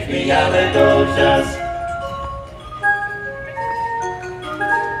 Supercalifragilisticexpialidocious.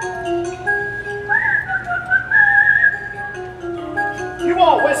 You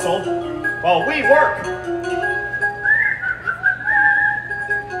all whistle while we work.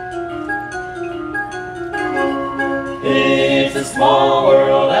 It's a small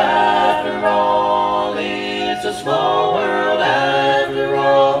world after all. It's a small world after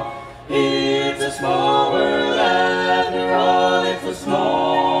all. It's a small world after all. It's a small.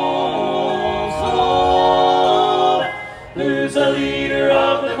 Who's the leader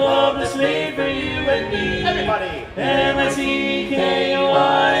of the club that's made for you and me? Everybody.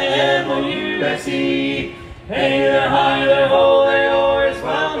 M-I-C-K-Y-M-O-U-S-E. Hey, they're high, they're low, they're yours,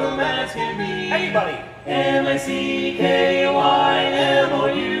 while the mask can be. Anybody.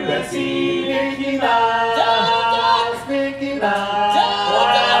 M-I-C-K-Y-M-O-U-S-E. Mickey Mouse, Mickey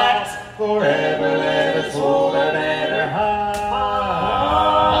Mouse, forever let us hold our banner high.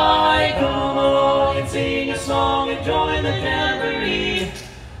 Come along and sing a song and join the jamboree.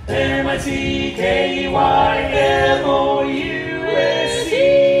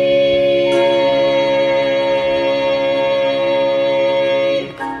 M-I-C-K-Y-M-O-U-S-E.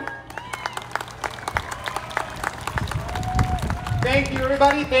 Thank you,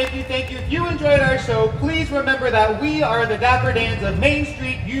 everybody. Thank you, thank you. If you enjoyed our show, please remember that we are the Dapper Dans of Main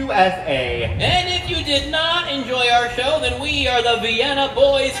Street, USA. And if you did not enjoy our show, then we are the Vienna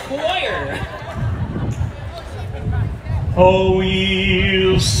Boys Choir. Oh,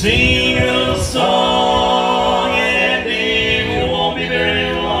 we'll sing a song, and it won't be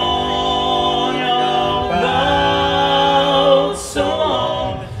very long. About so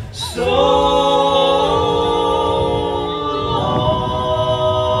long, so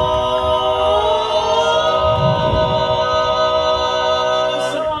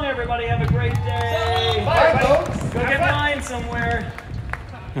long, everybody. Have a great day. Bye, folks. Go get mine somewhere.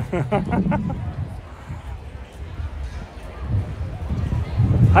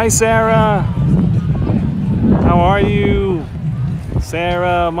 Hi Sarah! How are you?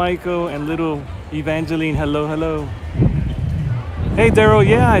 Sarah, Michael, and little Evangeline, hello, hello. Hey Daryl,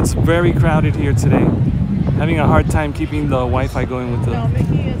 yeah, it's very crowded here today. Having a hard time keeping the Wi-Fi going with the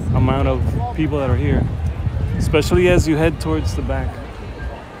amount of people that are here. Especially as you head towards the back.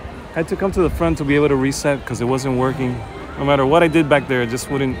 I had to come to the front to be able to reset because it wasn't working. No matter what I did back there, it just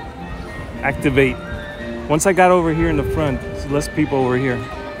wouldn't activate. Once I got over here in the front, there's less people over here.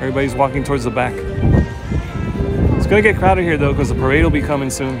 Everybody's walking towards the back. It's gonna get crowded here though because the parade will be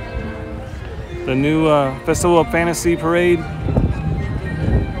coming soon. The new Festival of Fantasy parade.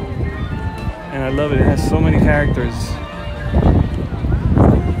 And I love it, it has so many characters.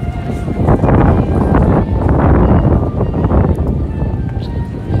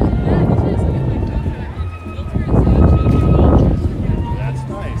 That's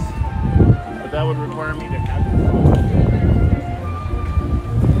nice. But that would require me to have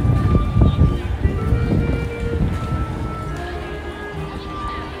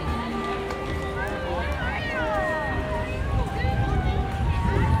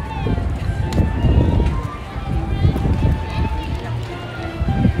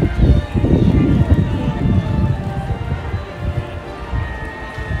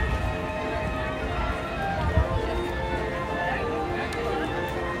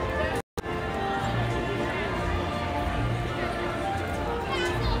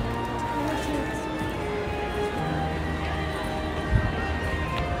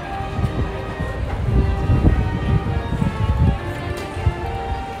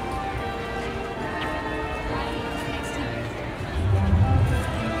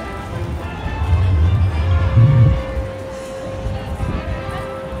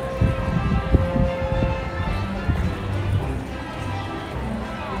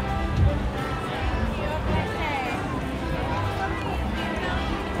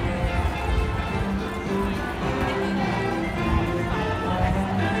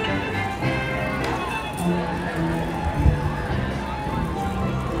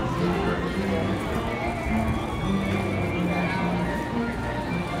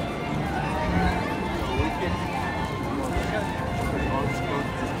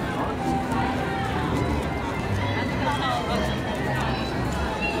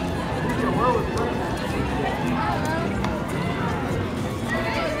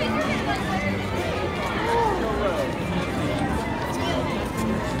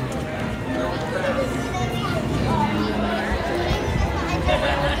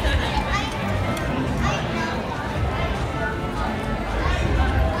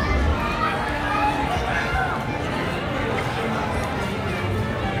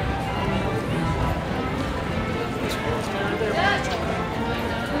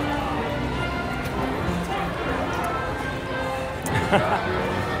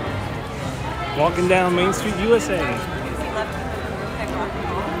Walking down Main Street, USA.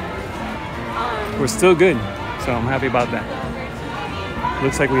 We're still good, so I'm happy about that.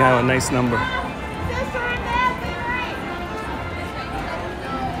 Looks like we have a nice number.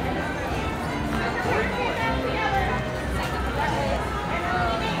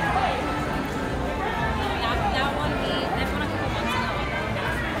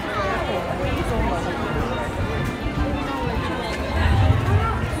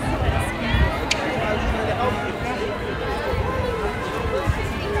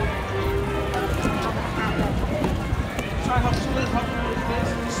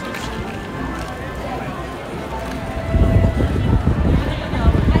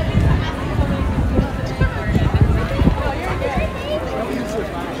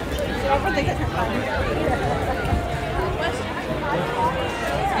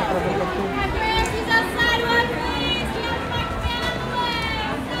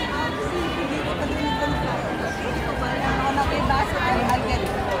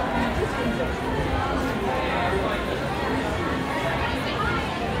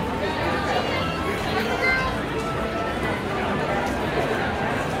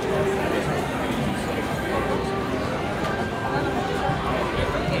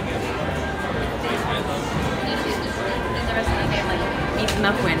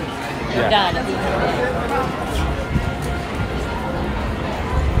 Enough when Yeah. we're done.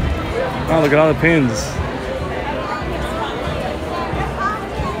 Oh, look at all the pins.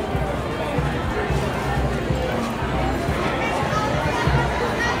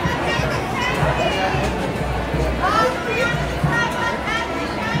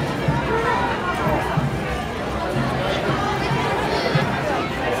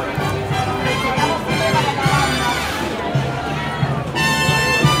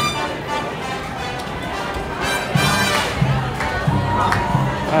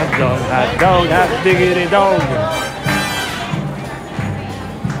 Hot dog, hot diggity dog.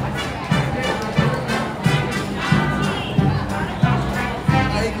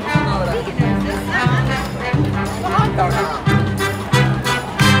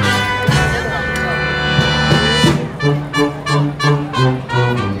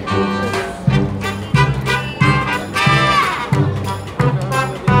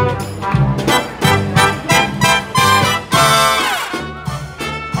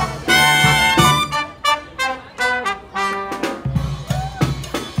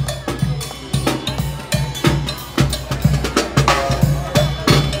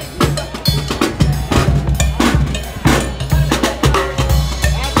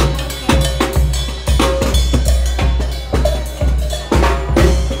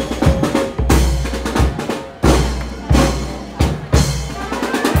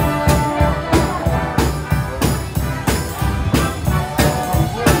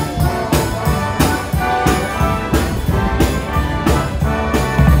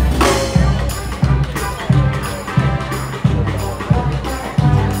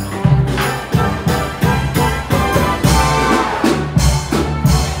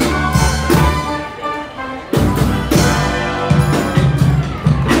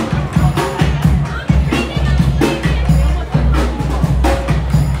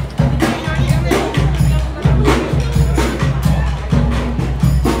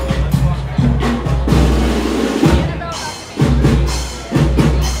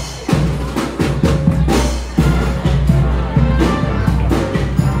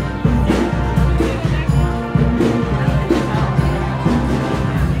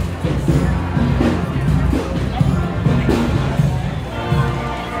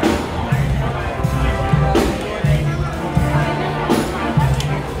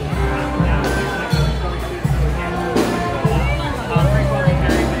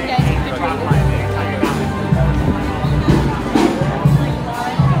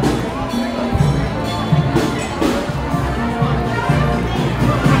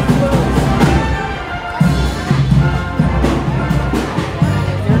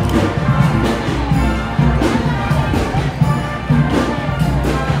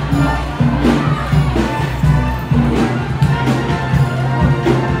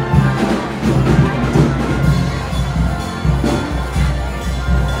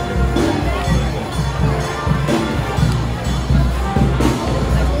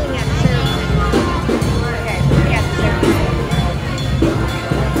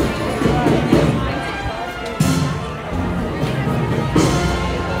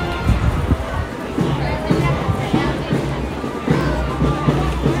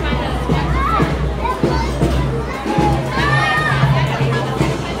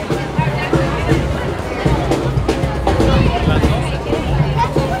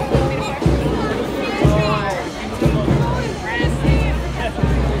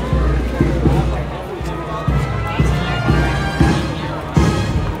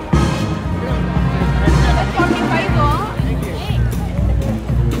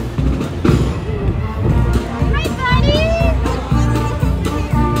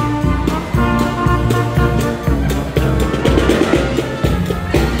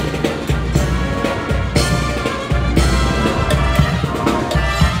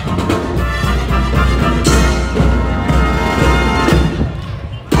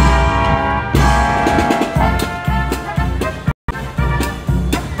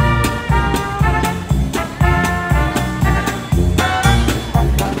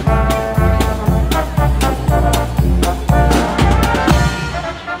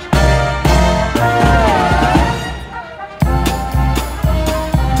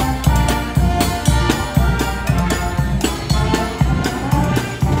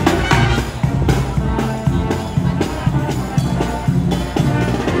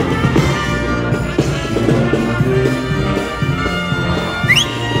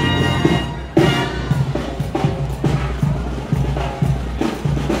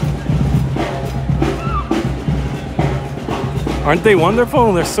 Aren't they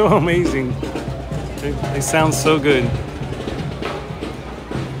wonderful? They're so amazing. They sound so good.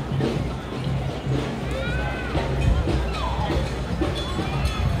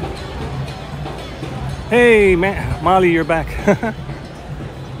 Hey, Molly, you're back.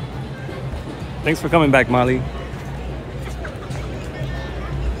 Thanks for coming back, Molly.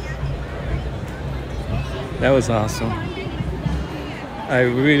 That was awesome. I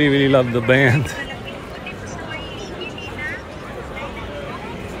really, really love the band.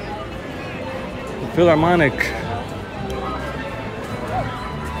 The Philharmonic.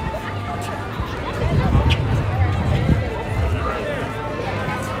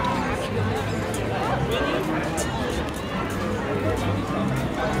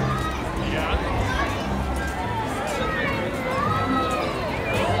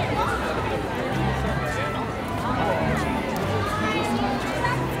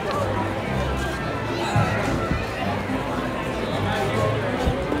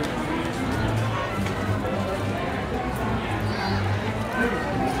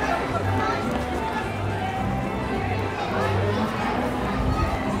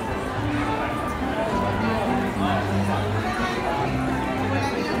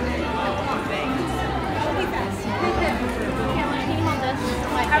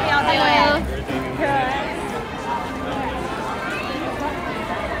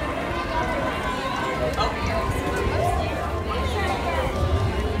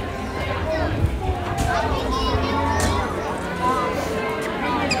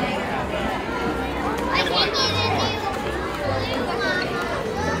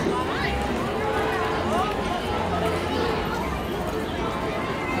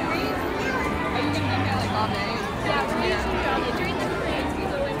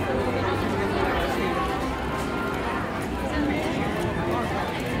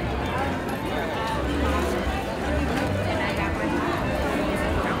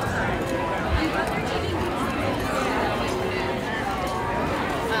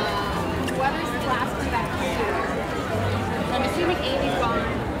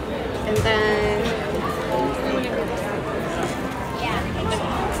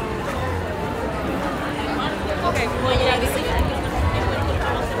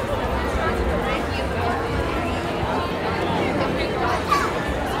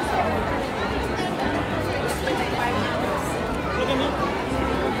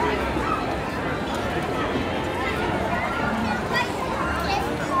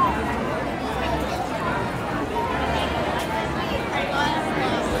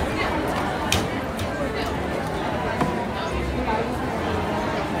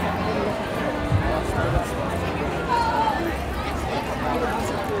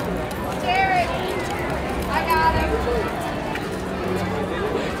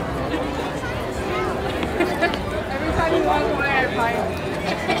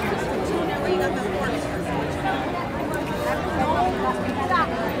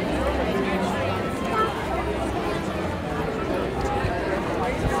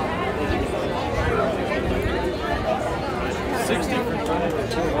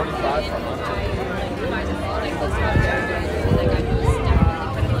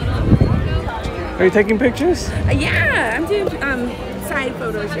 Are you taking pictures? Yeah, I'm doing side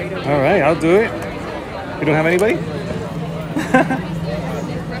photos right over. All right, I'll do it. You don't have anybody?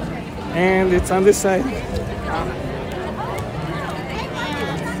 And it's on this side.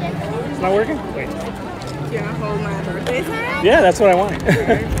 It's not working? Wait. Do you want to hold my birthday sign? Yeah, that's what I want.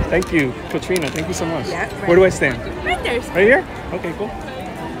 Thank you, Katrina. Thank you so much. Yeah, right. Where do I stand? Right there. Right here? Okay, cool.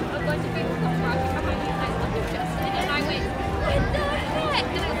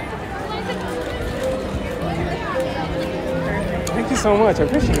 Thank you so much. I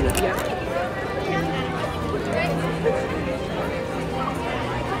appreciate it. Yeah,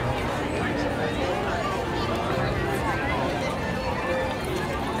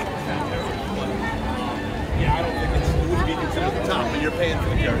 I don't think it would be considered the top, but you're paying for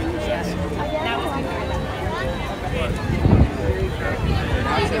the carriage.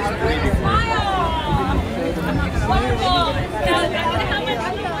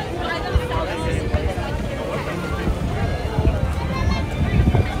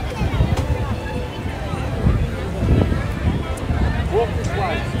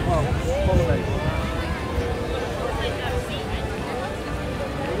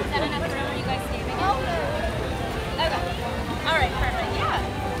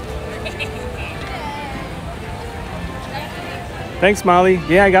 Thanks, Molly.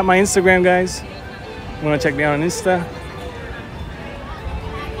 Yeah, I got my Instagram, guys. Want to check me out on Insta?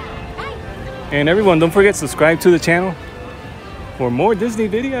 And everyone, don't forget, subscribe to the channel for more Disney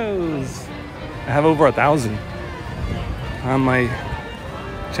videos. I have over 1,000. on my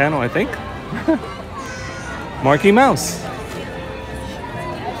channel, I think. Marky Mouse.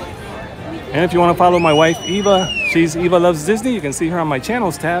 And if you want to follow my wife Eva, she's Eva Loves Disney. You can see her on my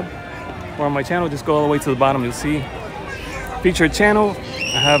channels tab. Or on my channel, just go all the way to the bottom. You'll see featured channel.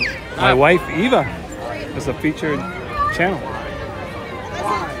 I have my wife Eva. It's a featured channel.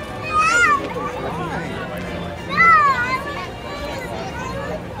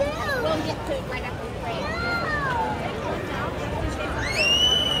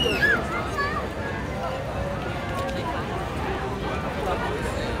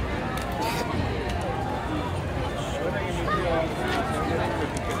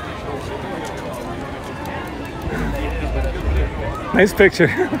 Nice picture.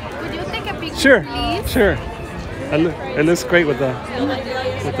 Could you take a picture, Sure, please? sure. It looks great with the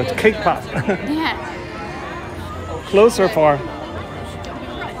cake pop. Yeah. Close or far?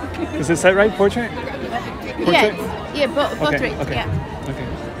 Is this that right? Portrait? Yes. Yeah, portrait. Okay. Yeah.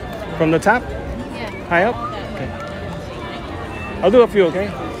 Okay. From the top? Yeah. High up? Okay. I'll do a few, okay?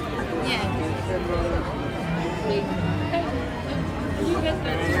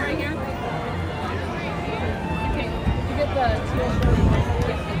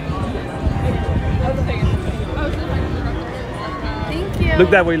 Thank you. Look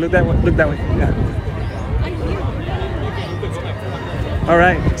that way, look that way, look that way. Yeah. All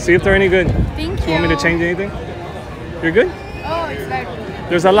right, see if they're any good. Thank Do you want me to change anything? You're good? Oh, it's very good.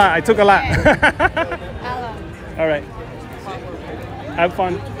 There's a lot, I took a lot. All right. Have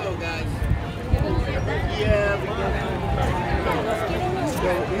fun.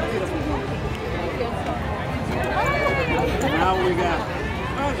 Now we got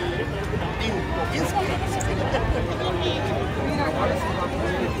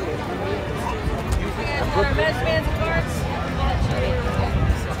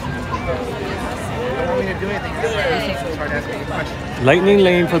Lightning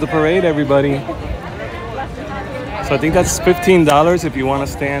lane for the parade, everybody. So I think that's $15 if you want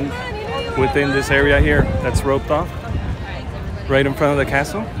to stand within this area here that's roped off, right in front of the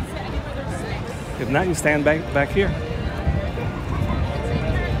castle. If not, you stand back here.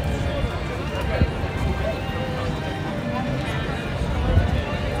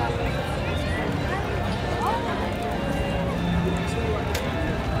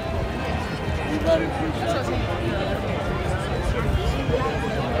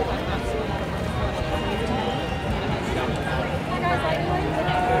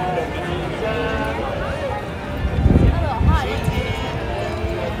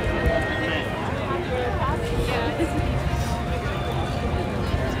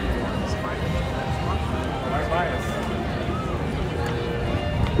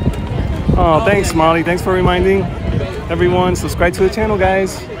 Oh, thanks, Molly. Thanks for reminding everyone. Subscribe to the channel,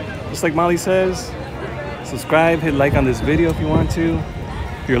 guys. Just like Molly says, subscribe, hit like on this video if you want to.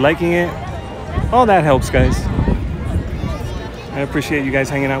 If you're liking it, all that helps, guys. I appreciate you guys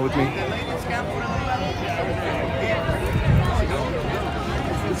hanging out with me.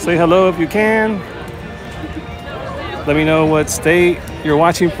 Say hello if you can. Let me know what state you're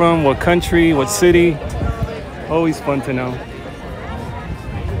watching from, what country, what city. Always fun to know.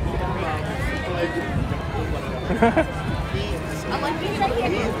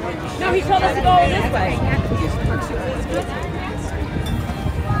 No, he told us to go this way.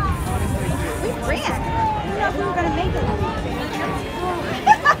 We ran. I don't know if we were going to make it.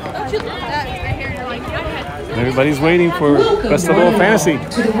 Don't you love that? Right here, you're like, And everybody's waiting for Festival of Fantasy.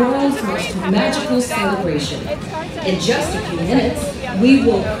 To the world's most magical celebration. In just a few minutes, we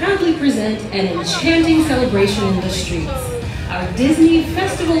will proudly present an enchanting celebration in the streets, our Disney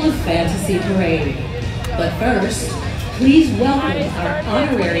Festival of Fantasy Parade. But first, please welcome our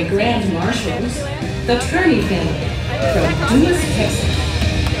honorary Grand Marshals, the Turney family from Dumas,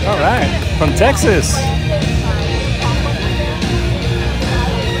 Texas. All right, from Texas.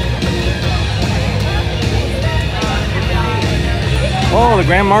 Oh, the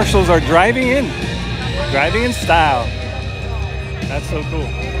Grand Marshals are driving in style. That's so cool.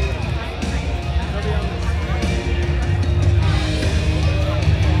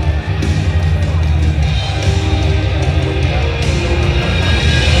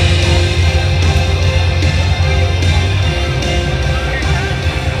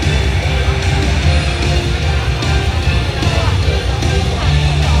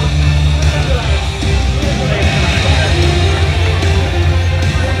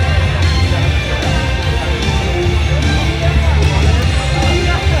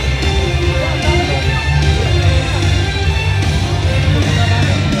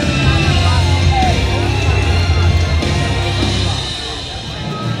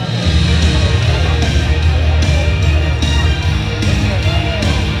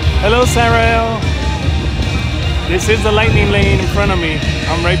 Hello, Sarah. This is the lightning lane in front of me.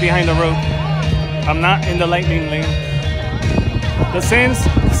 I'm right behind the road. I'm not in the lightning lane. The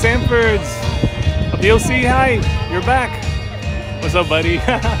Sanfords of the OC, hi, you're back. What's up, buddy?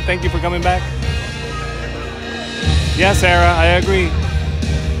 Thank you for coming back. Yeah, Sarah, I agree.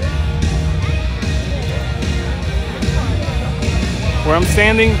 Where I'm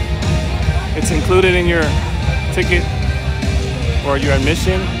standing, it's included in your ticket or your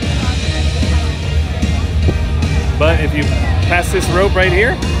admission. But if you pass this rope right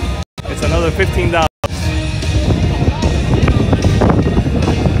here, it's another $15.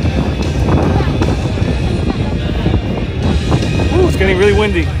 Ooh, it's getting really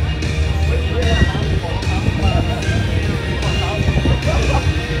windy.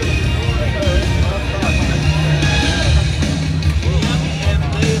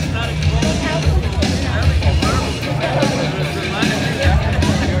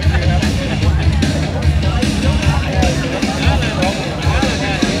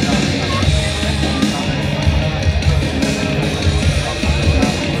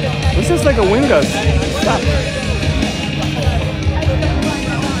 This is like a wind gust. Stop.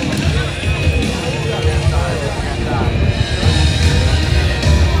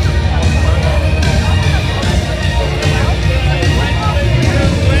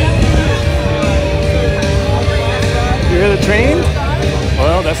 You hear the train?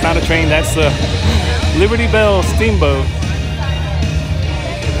 Well, that's not a train, that's the Liberty Bell steamboat.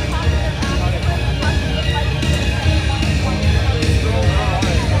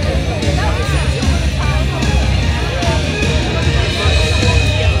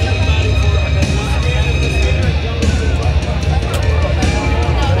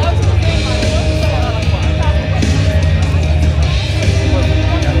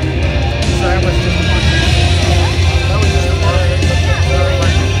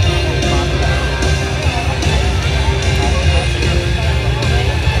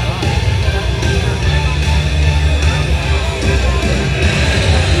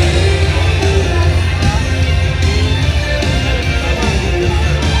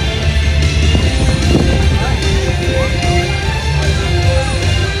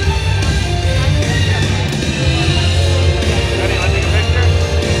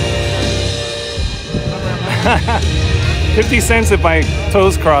 $0.50 if my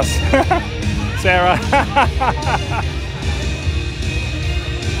toes cross. Sarah.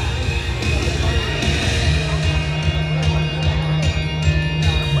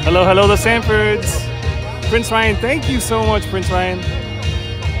 Hello, hello, the Sanfords. Prince Ryan, thank you so much, Prince Ryan.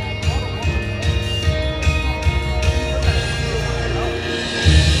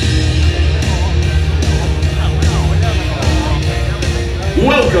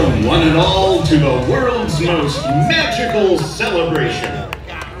 Welcome, one and all, to the world's most magical celebration.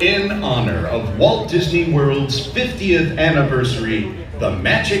 In honor of Walt Disney World's 50th anniversary, the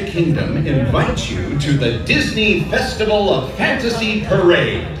Magic Kingdom invites you to the Disney Festival of Fantasy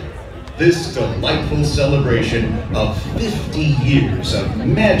Parade. This delightful celebration of 50 years of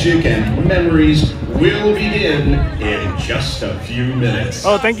magic and memories will begin in just a few minutes.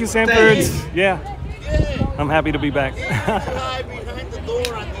 Oh, thank you, Sanfords. Yeah, I'm happy to be back.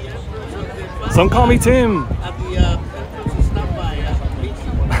 Some call me Tim.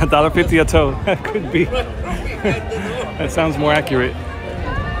 $1.50 a toe. That could be. That sounds more accurate.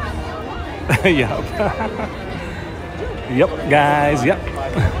 Yep. Yep, guys. Yep.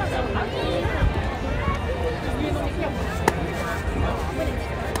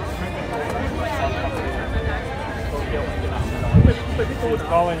 Who's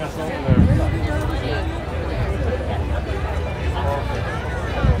calling us over there?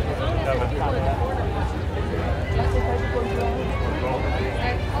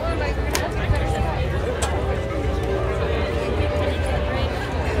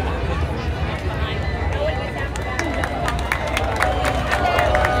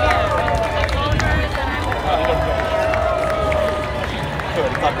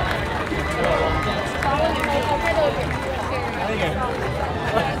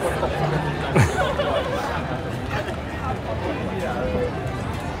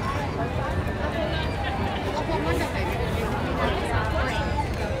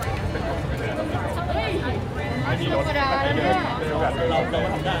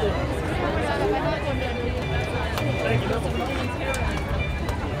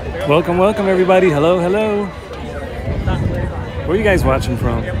 Welcome, welcome everybody. Hello, hello. Where are you guys watching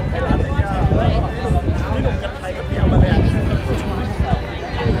from?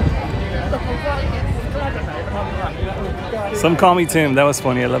 Some call me Tim. That was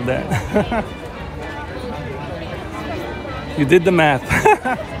funny. I love that. You did the math.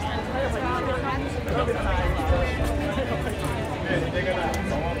 I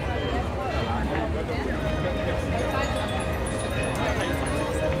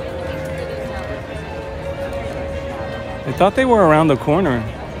thought they were around the corner.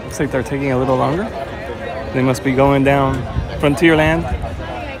 Looks like they're taking a little longer. They must be going down Frontierland.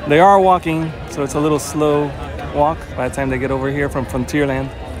 They are walking, so it's a little slow walk by the time they get over here from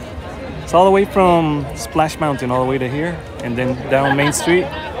Frontierland. It's all the way from Splash Mountain all the way to here, and then down Main Street.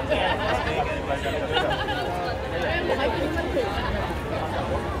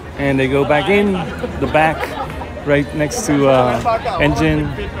 And they go back in the back, right next to engine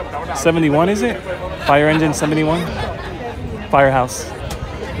 71, is it? Fire engine 71? Firehouse.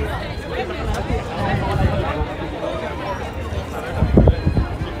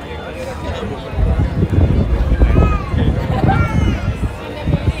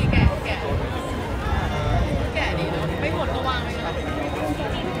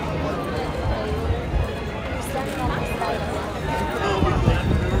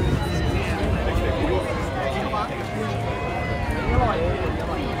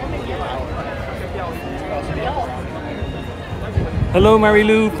 Hello, Mary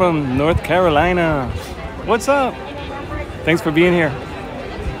Lou from North Carolina. What's up? Thanks for being here.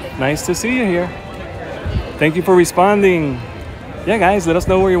 Nice to see you here. Thank you for responding. Yeah, guys, let us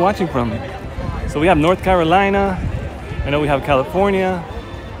know where you're watching from. So we have North Carolina. I know we have California.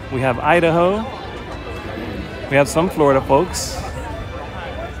 We have Idaho. We have some Florida folks.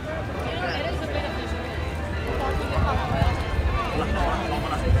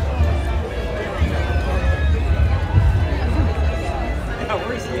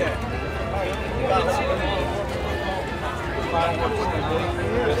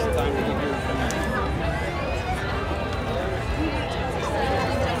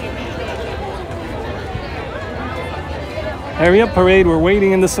 Hurry up, parade, we're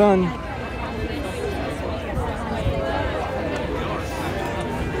waiting in the sun.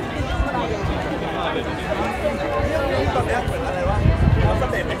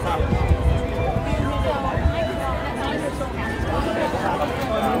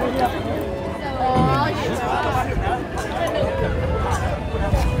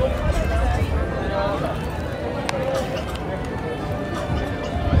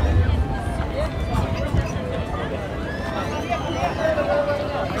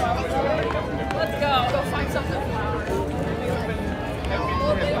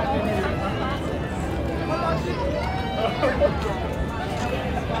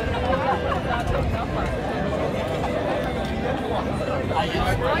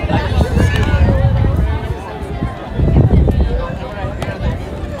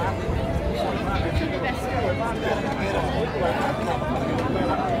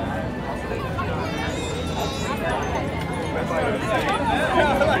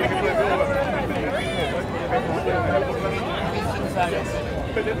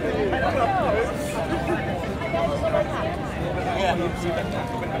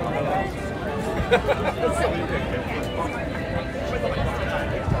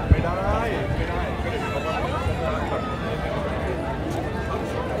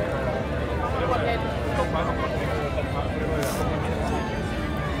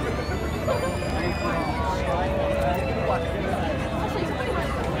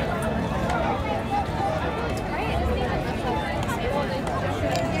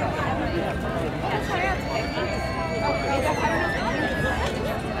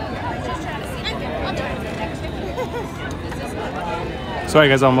 Sorry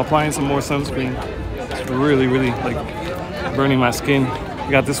guys, I'm applying some more sunscreen. It's really, really like burning my skin.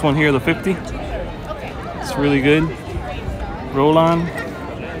 I got this one here, the 50. It's really good. Roll on.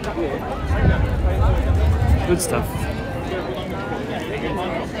 Good stuff.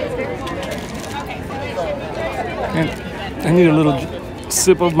 And I need a little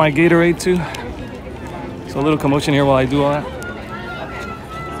sip of my Gatorade too. So a little commotion here while I do all that.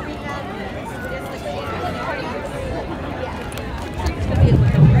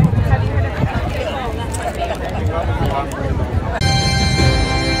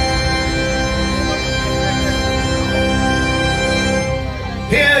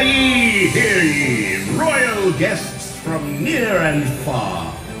 Hear ye, royal guests from near and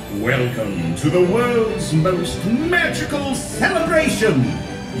far. Welcome to the world's most magical celebration.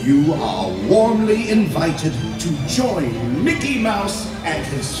 You are warmly invited to join Mickey Mouse and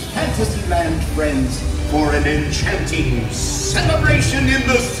his Fantasyland friends for an enchanting celebration in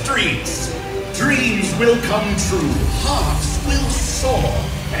the streets. Dreams will come true, hearts will soar,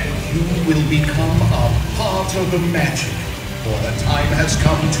 and you will become a part of the magic. For the time has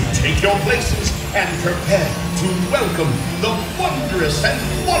come to take your places and prepare to welcome the wondrous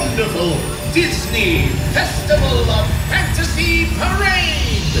and wonderful Disney Festival of Fantasy Parade!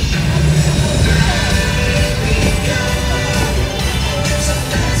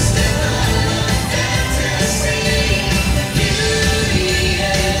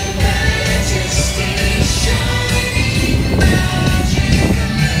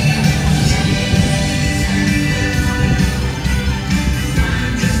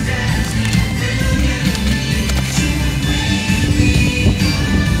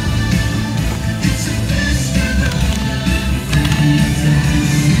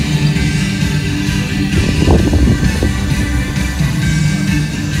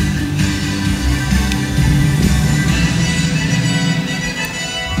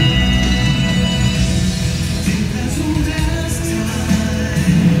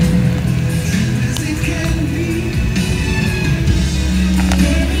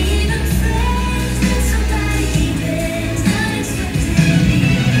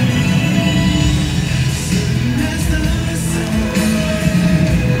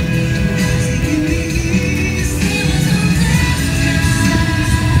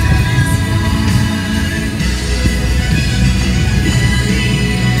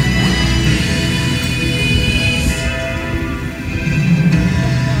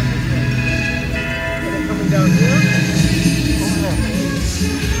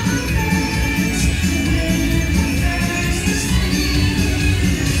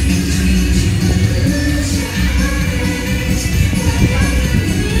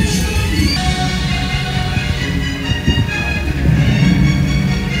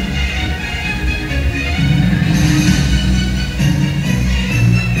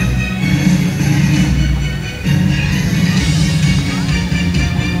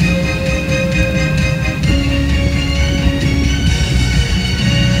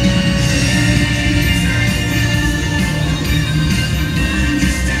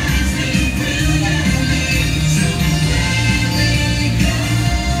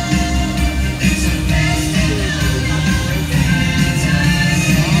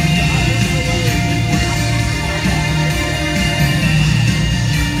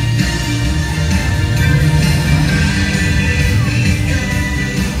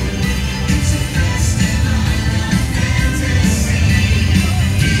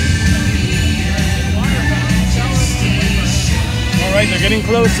 They're getting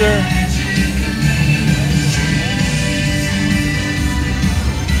closer.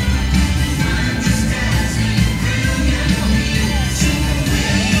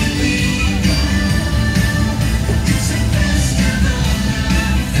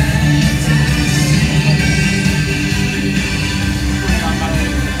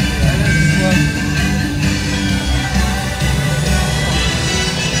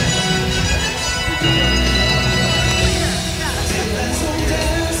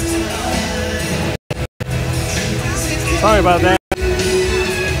 Sorry about that.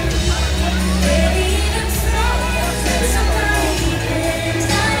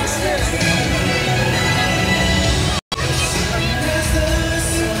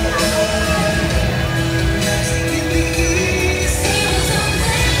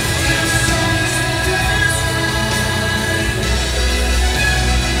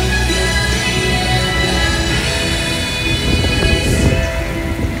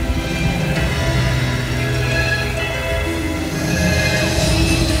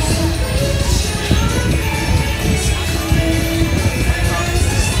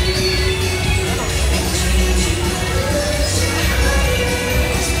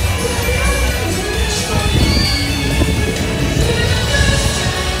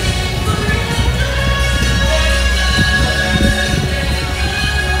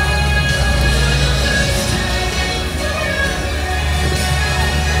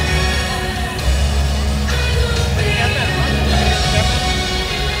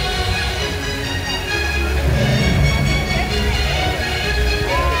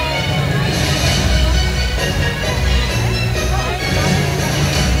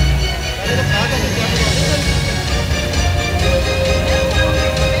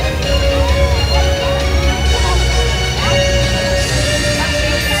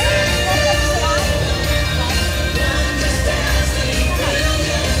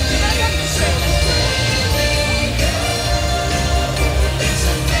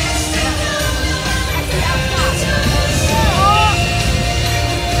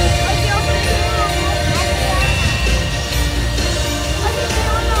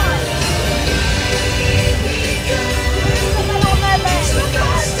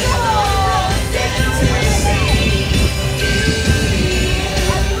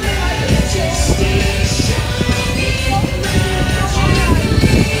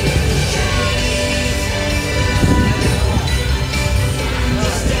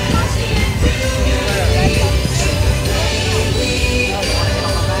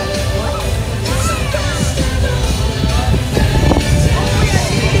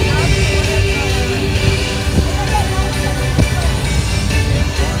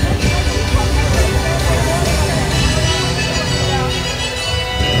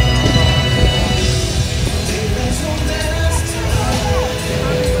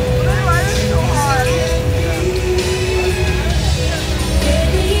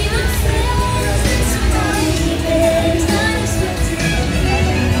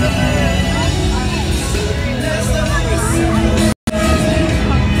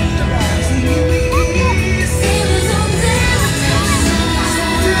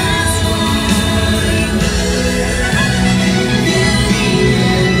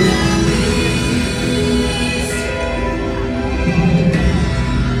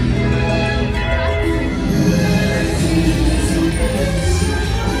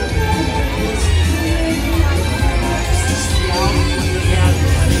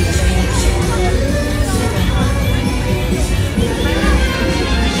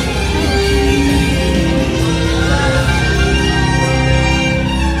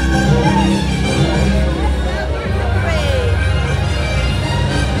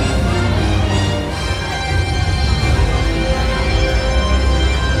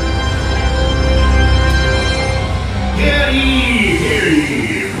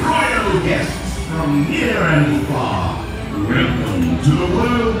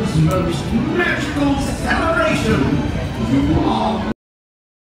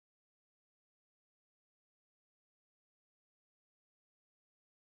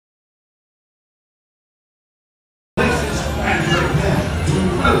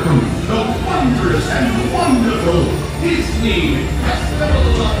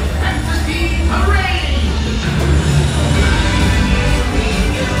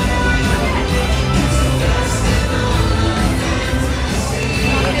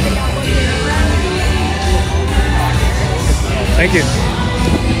 Thank you.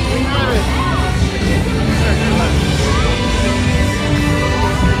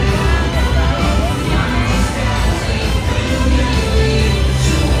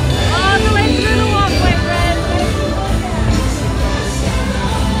 All the way through the walkway, Fred.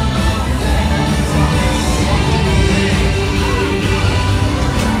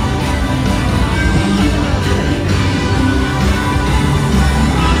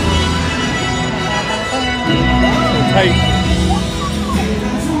 Tight.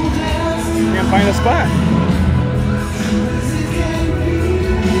 Can't find a spot.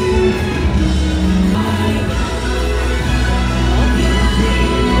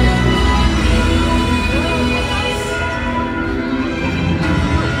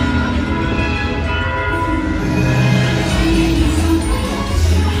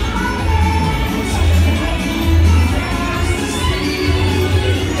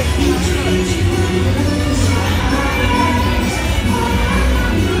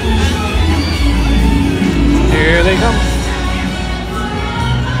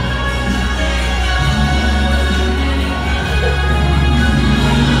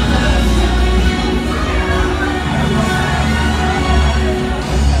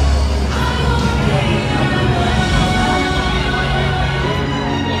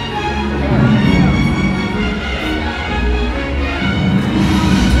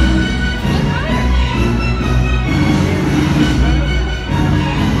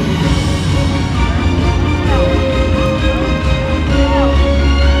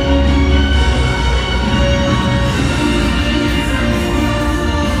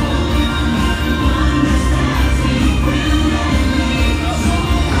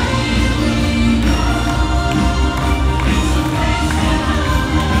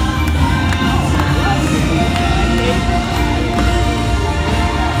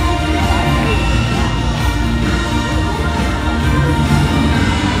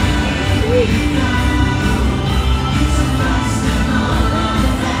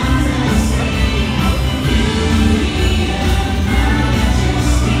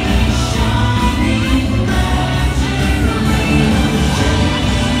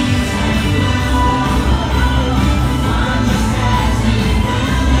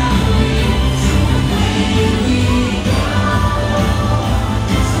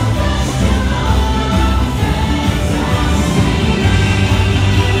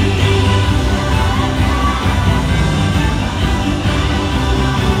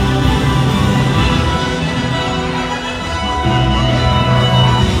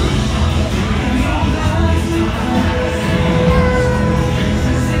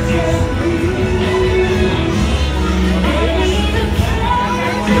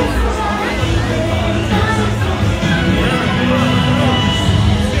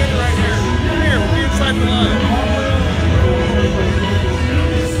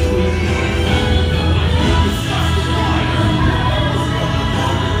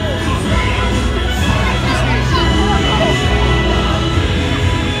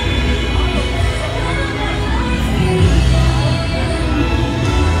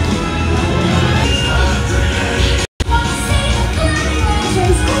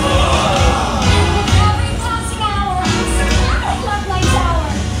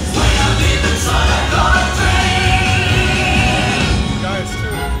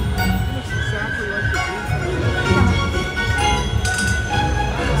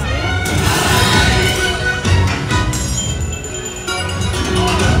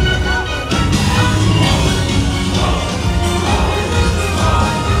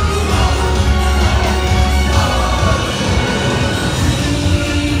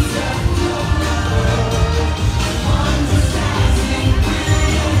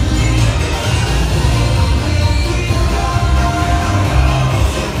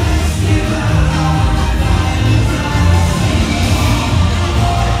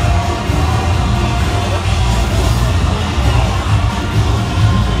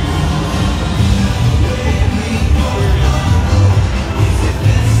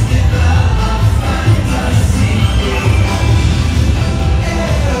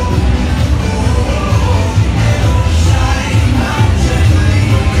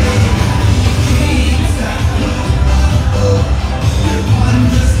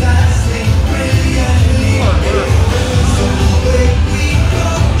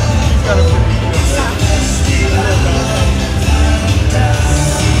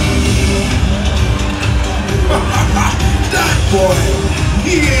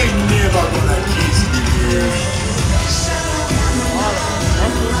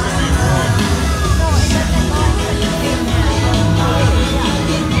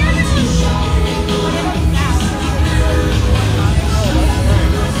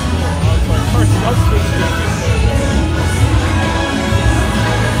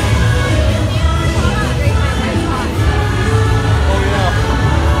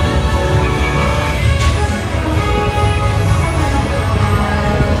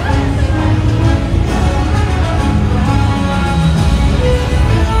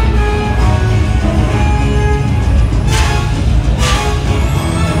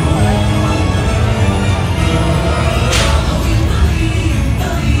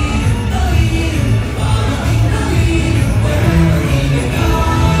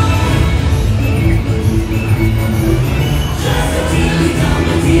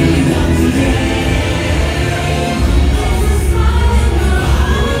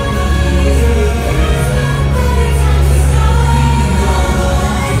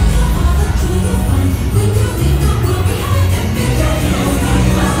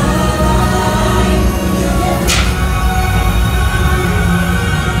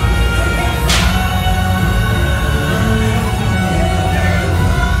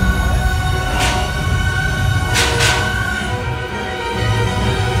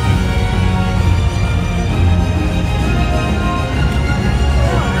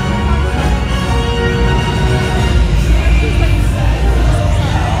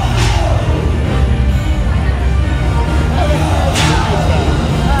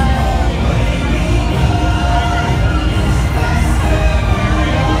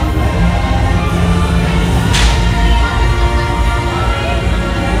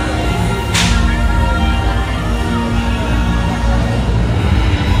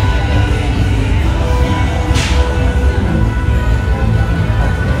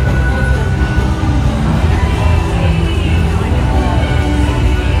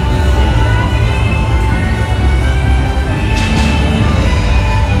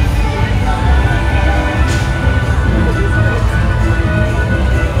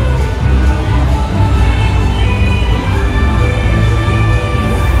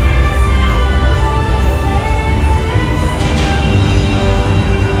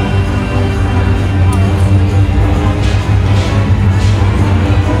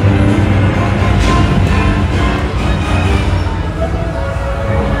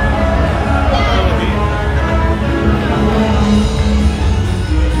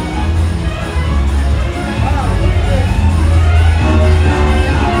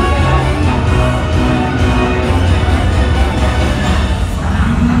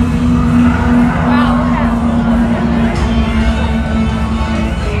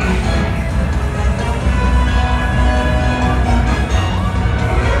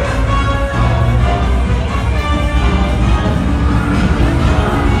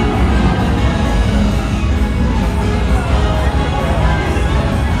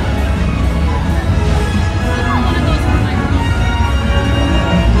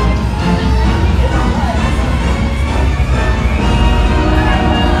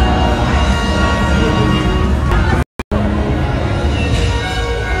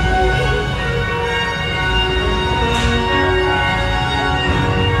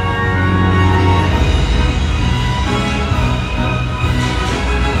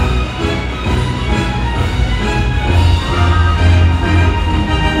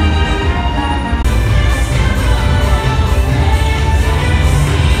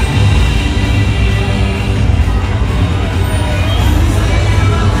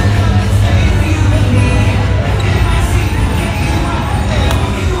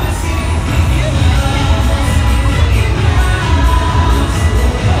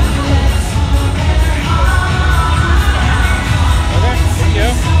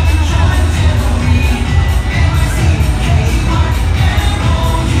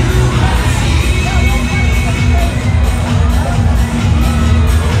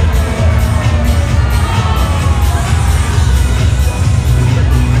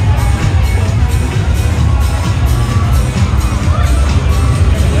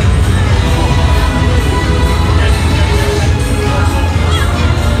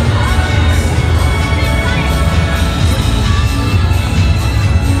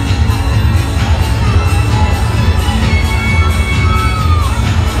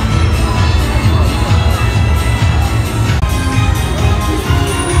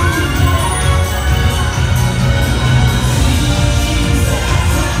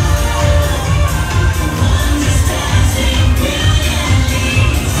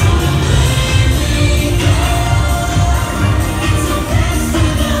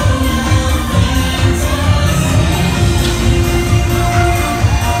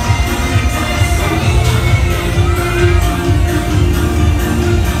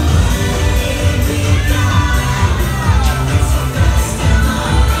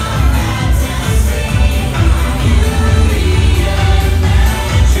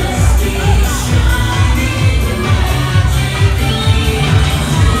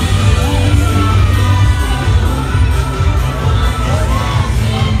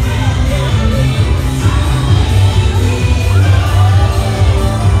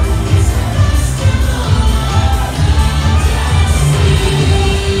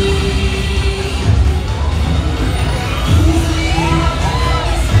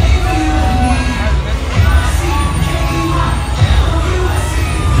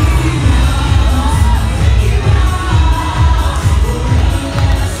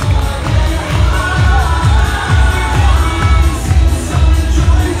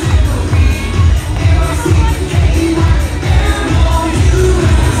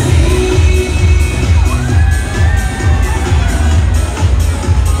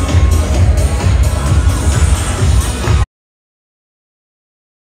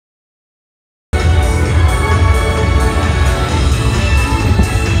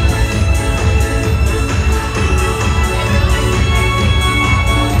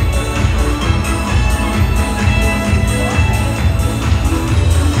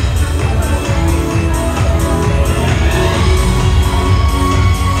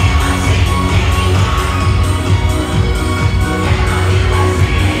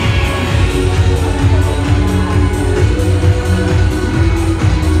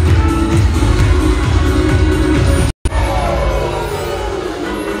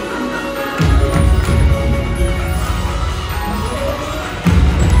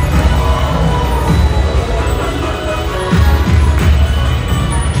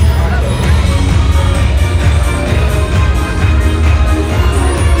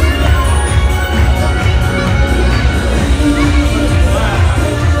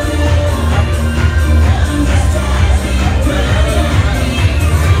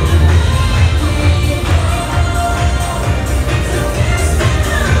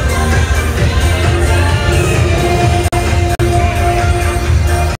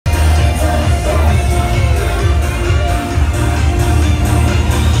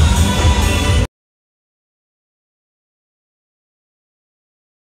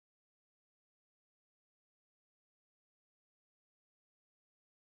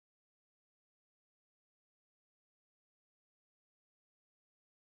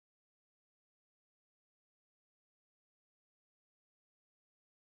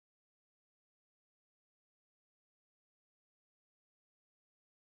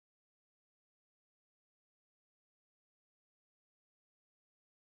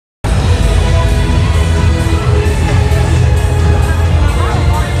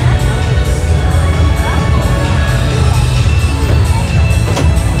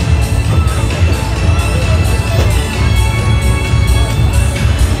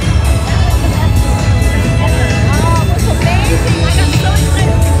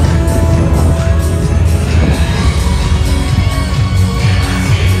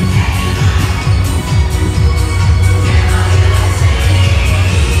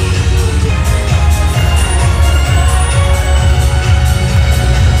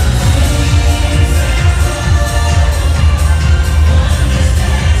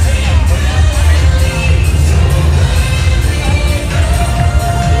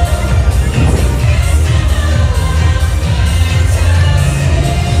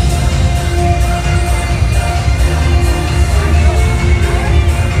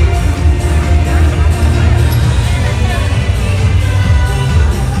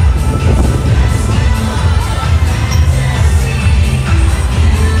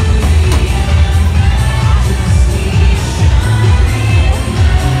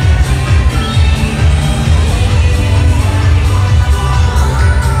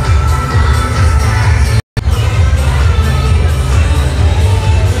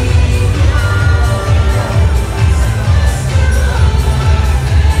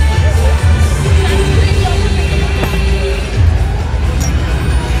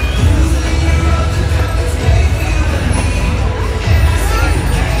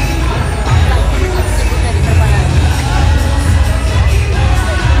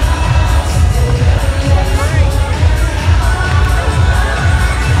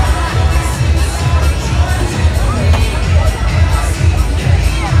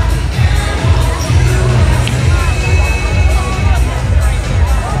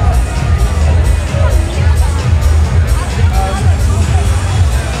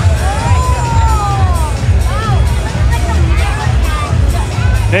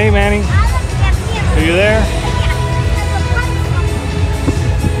 Hey, Manny. Are you there?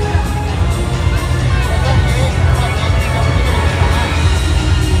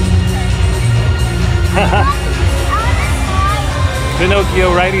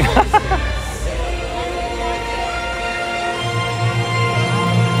 Pinocchio riding.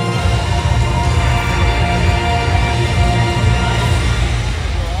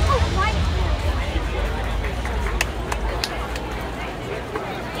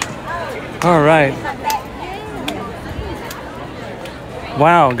 All right.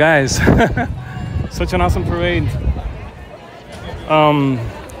 Wow, guys. Such an awesome parade.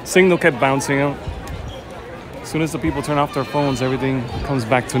 Signal kept bouncing out. As soon as the people turn off their phones, everything comes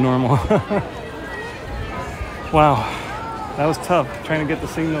back to normal. Wow, that was tough trying to get the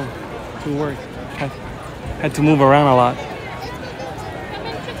signal to work. Had to move around a lot.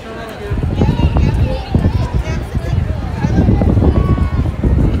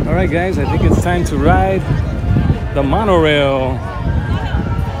 All right, guys, I think it's time to ride the monorail.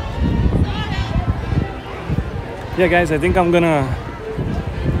 Yeah, guys, I think I'm gonna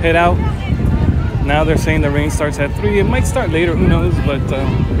head out. Now they're saying the rain starts at 3. It might start later, who knows, but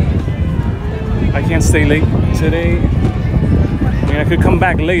I can't stay late today. I mean, I could come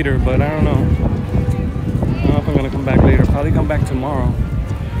back later, but I don't know. I don't know if I'm gonna come back later. Probably come back tomorrow.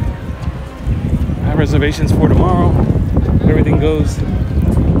 I have reservations for tomorrow. If everything goes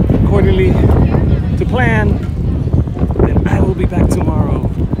accordingly to plan, then I will be back tomorrow.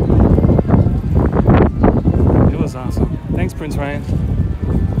 It was awesome. Thanks, Prince Ryan.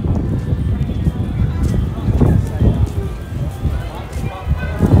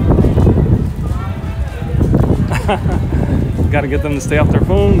 Gotta get them to stay off their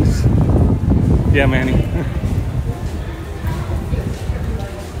phones. Yeah, Manny.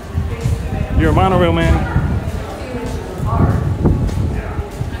 You're a monorail, Manny.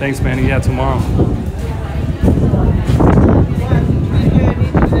 Thanks, Manny. Yeah, tomorrow.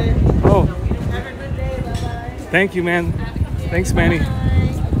 Oh. Thank you, man. Thanks, Manny.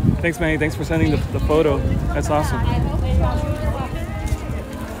 Thanks, Manny. Thanks for sending the photo. That's awesome.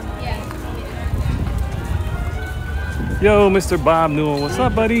 Yo, Mr. Bob Newell. What's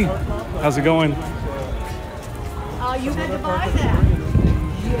up, buddy? How's it going? You had to buy that.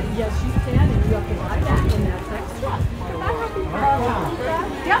 Yes, you can, and you have to buy that, and that's extra.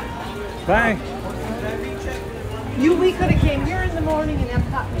 Yep. Bye. We could have came here in the morning and then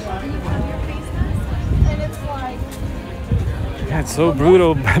popped me on your face mask, and it's like. Yeah, it's so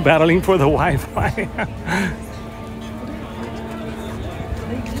brutal battling for the Wi-Fi.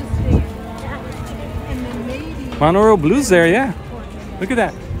 Monorail Blue's there, yeah. Look at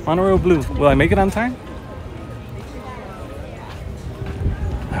that. Monorail Blue. Will I make it on time?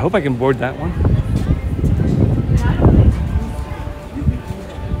 I hope I can board that one.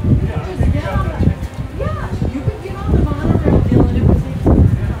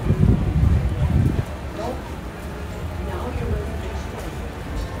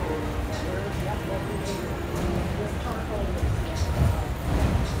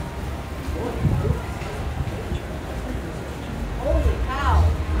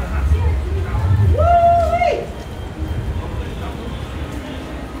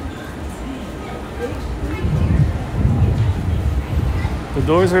 The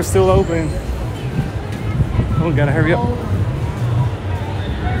doors are still open. Oh, gotta hurry up.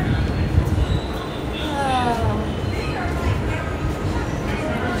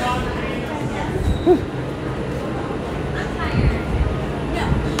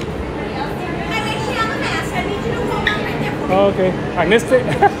 Oh, okay. I missed it?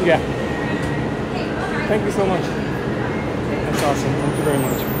 Yeah. Thank you so much. That's awesome. Thank you very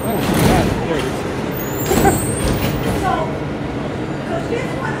much. Oh, God. There it is.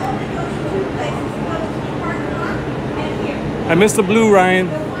 I missed the blue, Ryan.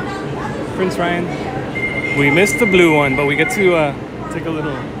 Prince Ryan. We missed the blue one, but we get to take a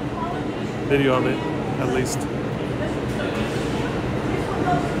little video of it, at least.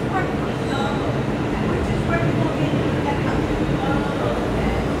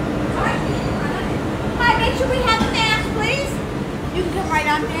 Hi, make sure we have a mask, please. You can come right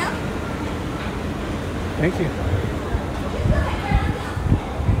on down. Thank you.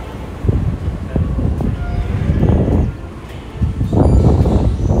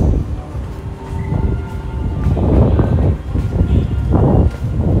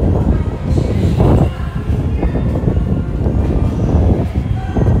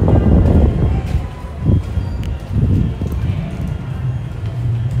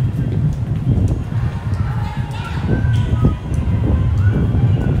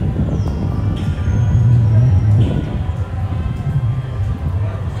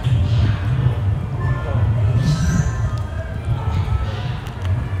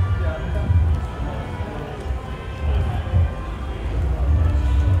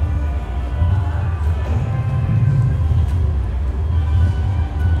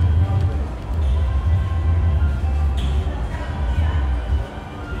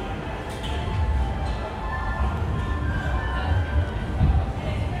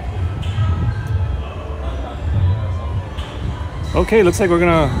 Okay, looks like we're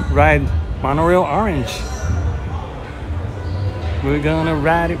gonna ride Monorail Orange. We're gonna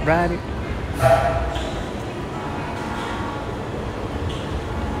ride it, ride it.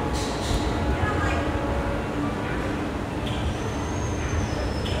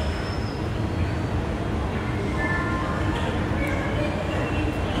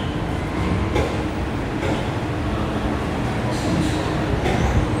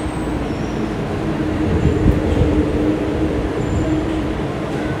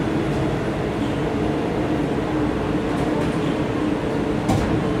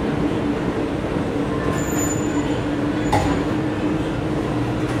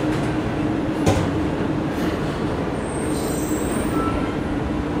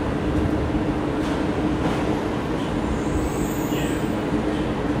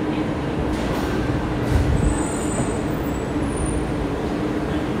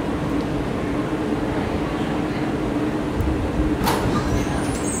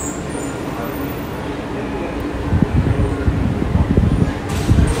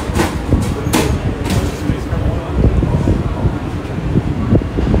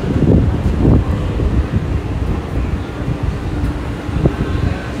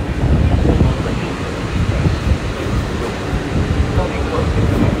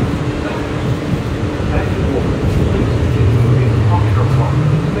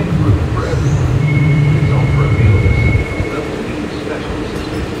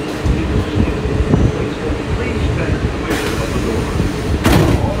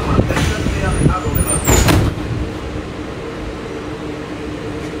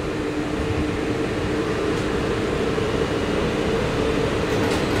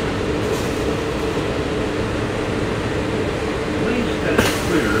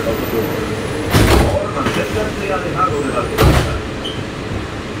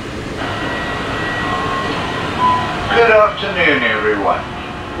 Good afternoon, everyone.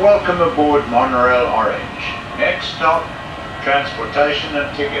 Welcome aboard Monorail Orange. Next stop, Transportation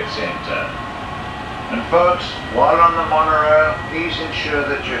and Ticket Center. And folks, while on the monorail, please ensure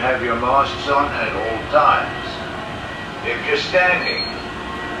that you have your masks on at all times. If you're standing,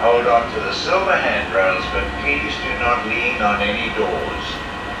 hold on to the silver handrails, but please do not lean on any doors.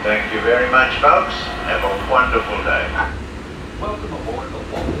 Thank you very much, folks. Have a wonderful day. Welcome aboard the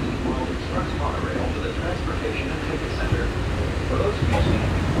Walt Disney World Express monorail to the Transportation and Ticket Center. For those of you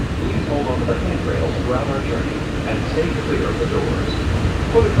standing, please hold on to the handrails throughout our journey and stay clear of the doors.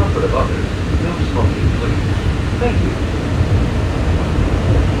 For the comfort of others, no smoking, please. Thank you.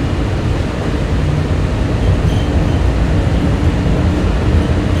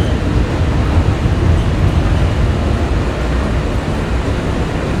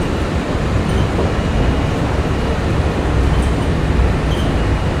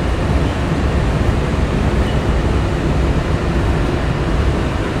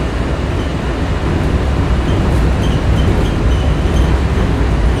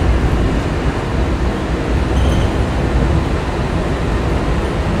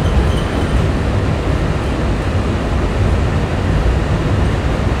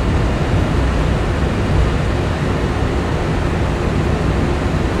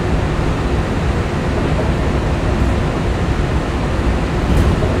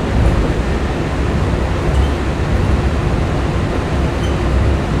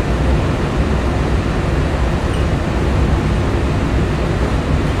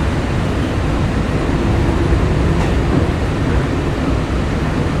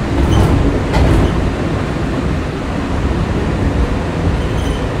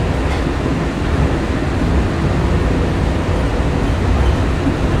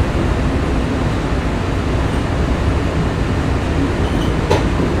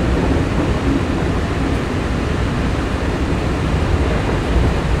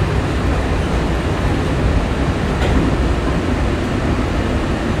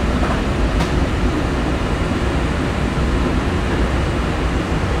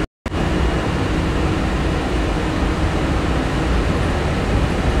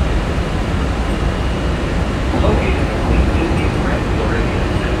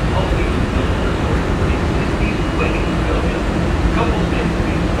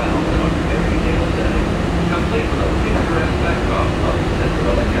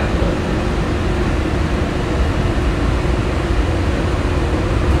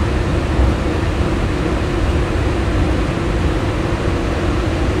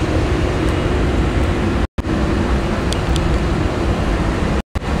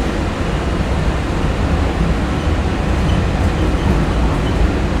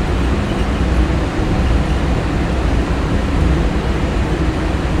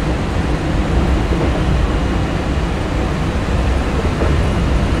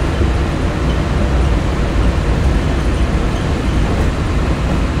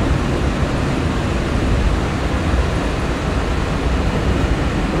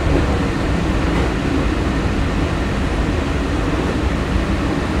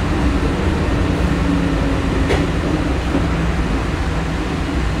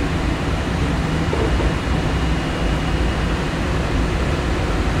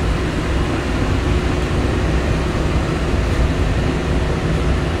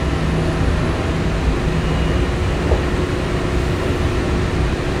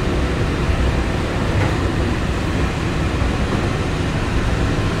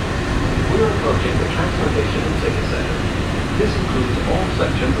 Transportation and Ticket Center. This includes all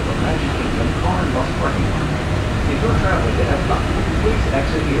sections of the Magic Kingdom car and bus parking lot. If you're traveling to Epcot, please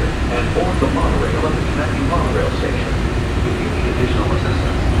exit here and board the monorail at the connecting monorail station. If you need additional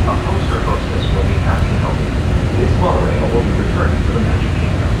assistance, a host or hostess will be happy to help you. This monorail will be returning to the Magic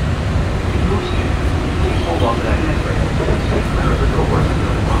Kingdom. If you're scared, please hold on to that handrail and stay clear of the doors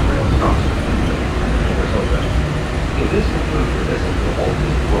until the monorail stops and the doors open. If this concludes your visit to the Walt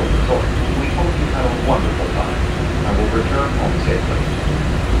Disney World Resort, we hope you had a wonderful time and will return home safely.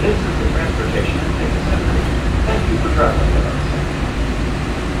 This is the Transportation and Ticket Center. Thank you for traveling with us.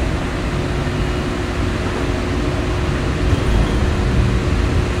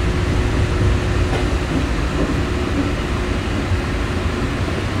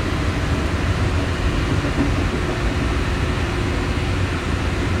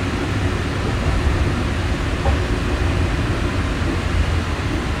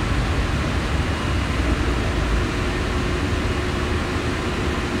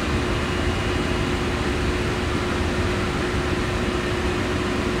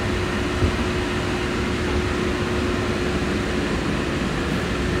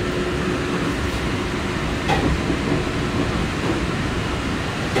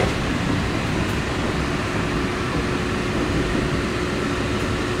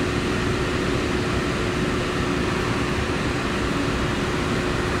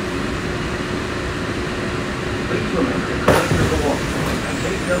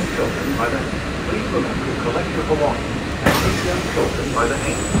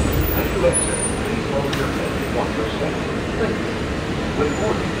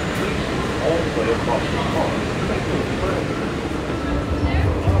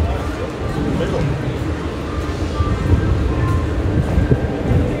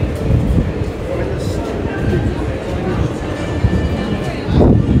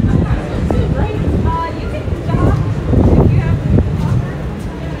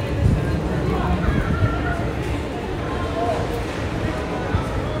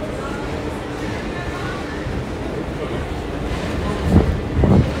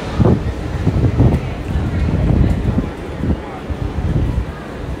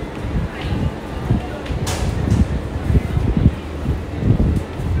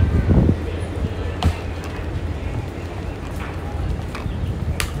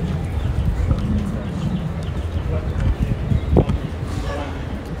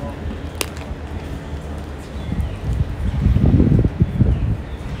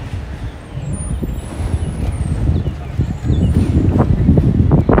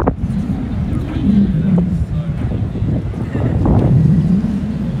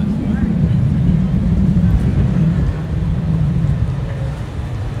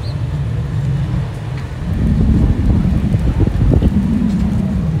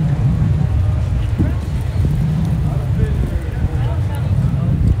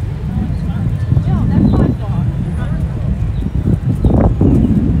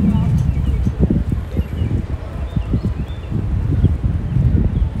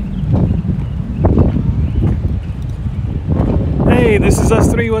 Hey, this is us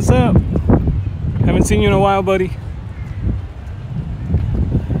three. What's up? Haven't seen you in a while, buddy.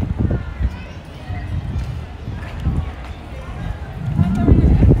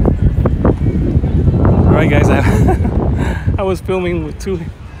 All right, guys. I was filming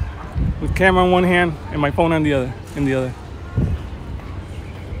with camera in one hand and my phone on the other.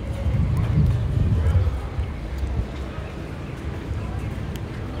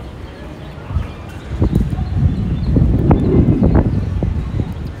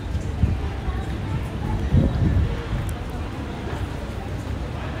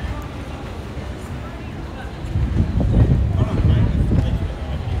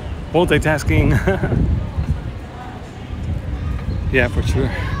 Multitasking. Yeah, for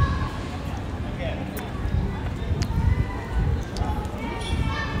sure.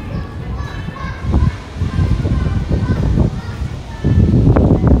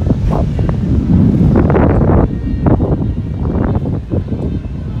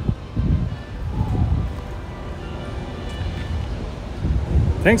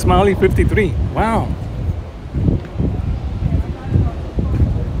 Thanks, Molly 53. Wow.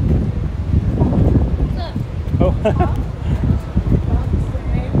 Oh.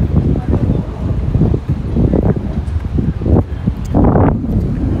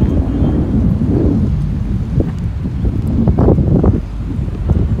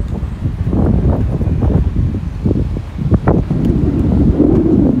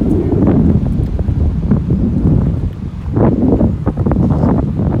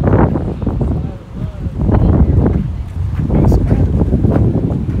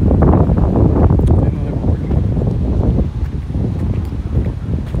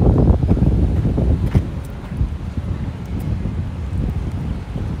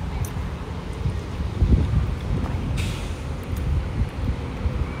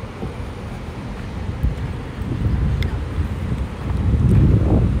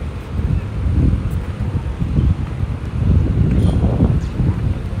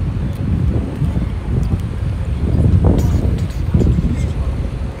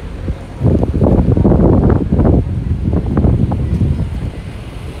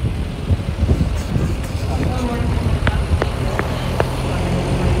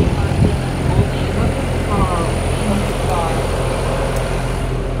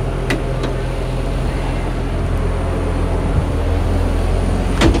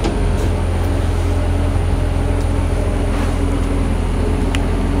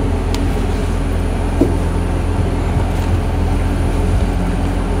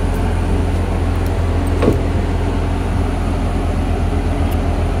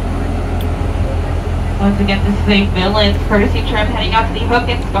 Once again, this is a Villains courtesy trim heading out to the Hook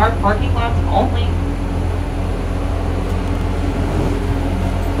and Star parking lots only.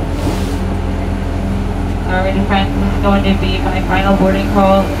 Alrighty friends, this is going to be my final boarding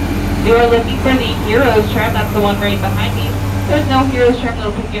call. You are looking for the Heroes trim, that's the one right behind me. There's no Heroes trim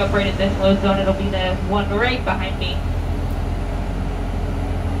that'll pick you up right at this low zone, it'll be the one right behind me.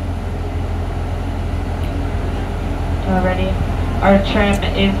 Alrighty, our trim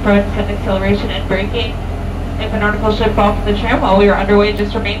is front and acceleration and braking. If an article should fall from the trim while we are underway,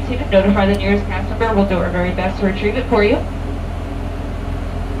 just remain seated, notify the nearest cast member, we'll do our very best to retrieve it for you.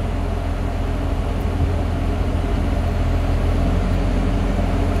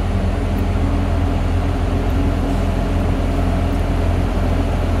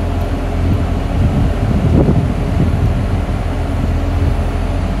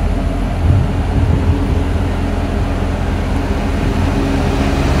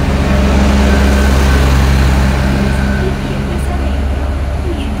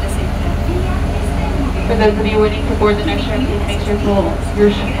 For those of you waiting to board the next train, please make sure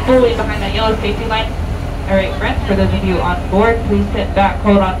you're fully behind that yellow safety line. Alright friends, for those of you on board, please sit back,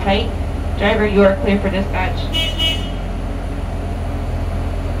 hold on tight. Driver, you are clear for dispatch.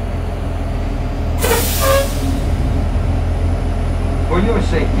 For your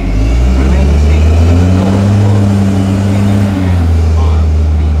safety, remain seated to the door closed. Keep your hands, arms,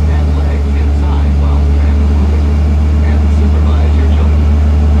 feet, and legs inside while the tram is moving. And supervise your children.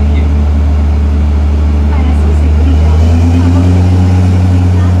 Thank you.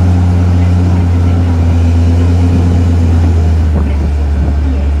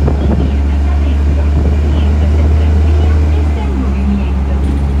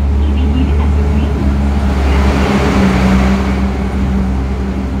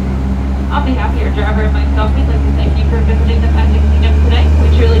 On behalf of your driver and myself, we'd like to thank you for visiting the Magic Kingdom today.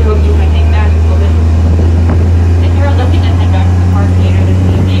 We truly hope you had a magical visit. If you're looking to head back to the park later this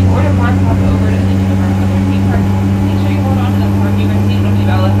evening or to park hop over to any of our other theme parks, make sure you hold on to the parking receipt. It'll be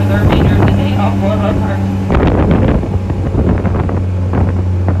valid for the remainder of the day off four of our parks.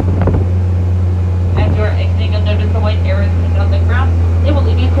 As you are exiting, you'll notice the white arrows pinned on the ground. They will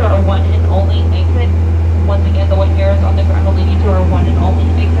lead you to our one and only exit. Once again, the white arrows on the ground will lead you to our one and only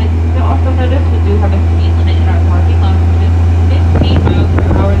exit. You'll also notice we do have a speed limit in our parking lot, which is 15 miles per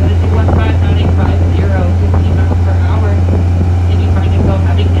hour. That is 15950, 15 miles per hour. If you find yourself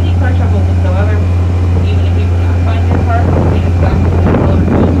having any car trouble whatsoever, even if you cannot find your car, we just back to the roller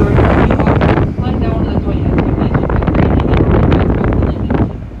coaster or you walk, slide down one of those white excavations with grading and hold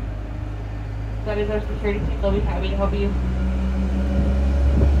That is our security team. They'll be happy to help you.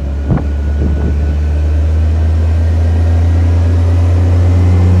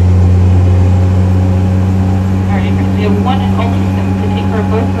 We have one and only step to take for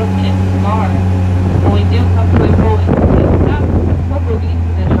both Hook and Star. When we do come to a full and complete stop, we'll move you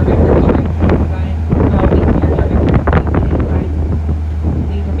to the trigger side.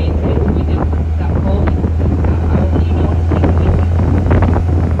 Please remain safe when we do come to that full and complete stop. I will let you know when it's safe to leave.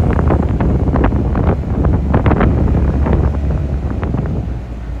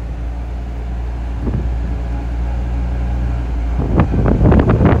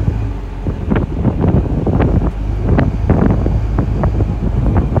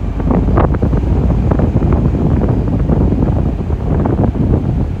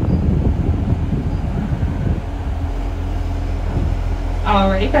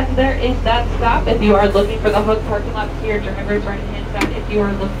 Alrighty friends, there is that stop. If you are looking for the Hook parking lot to your driver's right hand side, if you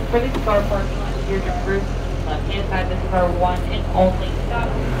are looking for the Star parking lot to your driver's left hand side, this is our one and only stop.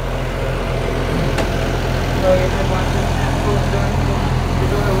 Lower your head watches, pull the door, the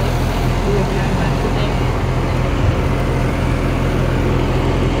door away. We have time to think.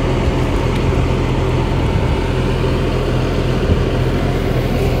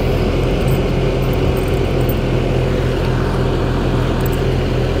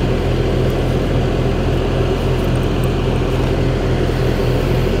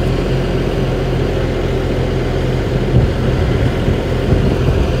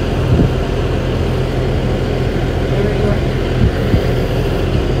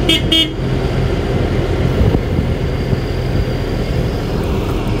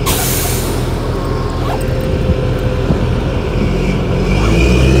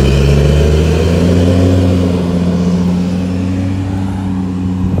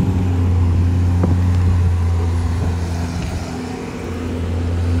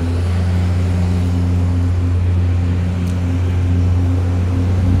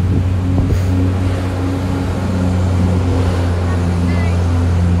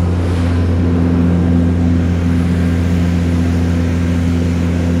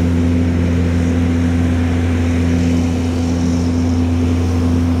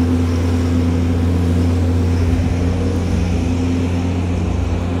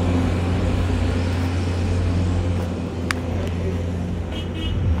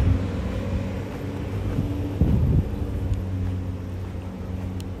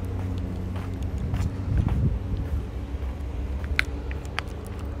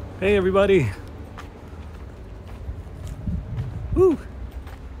 Hey everybody. Woo. A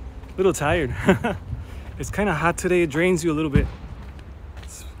little tired. It's kind of hot today. It drains you a little bit.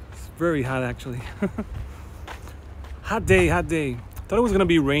 It's very hot actually. Hot day, hot day. Thought it was gonna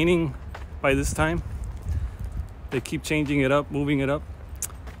be raining by this time. They keep changing it up, moving it up.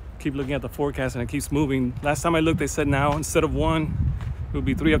 Keep looking at the forecast and it keeps moving. Last time I looked, they said now instead of 1, it will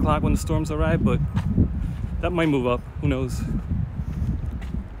be 3 o'clock when the storms arrive, but that might move up. Who knows?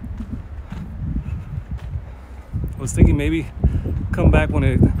 I was thinking maybe come back when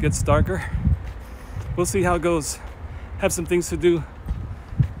it gets darker. We'll see how it goes. Have some things to do,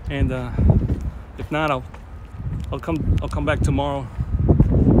 and if not, I'll come back tomorrow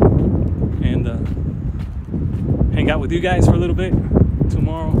and hang out with you guys for a little bit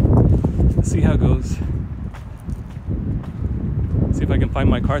tomorrow. Let's see how it goes. See if I can find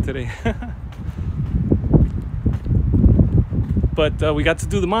my car today. But we got to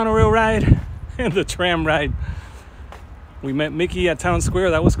do the monorail ride and the tram ride. We met Mickey at Town Square.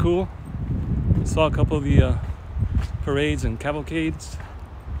 That was cool. Saw a couple of the parades and cavalcades.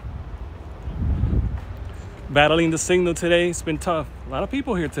 Battling the signal today. It's been tough. A lot of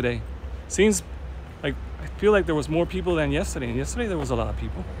people here today. Seems like I feel like there was more people than yesterday. And yesterday there was a lot of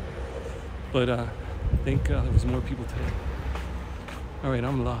people. But I think there was more people today. All right,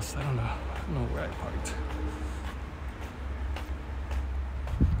 I'm lost. I don't know where I parked.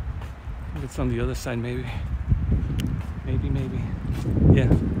 I think it's on the other side, maybe. Maybe. Yeah,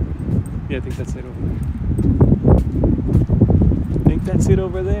 I think that's it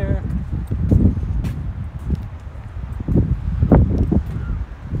over there.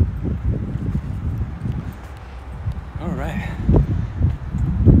 All right.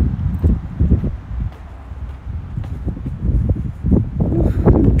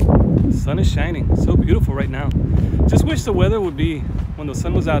 The sun is shining. So beautiful right now. Just wish the weather would be, when the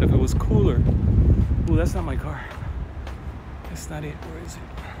sun was out, if it was cooler. Ooh, that's not my car. That's not it. Where is it?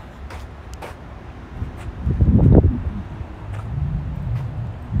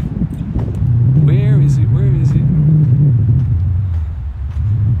 Where is it?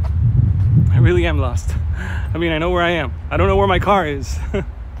 I really am lost. I mean, I know where I am. I don't know where my car is.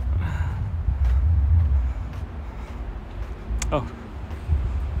 Oh,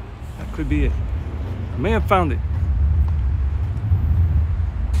 that could be it. I may have found it.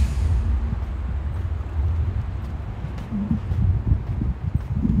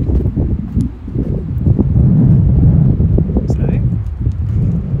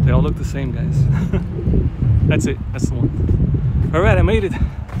 Look the same, guys. That's it. That's the one. All right, I made it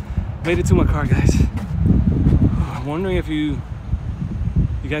to my car, guys. I'm wondering if you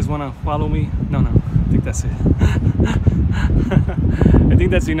guys want to follow me. No, I think that's it. I think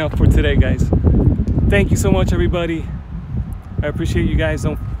that's enough for today, guys. Thank you so much, everybody. I appreciate you guys.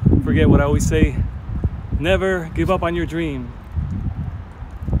 Don't forget what I always say: never give up on your dream.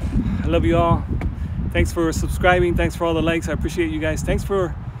 I love you all. Thanks for subscribing. Thanks for all the likes. I appreciate you guys. Thanks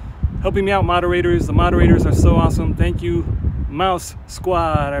for helping me out, moderators. The moderators are so awesome. Thank you, Mouse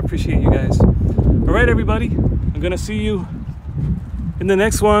Squad. I appreciate you guys. All right, everybody. I'm gonna see you in the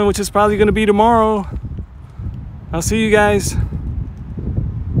next one, which is probably gonna be tomorrow. I'll see you guys.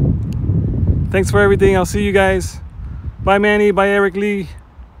 Thanks for everything. I'll see you guys. Bye, Manny. Bye, Eric Lee.